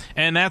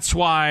 And that's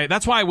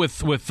why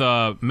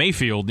with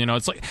Mayfield,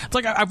 it's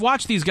like I've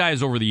watched these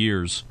guys over the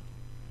years,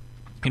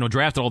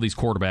 drafted all these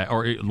quarterbacks,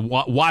 or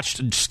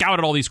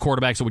scouted all these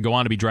quarterbacks that would go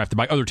on to be drafted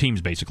by other teams,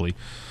 basically.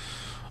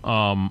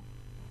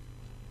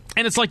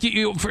 And it's like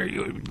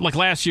like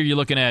last year, you're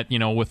looking at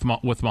with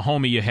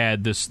Mahomes, you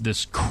had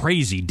this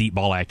crazy deep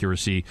ball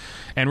accuracy,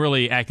 and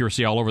really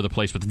accuracy all over the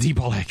place. But the deep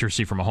ball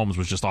accuracy from Mahomes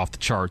was just off the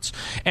charts,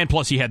 and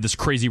plus he had this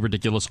crazy,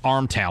 ridiculous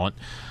arm talent.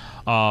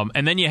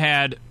 And then you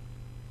had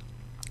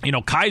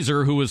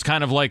Kaiser, who was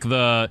kind of like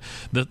the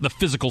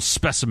physical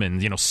specimen,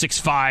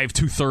 6'5",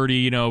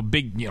 230,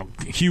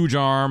 big, huge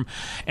arm,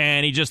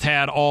 and he just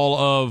had all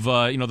of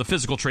the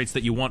physical traits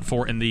that you want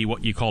for in the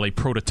what you call a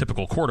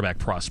prototypical quarterback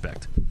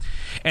prospect.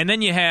 And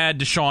then you had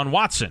Deshaun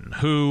Watson,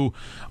 who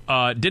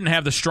didn't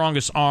have the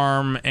strongest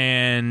arm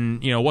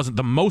and wasn't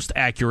the most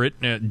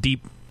accurate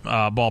deep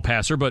ball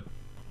passer, but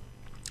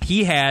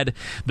he had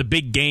the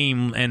big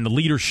game and the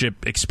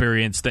leadership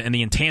experience and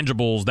the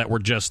intangibles that were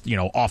just,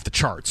 off the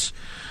charts.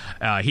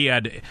 And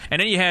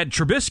then you had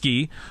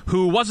Trubisky,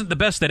 who wasn't the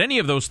best at any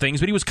of those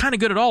things, but he was kind of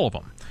good at all of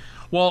them.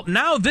 Well,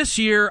 now this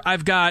year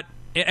I've got,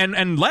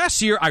 and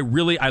last year I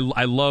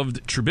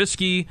loved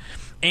Trubisky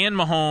and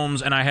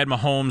Mahomes, and I had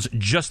Mahomes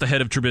just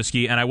ahead of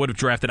Trubisky, and I would have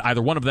drafted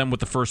either one of them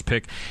with the first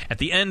pick. At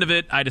the end of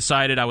it, I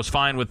decided I was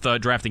fine with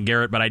drafting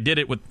Garrett, but I did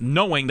it with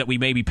knowing that we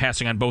may be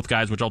passing on both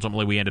guys, which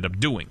ultimately we ended up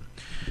doing.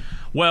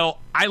 Well,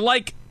 I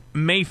like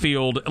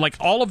Mayfield, like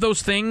all of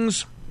those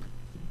things,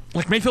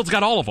 like Mayfield's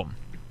got all of them.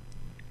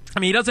 I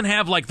mean, he doesn't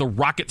have like the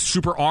rocket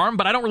super arm,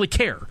 but I don't really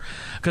care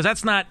because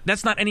that's not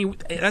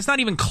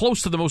even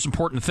close to the most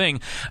important thing.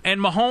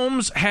 And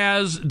Mahomes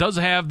does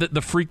have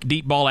the freak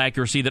deep ball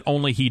accuracy that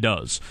only he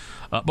does.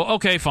 But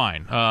okay,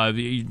 fine.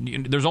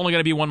 There's only going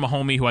to be one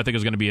Mahomes who I think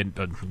is going to be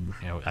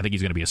I think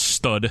he's going to be a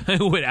stud.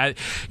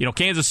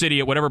 Kansas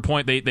City at whatever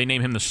point they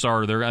name him the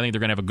starter, I think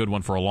they're going to have a good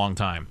one for a long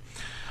time.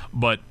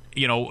 But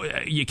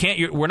you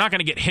can't. We're not going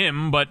to get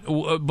him.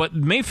 But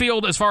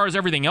Mayfield, as far as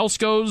everything else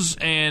goes,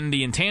 and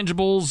the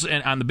intangibles,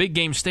 and on the big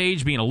game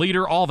stage, being a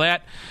leader, all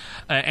that,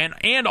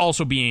 and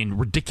also being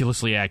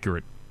ridiculously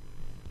accurate.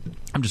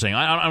 I'm just saying.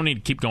 I don't need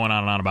to keep going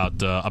on and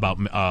on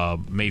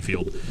about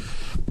Mayfield,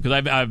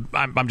 because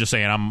I'm just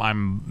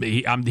saying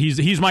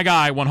he's my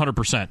guy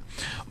 100%.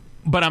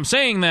 But I'm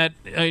saying that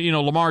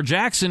Lamar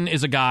Jackson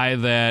is a guy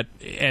that,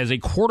 as a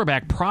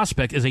quarterback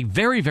prospect, is a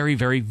very, very,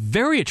 very,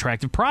 very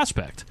attractive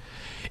prospect.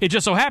 It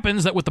just so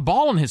happens that with the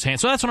ball in his hand,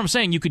 so that's what I'm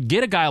saying. You could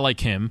get a guy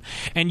like him,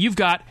 and you've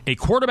got a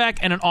quarterback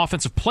and an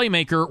offensive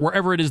playmaker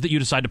wherever it is that you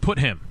decide to put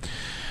him.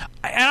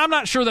 And I'm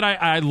not sure that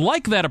I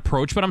like that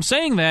approach, but I'm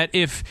saying that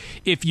if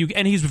you,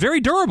 and he's very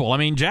durable. I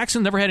mean,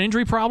 Jackson never had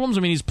injury problems.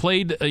 I mean, he's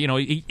played,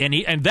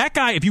 and that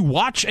guy, if you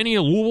watch any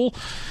of Louisville,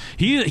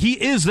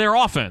 he is their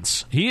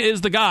offense. He is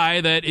the guy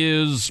that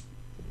is,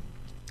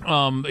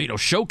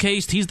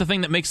 showcased. He's the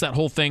thing that makes that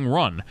whole thing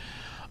run.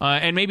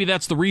 And maybe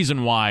that's the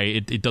reason why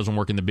it doesn't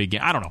work in the big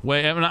game. I don't know.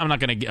 I'm not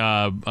going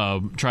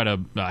to try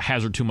to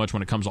hazard too much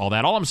when it comes to all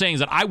that. All I'm saying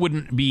is that I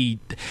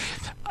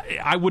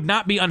would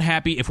not be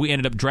unhappy if we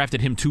ended up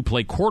drafted him to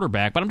play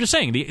quarterback. But I'm just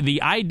saying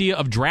the idea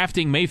of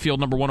drafting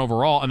Mayfield number 1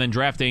 overall and then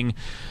drafting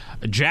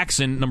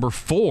Jackson number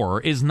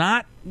 4 is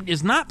not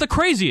the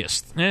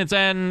craziest.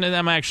 And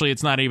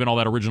it's not even all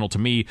that original to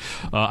me.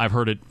 I've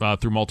heard it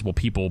through multiple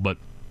people, but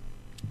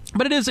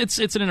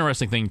it's an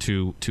interesting thing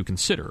to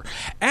consider,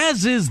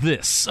 as is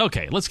this.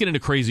 Okay, let's get into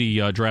crazy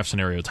draft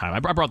scenario time.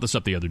 I brought this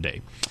up the other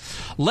day.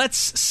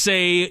 Let's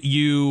say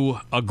you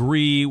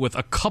agree with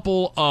a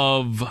couple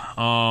of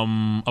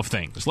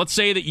things. Let's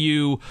say that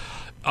you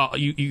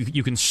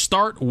can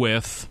start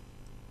with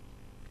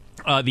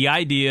the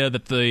idea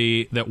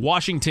that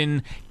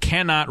Washington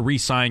cannot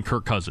re-sign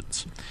Kirk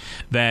Cousins,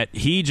 that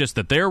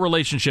their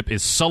relationship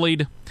is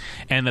sullied,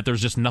 and that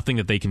there's just nothing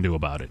that they can do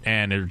about it.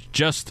 And there's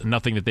just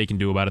nothing that they can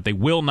do about it. They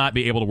will not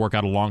be able to work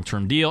out a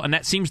long-term deal, and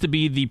that seems to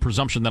be the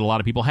presumption that a lot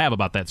of people have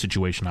about that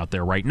situation out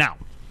there right now.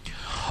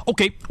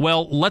 Okay,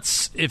 well,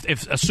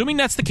 if assuming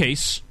that's the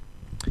case,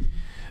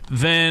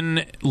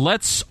 then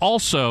let's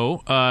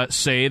also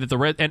say that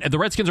the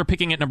Redskins are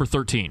picking at number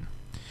 13.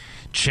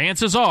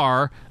 Chances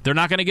are they're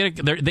not going to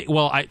get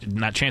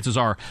not chances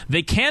are.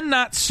 They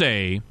cannot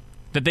say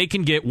that they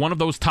can get one of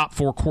those top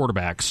 4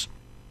 quarterbacks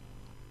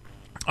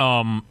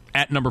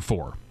at number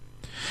 4.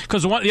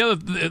 Because the other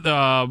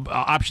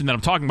option that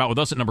I'm talking about with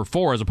us at number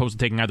 4, as opposed to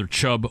taking either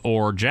Chubb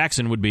or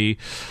Jackson, would be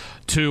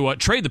to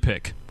trade the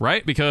pick,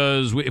 right?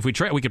 Because if we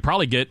trade, we could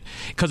probably get,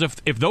 because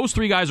if those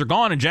 3 guys are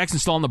gone and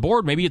Jackson's still on the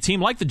board, maybe a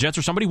team like the Jets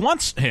or somebody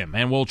wants him,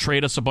 and will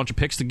trade us a bunch of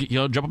picks to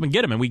jump up and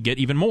get him, and we get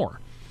even more.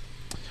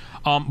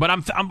 But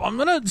I'm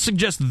going to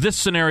suggest this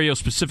scenario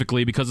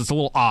specifically because it's a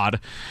little odd,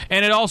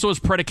 and it also is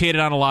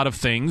predicated on a lot of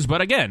things. But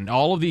again,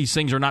 all of these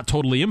things are not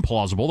totally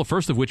implausible, the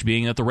first of which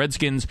being that the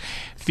Redskins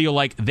feel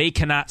like they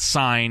cannot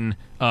sign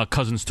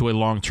Cousins to a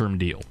long-term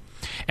deal.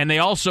 And they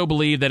also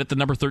believe that at the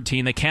number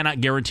 13, they cannot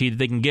guarantee that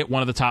they can get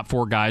one of the top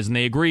 4 guys. And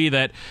they agree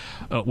that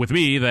with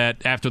me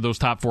that after those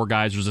top 4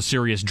 guys, there's a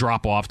serious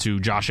drop-off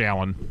to Josh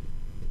Allen,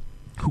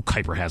 who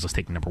Kuiper has us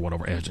taking number 1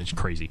 over. It's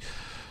crazy.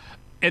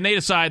 And they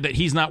decide that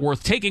he's not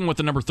worth taking with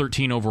the number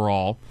 13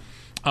 overall,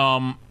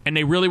 and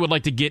they really would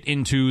like to get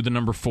into the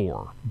number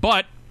 4.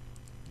 But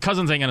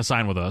Cousins ain't going to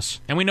sign with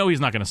us, and we know he's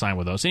not going to sign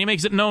with us, and he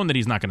makes it known that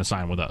he's not going to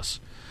sign with us.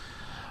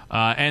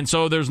 And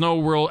so there's no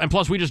real, and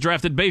plus we just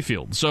drafted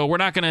Bayfield, so we're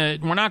not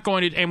going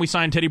to, and we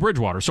signed Teddy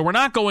Bridgewater, so we're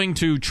not going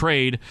to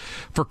trade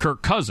for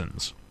Kirk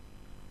Cousins.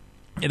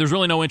 There's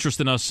really no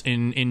interest in us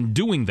in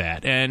doing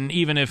that, and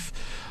even if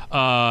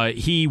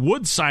he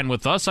would sign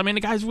with us, I mean,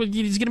 he's going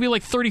to be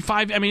like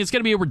 35. I mean, it's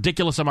going to be a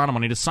ridiculous amount of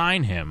money to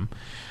sign him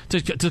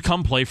to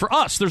come play for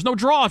us. There's no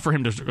draw for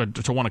him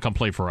to want to come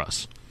play for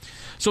us.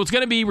 So it's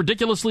going to be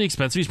ridiculously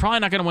expensive. He's probably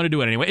not going to want to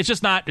do it anyway.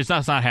 It's not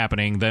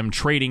happening, them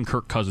trading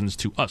Kirk Cousins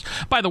to us.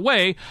 By the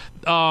way,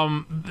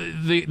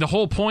 the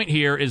whole point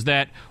here is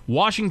that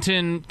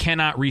Washington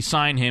cannot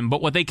re-sign him,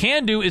 but what they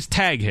can do is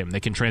tag him. They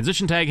can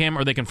transition tag him,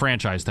 or they can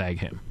franchise tag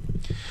him.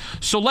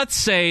 So let's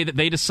say that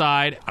they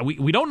decide,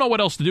 we don't know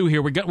what else to do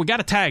here. We got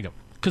to tag him,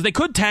 because they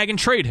could tag and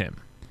trade him.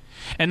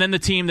 And then the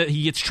team that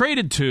he gets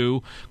traded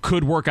to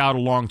could work out a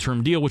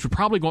long-term deal, which would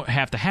probably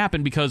have to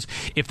happen, because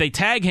if they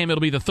tag him,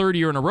 it'll be the 3rd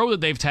year in a row that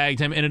they've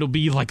tagged him, and it'll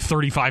be like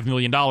 $35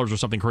 million or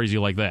something crazy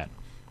like that.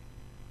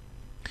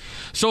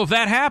 So if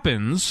that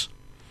happens,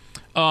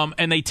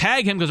 and they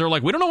tag him because they're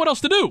like, we don't know what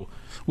else to do.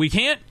 We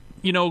can't,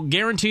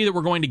 guarantee that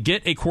we're going to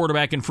get a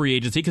quarterback in free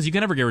agency, because you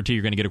can never guarantee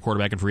you're going to get a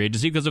quarterback in free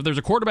agency, because if there's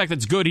a quarterback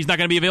that's good, he's not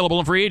going to be available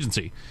in free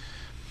agency.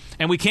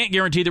 And we can't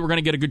guarantee that we're going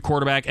to get a good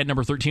quarterback at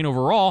number 13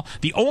 overall.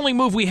 The only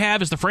move we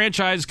have is to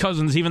franchise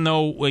Cousins, even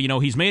though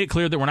he's made it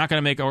clear that we're not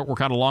going to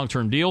work out a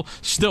long-term deal.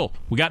 Still,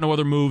 we got no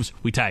other moves.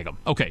 We tag him.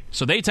 Okay,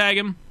 so they tag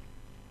him,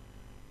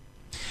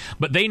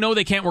 but they know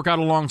they can't work out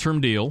a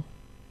long-term deal,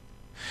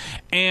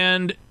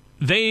 and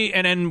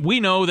we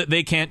know that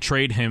they can't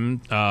trade him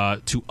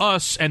to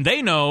us, and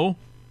they know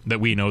that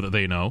we know that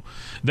they know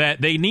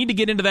that they need to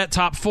get into that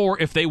top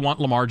 4 if they want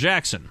Lamar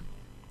Jackson.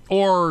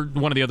 or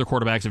one of the other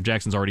quarterbacks if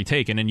Jackson's already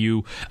taken, and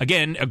you,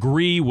 again,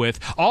 agree with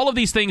all of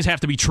these things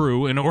have to be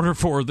true in order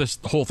for this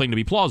whole thing to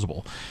be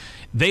plausible.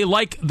 They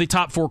like the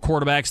top 4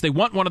 quarterbacks. They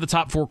want one of the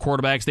top 4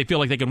 quarterbacks. They feel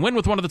like they can win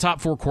with one of the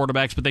top 4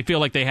 quarterbacks, but they feel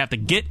like they have to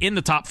get in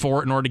the top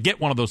 4 in order to get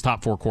one of those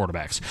top 4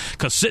 quarterbacks.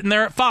 Because sitting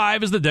there at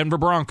 5 is the Denver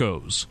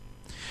Broncos.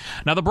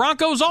 Now, the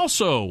Broncos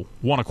also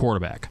want a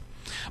quarterback.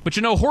 But,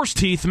 Horse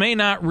Teeth may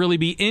not really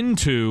be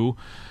into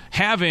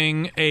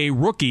having a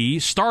rookie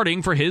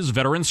starting for his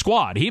veteran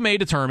squad. He may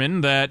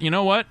determine that, you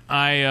know what,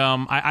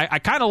 I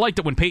kind of liked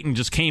it when Peyton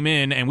just came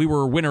in and we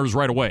were winners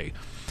right away.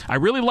 I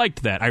really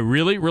liked that. I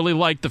really, really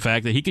liked the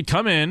fact that he could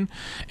come in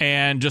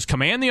and just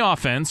command the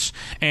offense.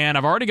 And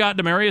I've already got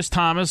Demaryius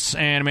Thomas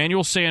and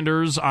Emmanuel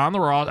Sanders on the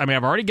roster. I mean,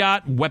 I've already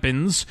got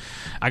weapons.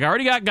 I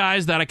already got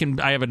guys that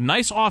I have a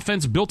nice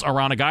offense built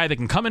around a guy that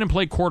can come in and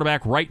play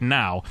quarterback right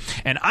now.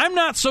 And I'm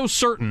not so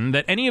certain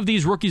that any of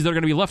these rookies that are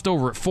going to be left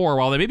over at 4,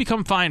 while they may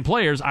become fine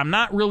players, I'm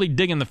not really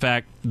digging the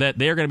fact that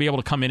they're going to be able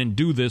to come in and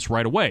do this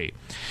right away.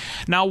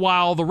 Now,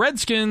 while the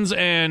Redskins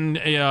and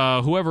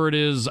whoever it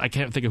is, I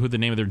can't think of who the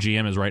name of their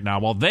GM is right now,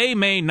 while they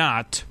may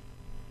not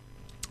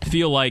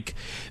feel like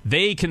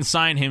they can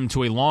sign him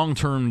to a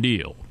long-term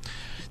deal,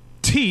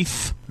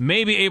 Teeth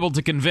may be able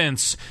to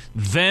convince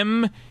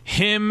them,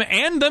 him,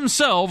 and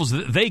themselves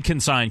that they can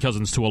sign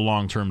Cousins to a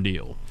long-term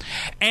deal.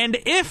 And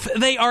if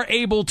they are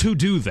able to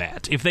do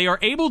that, if they are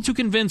able to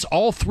convince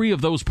all 3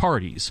 of those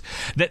parties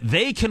that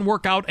they can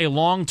work out a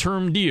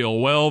long-term deal,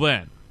 well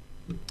then,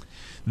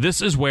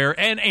 this is where,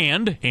 and,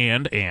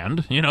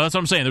 that's what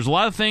I'm saying. There's a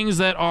lot of things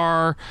that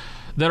are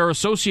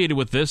associated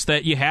with this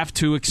that you have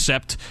to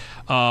accept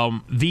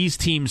these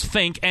teams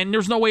think, and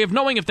there's no way of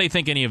knowing if they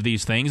think any of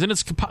these things, and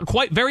it's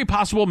quite very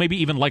possible, maybe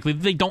even likely,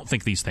 that they don't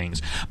think these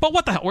things. But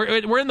what the hell?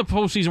 We're in the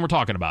postseason, we're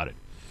talking about it.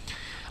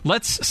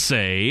 Let's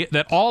say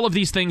that all of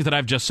these things that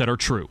I've just said are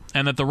true,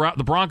 and that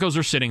the Broncos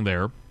are sitting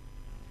there,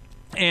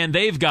 and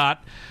they've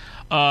got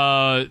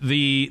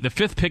the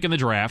 5th pick in the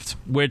draft,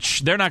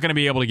 which they're not going to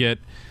be able to get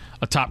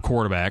a top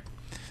quarterback.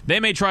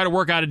 They may try to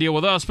work out a deal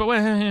with us, but what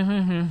are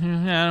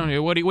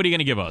you going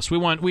to give us? We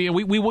want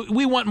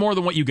more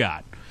than what you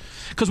got,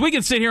 because we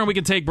can sit here and we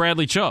can take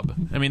Bradley Chubb.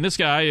 I mean, this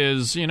guy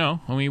is, we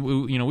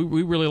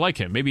really like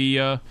him. Maybe,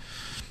 how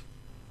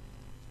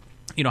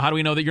do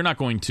we know that you're not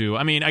going to?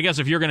 I mean, I guess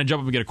if you're going to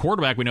jump up and get a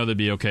quarterback, we know that'd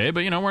be okay.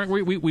 But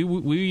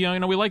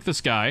we like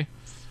this guy.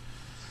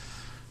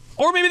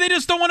 Or maybe they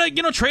just don't want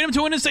to, trade him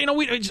to an insane.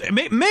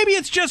 Maybe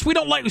it's just we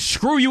don't like.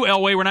 Screw you,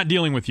 Elway. We're not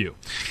dealing with you.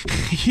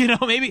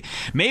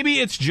 Maybe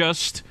it's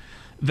just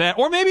that,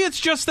 or maybe it's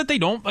just that they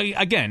don't.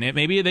 Again,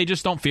 maybe they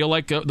just don't feel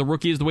like the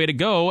rookie is the way to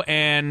go.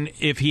 And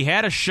if he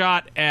had a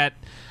shot at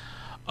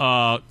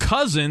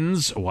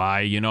Cousins, why,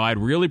 I'd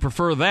really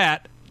prefer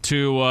that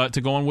to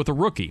going with a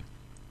rookie.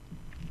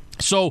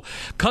 So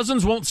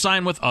Cousins won't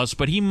sign with us,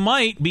 but he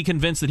might be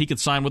convinced that he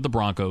could sign with the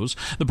Broncos.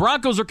 The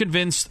Broncos are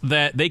convinced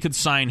that they could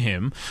sign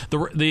him.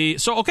 So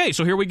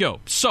here we go.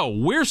 So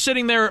we're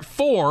sitting there at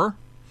 4,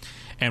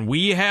 and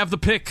we have the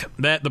pick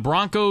that the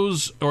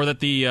Broncos or that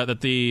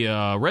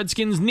the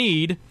Redskins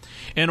need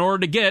in order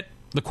to get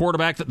the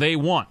quarterback that they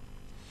want.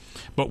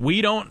 But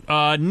we don't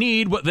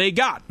need what they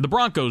got. The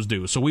Broncos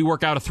do. So we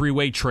work out a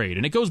 3-way trade,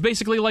 and it goes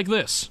basically like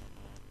this.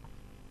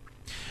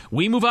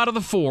 We move out of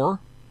the 4.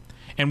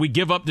 And we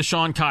give up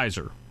Deshaun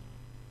Kaiser.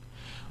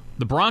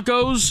 The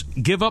Broncos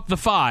give up the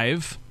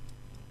 5,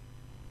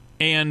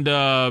 and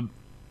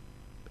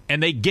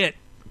they get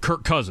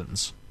Kirk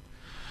Cousins.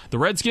 The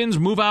Redskins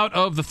move out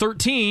of the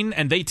 13,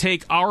 and they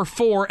take our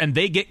 4, and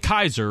they get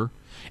Kaiser,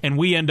 and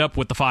we end up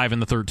with the 5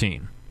 and the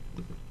 13.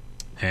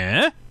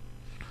 Now,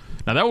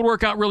 that would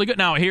work out really good.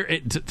 Now, here,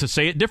 to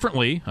say it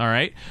differently, all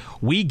right,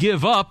 we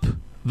give up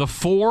the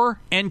 4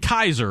 and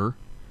Kaiser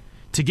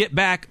to get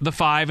back the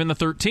 5 and the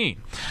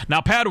 13.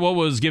 Now, Padua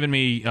was giving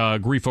me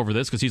grief over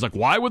this because he's like,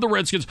 why would the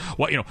Redskins...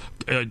 Well,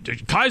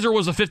 Kaiser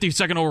was a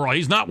 52nd overall.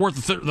 He's not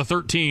worth the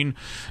 13,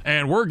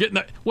 and we're getting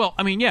that... Well,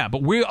 I mean, yeah,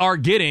 but we are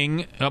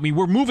getting...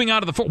 we're moving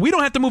out of the 4. We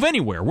don't have to move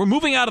anywhere. We're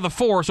moving out of the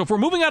 4, so if we're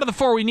moving out of the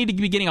 4, we need to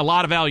be getting a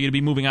lot of value to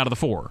be moving out of the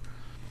 4.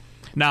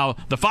 Now,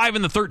 the 5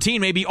 and the 13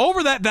 may be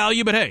over that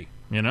value, but hey,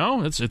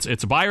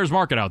 it's a buyer's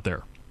market out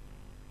there.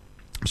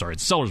 I'm sorry,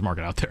 it's a seller's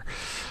market out there.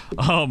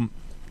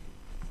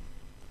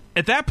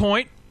 At that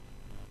point,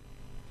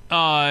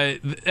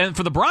 and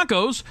for the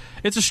Broncos,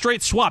 it's a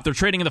straight swap. They're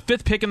trading in the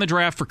 5th pick in the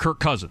draft for Kirk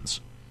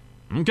Cousins.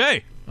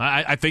 Okay,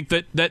 I think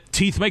that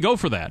Teeth may go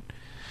for that.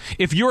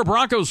 If you're a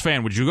Broncos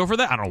fan, would you go for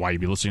that? I don't know why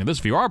you'd be listening to this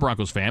if you are a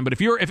Broncos fan, but if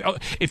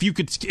you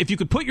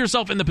could put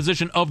yourself in the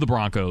position of the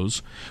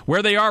Broncos,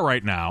 where they are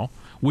right now,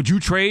 would you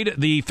trade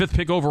the 5th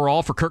pick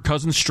overall for Kirk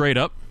Cousins straight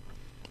up?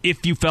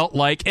 If you felt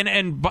like,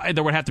 and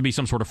there would have to be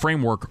some sort of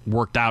framework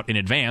worked out in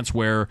advance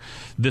where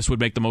this would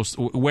make the most,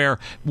 where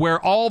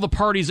all the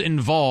parties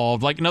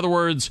involved, like in other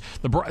words,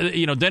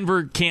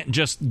 Denver can't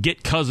just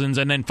get Cousins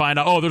and then find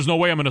out, oh, there's no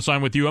way I'm going to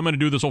sign with you. I'm going to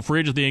do this whole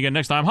free agent thing again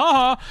next time.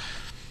 Ha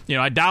ha.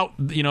 I doubt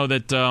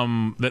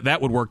that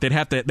would work. They'd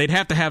have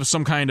to have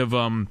some kind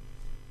of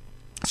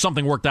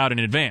something worked out in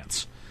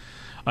advance.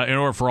 in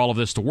order for all of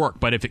this to work.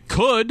 But if it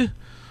could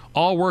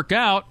all work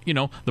out,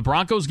 the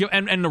Broncos give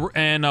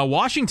and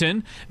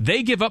Washington,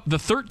 they give up the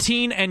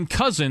 13 and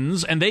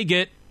Cousins, and they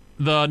get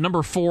the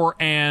number 4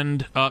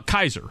 and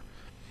Kaiser.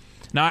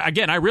 Now,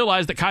 again, I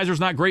realize that Kaiser's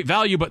not great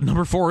value, but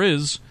number 4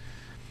 is.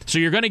 So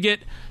you're going to get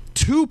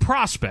 2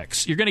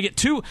 prospects. You're going to get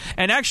 2,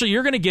 and actually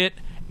you're going to get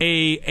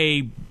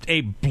a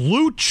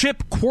blue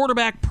chip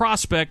quarterback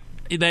prospect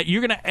that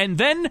you're going to, and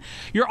then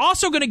you're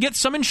also going to get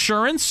some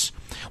insurance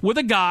with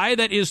a guy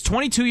that is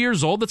 22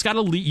 years old that's got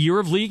a year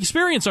of league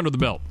experience under the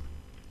belt.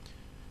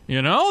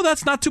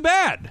 That's not too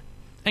bad.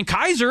 And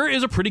Kaiser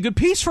is a pretty good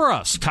piece for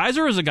us.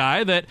 Kaiser is a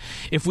guy that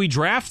if we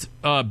draft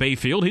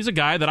Bayfield, he's a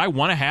guy that I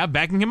want to have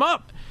backing him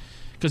up.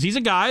 Because he's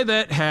a guy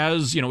that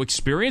has,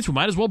 experience. We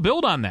might as well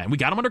build on that. We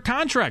got him under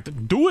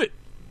contract. Do it.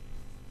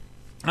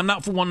 I'm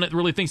not for one that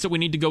really thinks that we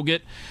need to go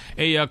get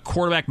a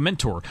quarterback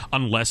mentor,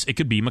 unless it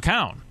could be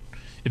McCown.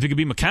 If it could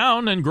be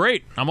McCown, then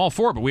great. I'm all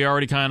for it. But we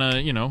already kind of,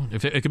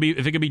 if it could be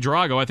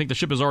Drago, I think the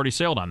ship has already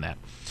sailed on that.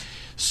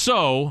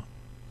 So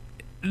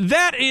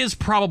that is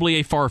probably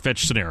a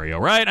far-fetched scenario,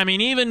 right? I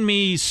mean, even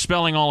me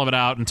spelling all of it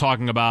out and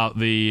talking about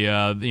the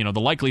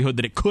likelihood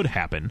that it could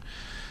happen,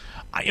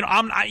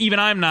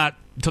 I'm not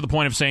to the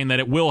point of saying that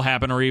it will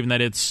happen or even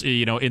that it's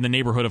in the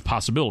neighborhood of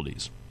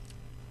possibilities.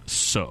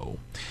 So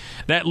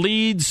that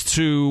leads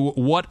to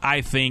what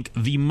I think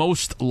the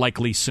most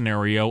likely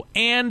scenario,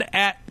 and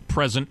at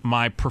present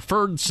my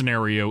preferred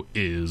scenario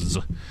is.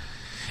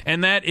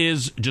 And that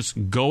is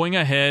just going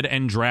ahead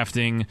and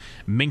drafting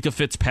Minkah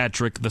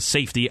Fitzpatrick, the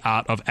safety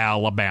out of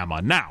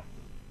Alabama. Now,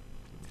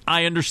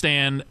 I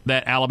understand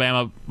that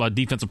Alabama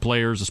defensive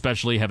players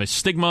especially have a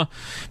stigma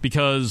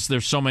because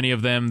there's so many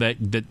of them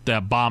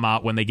that bomb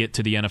out when they get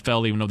to the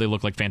NFL, even though they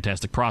look like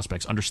fantastic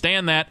prospects.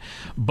 Understand that,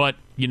 but,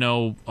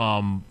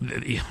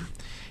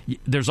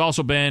 there's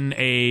also been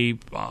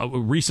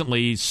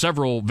recently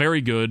several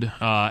very good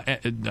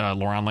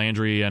Laron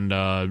Landry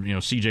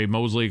and C.J.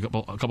 Mosley,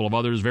 a couple of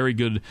others, very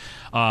good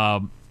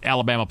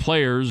Alabama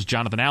players.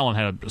 Jonathan Allen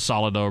had a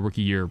solid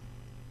rookie year.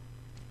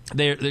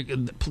 They're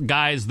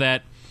guys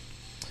that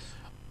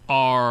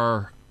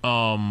are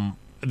that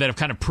have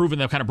kind of proven,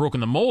 they've kind of broken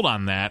the mold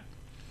on that.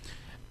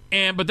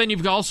 But then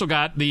you've also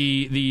got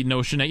the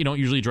notion that you don't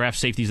usually draft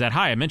safeties that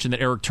high. I mentioned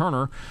that Eric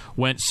Turner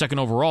went 2nd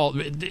overall.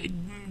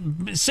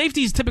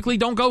 Safeties typically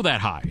don't go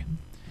that high.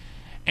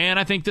 And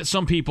I think that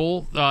some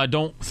people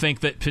don't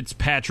think that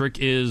Fitzpatrick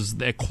is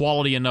a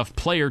quality enough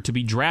player to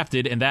be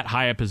drafted in that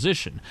high a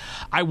position.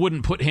 I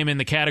wouldn't put him in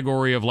the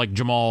category of like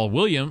Jamal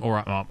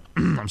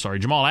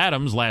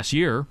Adams last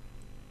year,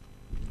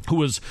 who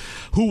was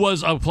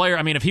a player.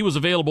 I mean, if he was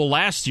available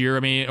last year,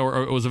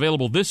 or was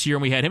available this year,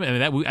 and we had him,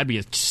 I'd be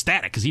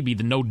ecstatic because he'd be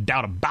no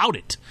doubt about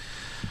it.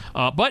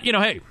 But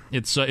hey,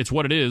 it's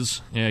what it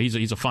is.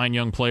 He's a fine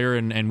young player,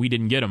 and we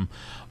didn't get him.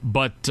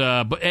 But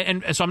so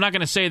I'm not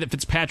going to say that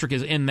Fitzpatrick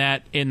is in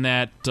that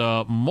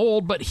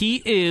mold, but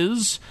he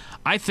is,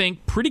 I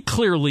think, pretty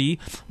clearly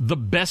the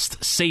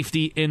best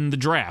safety in the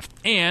draft.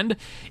 And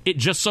it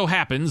just so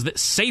happens that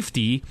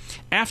safety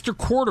after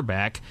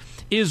quarterback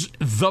is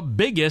the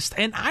biggest,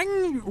 and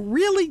I'm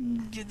really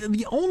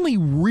the only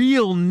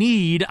real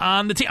need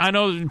on the team. I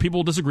know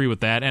people disagree with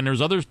that, and there's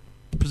other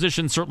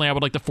positions certainly I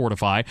would like to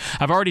fortify.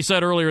 I've already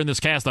said earlier in this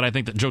cast that I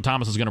think that Joe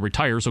Thomas is going to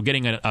retire, so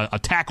getting a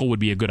tackle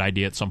would be a good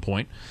idea at some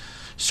point,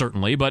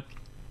 certainly. But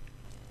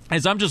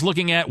as I'm just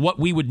looking at what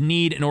we would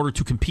need in order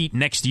to compete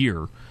next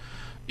year,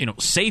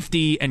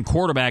 safety and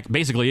quarterback,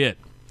 basically it.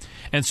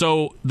 And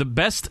so the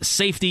best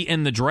safety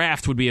in the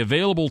draft would be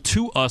available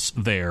to us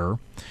there.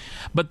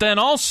 But then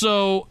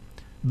also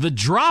the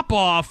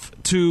drop-off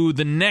to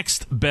the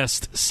next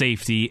best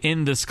safety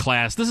in this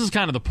class, this is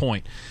kind of the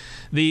point.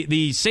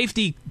 The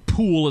safety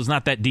pool is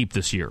not that deep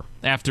this year,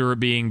 after it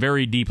being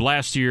very deep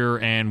last year,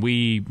 and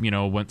we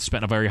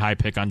spent a very high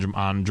pick on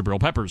Jabril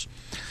Peppers.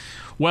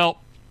 Well,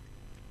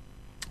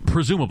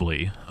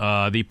 presumably,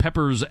 the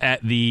Peppers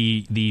at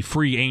the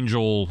free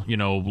angel,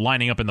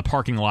 lining up in the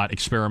parking lot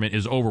experiment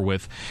is over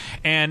with.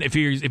 And if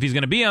he's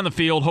going to be on the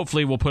field,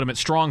 hopefully we'll put him at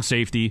strong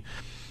safety,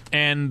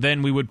 and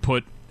then we would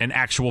put an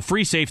actual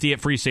free safety at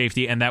free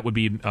safety, and that would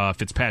be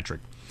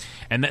Fitzpatrick.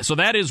 And so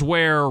that is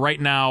where right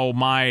now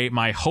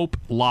my hope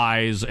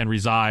lies and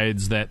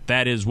resides,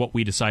 that is what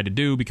we decide to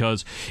do,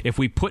 because if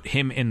we put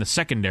him in the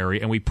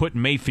secondary and we put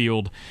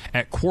Mayfield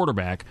at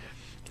quarterback,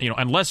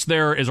 unless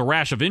there is a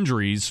rash of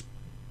injuries,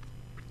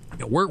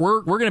 we're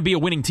going to be a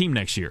winning team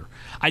next year.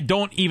 I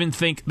don't even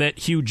think that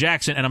Hugh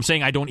Jackson, and I'm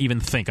saying I don't even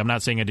think, I'm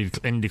not saying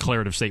any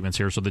declarative statements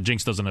here so the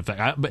jinx doesn't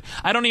affect, but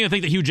I don't even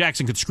think that Hugh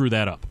Jackson could screw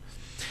that up.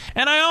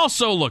 And I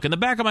also, look, in the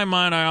back of my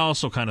mind, I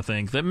also kind of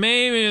think that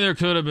maybe there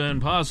could have been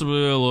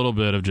possibly a little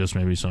bit of just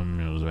maybe some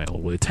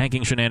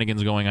tanking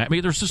shenanigans going on. I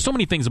mean, there's just so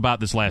many things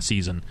about this last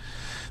season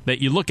that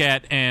you look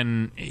at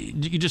and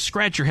you just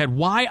scratch your head.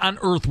 Why on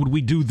earth would we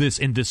do this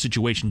in this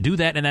situation? Do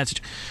that in that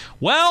situation?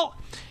 Well,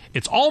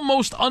 it's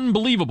almost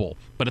unbelievable,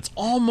 but it's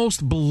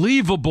almost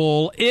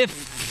believable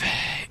if.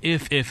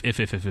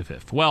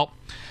 Well,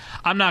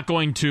 I'm not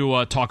going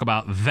to talk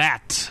about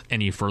that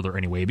any further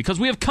anyway, because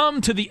we have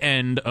come to the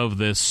end of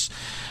this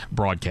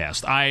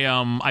broadcast.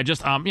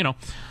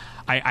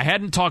 I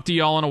hadn't talked to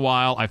y'all in a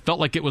while. I felt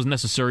like it was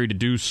necessary to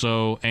do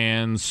so,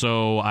 and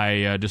so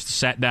I just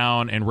sat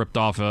down and ripped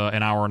off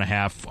an hour and a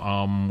half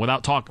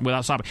without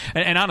stopping.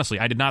 And honestly,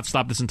 I did not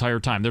stop this entire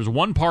time. There's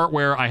one part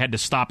where I had to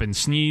stop and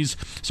sneeze,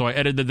 so I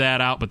edited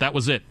that out, but that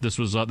was it. This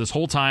was this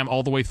whole time,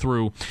 all the way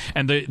through.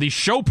 And the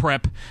show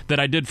prep that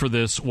I did for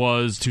this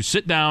was to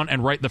sit down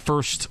and write the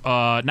first,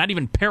 not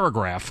even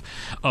paragraph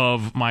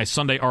of my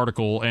Sunday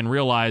article, and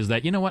realize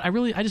that, you know what,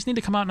 I just need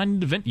to come out and I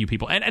need to vent to you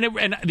people. And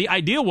the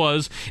idea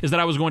is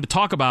that I was going to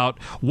talk about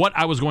what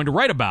I was going to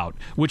write about,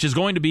 which is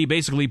going to be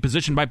basically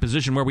position by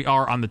position where we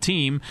are on the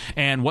team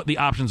and what the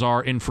options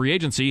are in free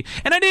agency.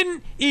 And I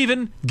didn't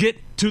even get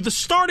to the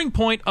starting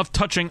point of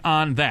touching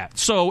on that.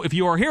 So if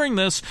you are hearing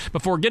this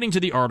before getting to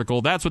the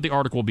article, that's what the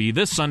article will be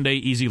this Sunday,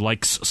 Easy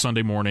Likes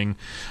Sunday morning,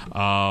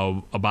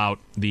 about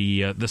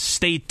the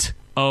state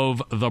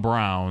of the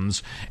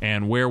Browns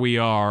and where we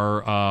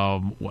are,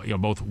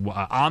 both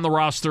on the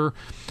roster,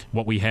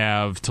 what we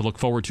have to look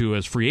forward to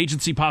as free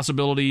agency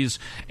possibilities,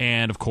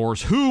 and of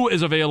course who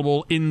is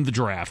available in the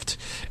draft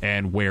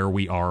and where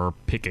we are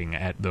picking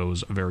at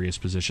those various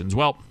positions.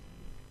 Well,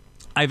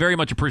 I very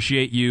much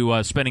appreciate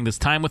you spending this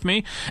time with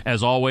me.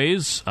 As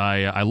always,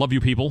 I love you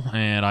people,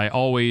 and I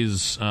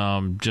always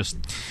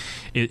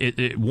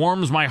It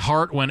warms my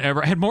heart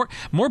whenever I had more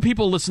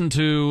people listen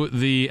to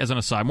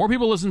more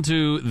people listen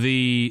to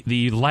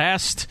the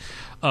last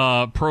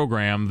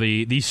program,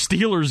 the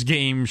Steelers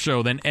game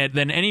show than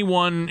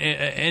anyone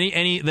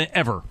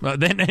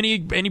than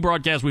any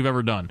broadcast we've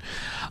ever done.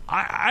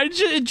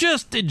 It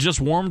just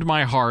warmed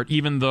my heart,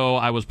 even though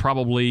I was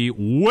probably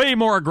way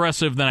more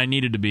aggressive than I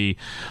needed to be.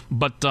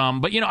 But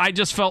I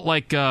just felt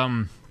like.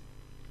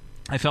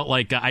 I felt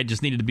like I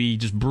just needed to be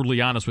just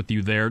brutally honest with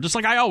you there, just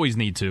like I always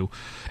need to.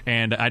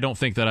 And I don't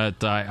think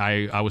that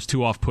I was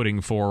too off-putting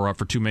for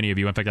too many of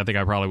you. In fact, I think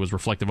I probably was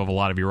reflective of a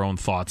lot of your own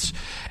thoughts,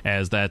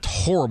 as that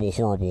horrible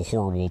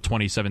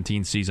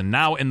 2017 season,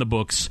 now in the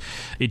books,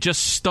 it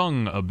just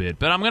stung a bit.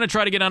 But I'm going to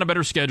try to get on a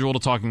better schedule to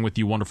talking with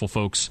you wonderful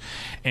folks.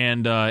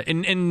 And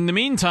in the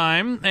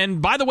meantime,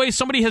 and by the way,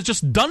 somebody has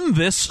just done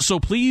this, so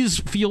please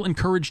feel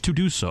encouraged to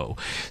do so.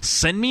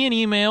 Send me an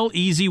email,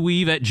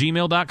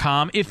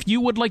 easyweave@gmail.com, if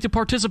you would like to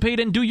participate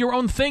and do your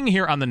own thing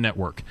here on the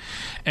network.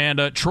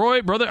 And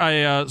Troy, brother,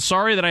 I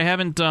sorry that I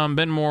haven't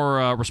been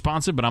more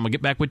responsive, but I'm going to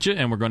get back with you,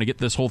 and we're going to get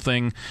this whole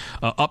thing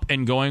up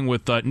and going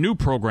with new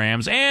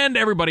programs. And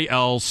everybody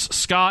else,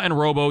 Ska and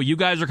Robo, you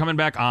guys are coming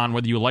back on,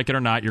 whether you like it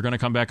or not. You're going to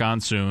come back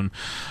on soon.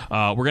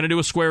 We're going to do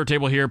a square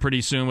table here pretty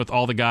soon with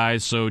all the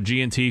guys. So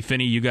G&T,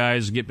 Finney, you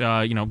guys get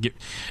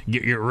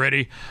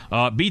ready.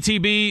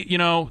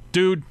 BTB,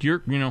 dude,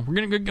 we're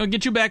going to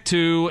get you back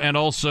too, and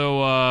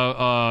also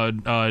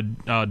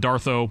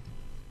Dartho.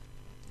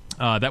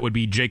 That would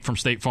be Jake from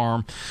State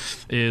Farm.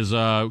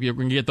 We're going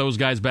to get those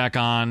guys back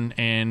on,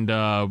 and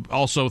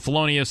also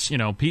Thelonious.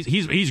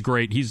 He's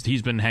great.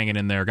 He's been hanging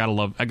in there. Gotta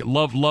love.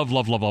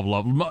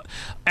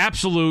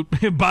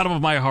 Absolute bottom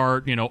of my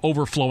heart.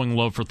 Overflowing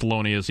love for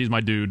Thelonious. He's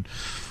my dude.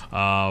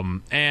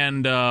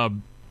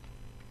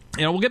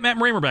 We'll get Matt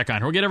Raymer back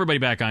on. We'll get everybody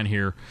back on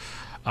here.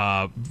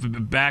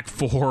 Back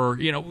for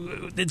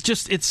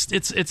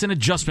it's an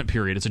adjustment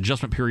period. It's an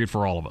adjustment period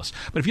for all of us.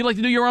 But if you'd like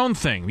to do your own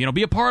thing,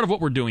 be a part of what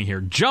we're doing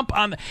here. Jump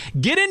on,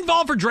 get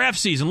involved for draft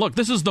season. Look,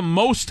 this is the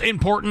most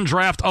important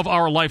draft of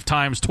our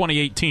lifetimes,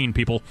 2018,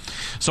 people.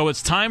 So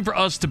it's time for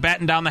us to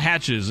batten down the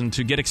hatches and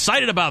to get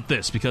excited about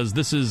this, because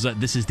this is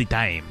the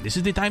time. This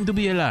is the time to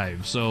be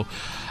alive. So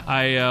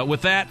I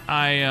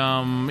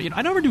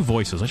never do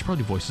voices. I should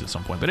probably do voices at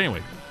some point. But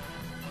anyway,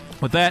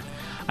 with that,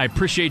 I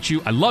appreciate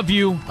you. I love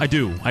you. I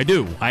do.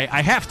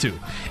 I have to.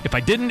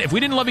 If we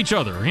didn't love each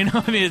other,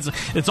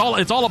 it's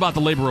all about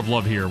the labor of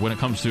love here when it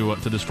comes to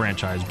this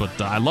franchise.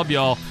 But I love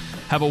y'all.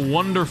 Have a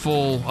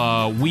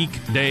wonderful week,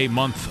 day,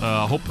 month.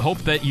 Hope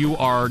that you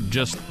are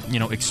just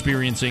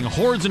experiencing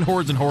hordes and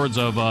hordes and hordes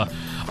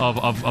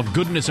of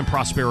goodness and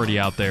prosperity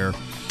out there.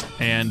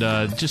 And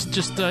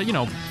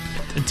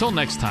until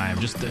next time,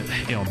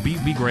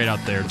 be great out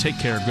there. Take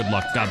care. Good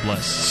luck. God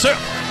bless. Sir.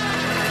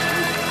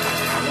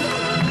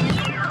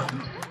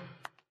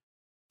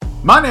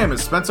 My name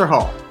is Spencer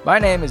Hall. My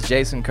name is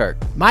Jason Kirk.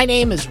 My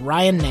name is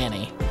Ryan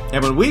Nanny.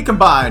 And when we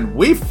combine,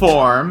 we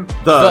form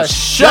the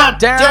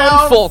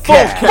Shutdown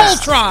Fullcast.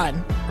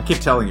 Voltron! I keep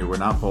telling you, we're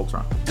not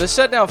Voltron. The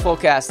Shutdown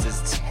Fullcast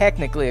is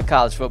technically a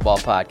college football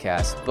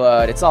podcast,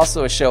 but it's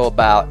also a show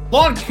about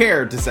lawn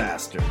care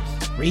disasters,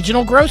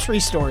 regional grocery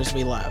stores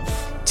we love,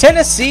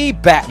 Tennessee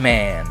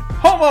Batman,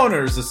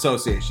 homeowners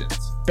associations,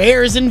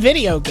 bears and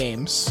video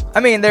games. I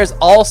mean, there's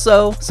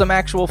also some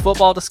actual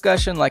football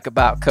discussion, like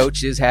about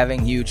coaches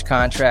having huge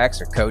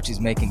contracts, or coaches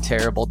making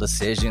terrible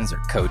decisions, or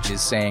coaches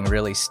saying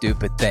really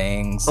stupid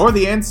things. Or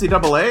the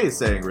NCAA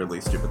saying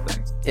really stupid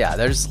things. Yeah,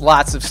 there's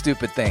lots of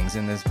stupid things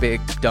in this big,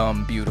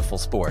 dumb, beautiful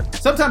sport.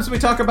 Sometimes we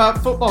talk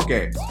about football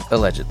games.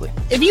 Allegedly.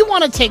 If you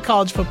want to take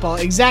college football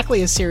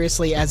exactly as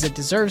seriously as it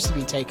deserves to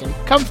be taken,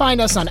 come find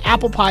us on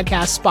Apple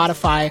Podcasts,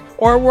 Spotify,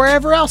 or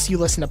wherever else you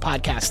listen to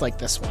podcasts like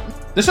this one.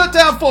 The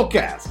Shutdown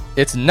Fullcast.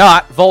 It's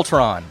not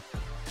Voltron.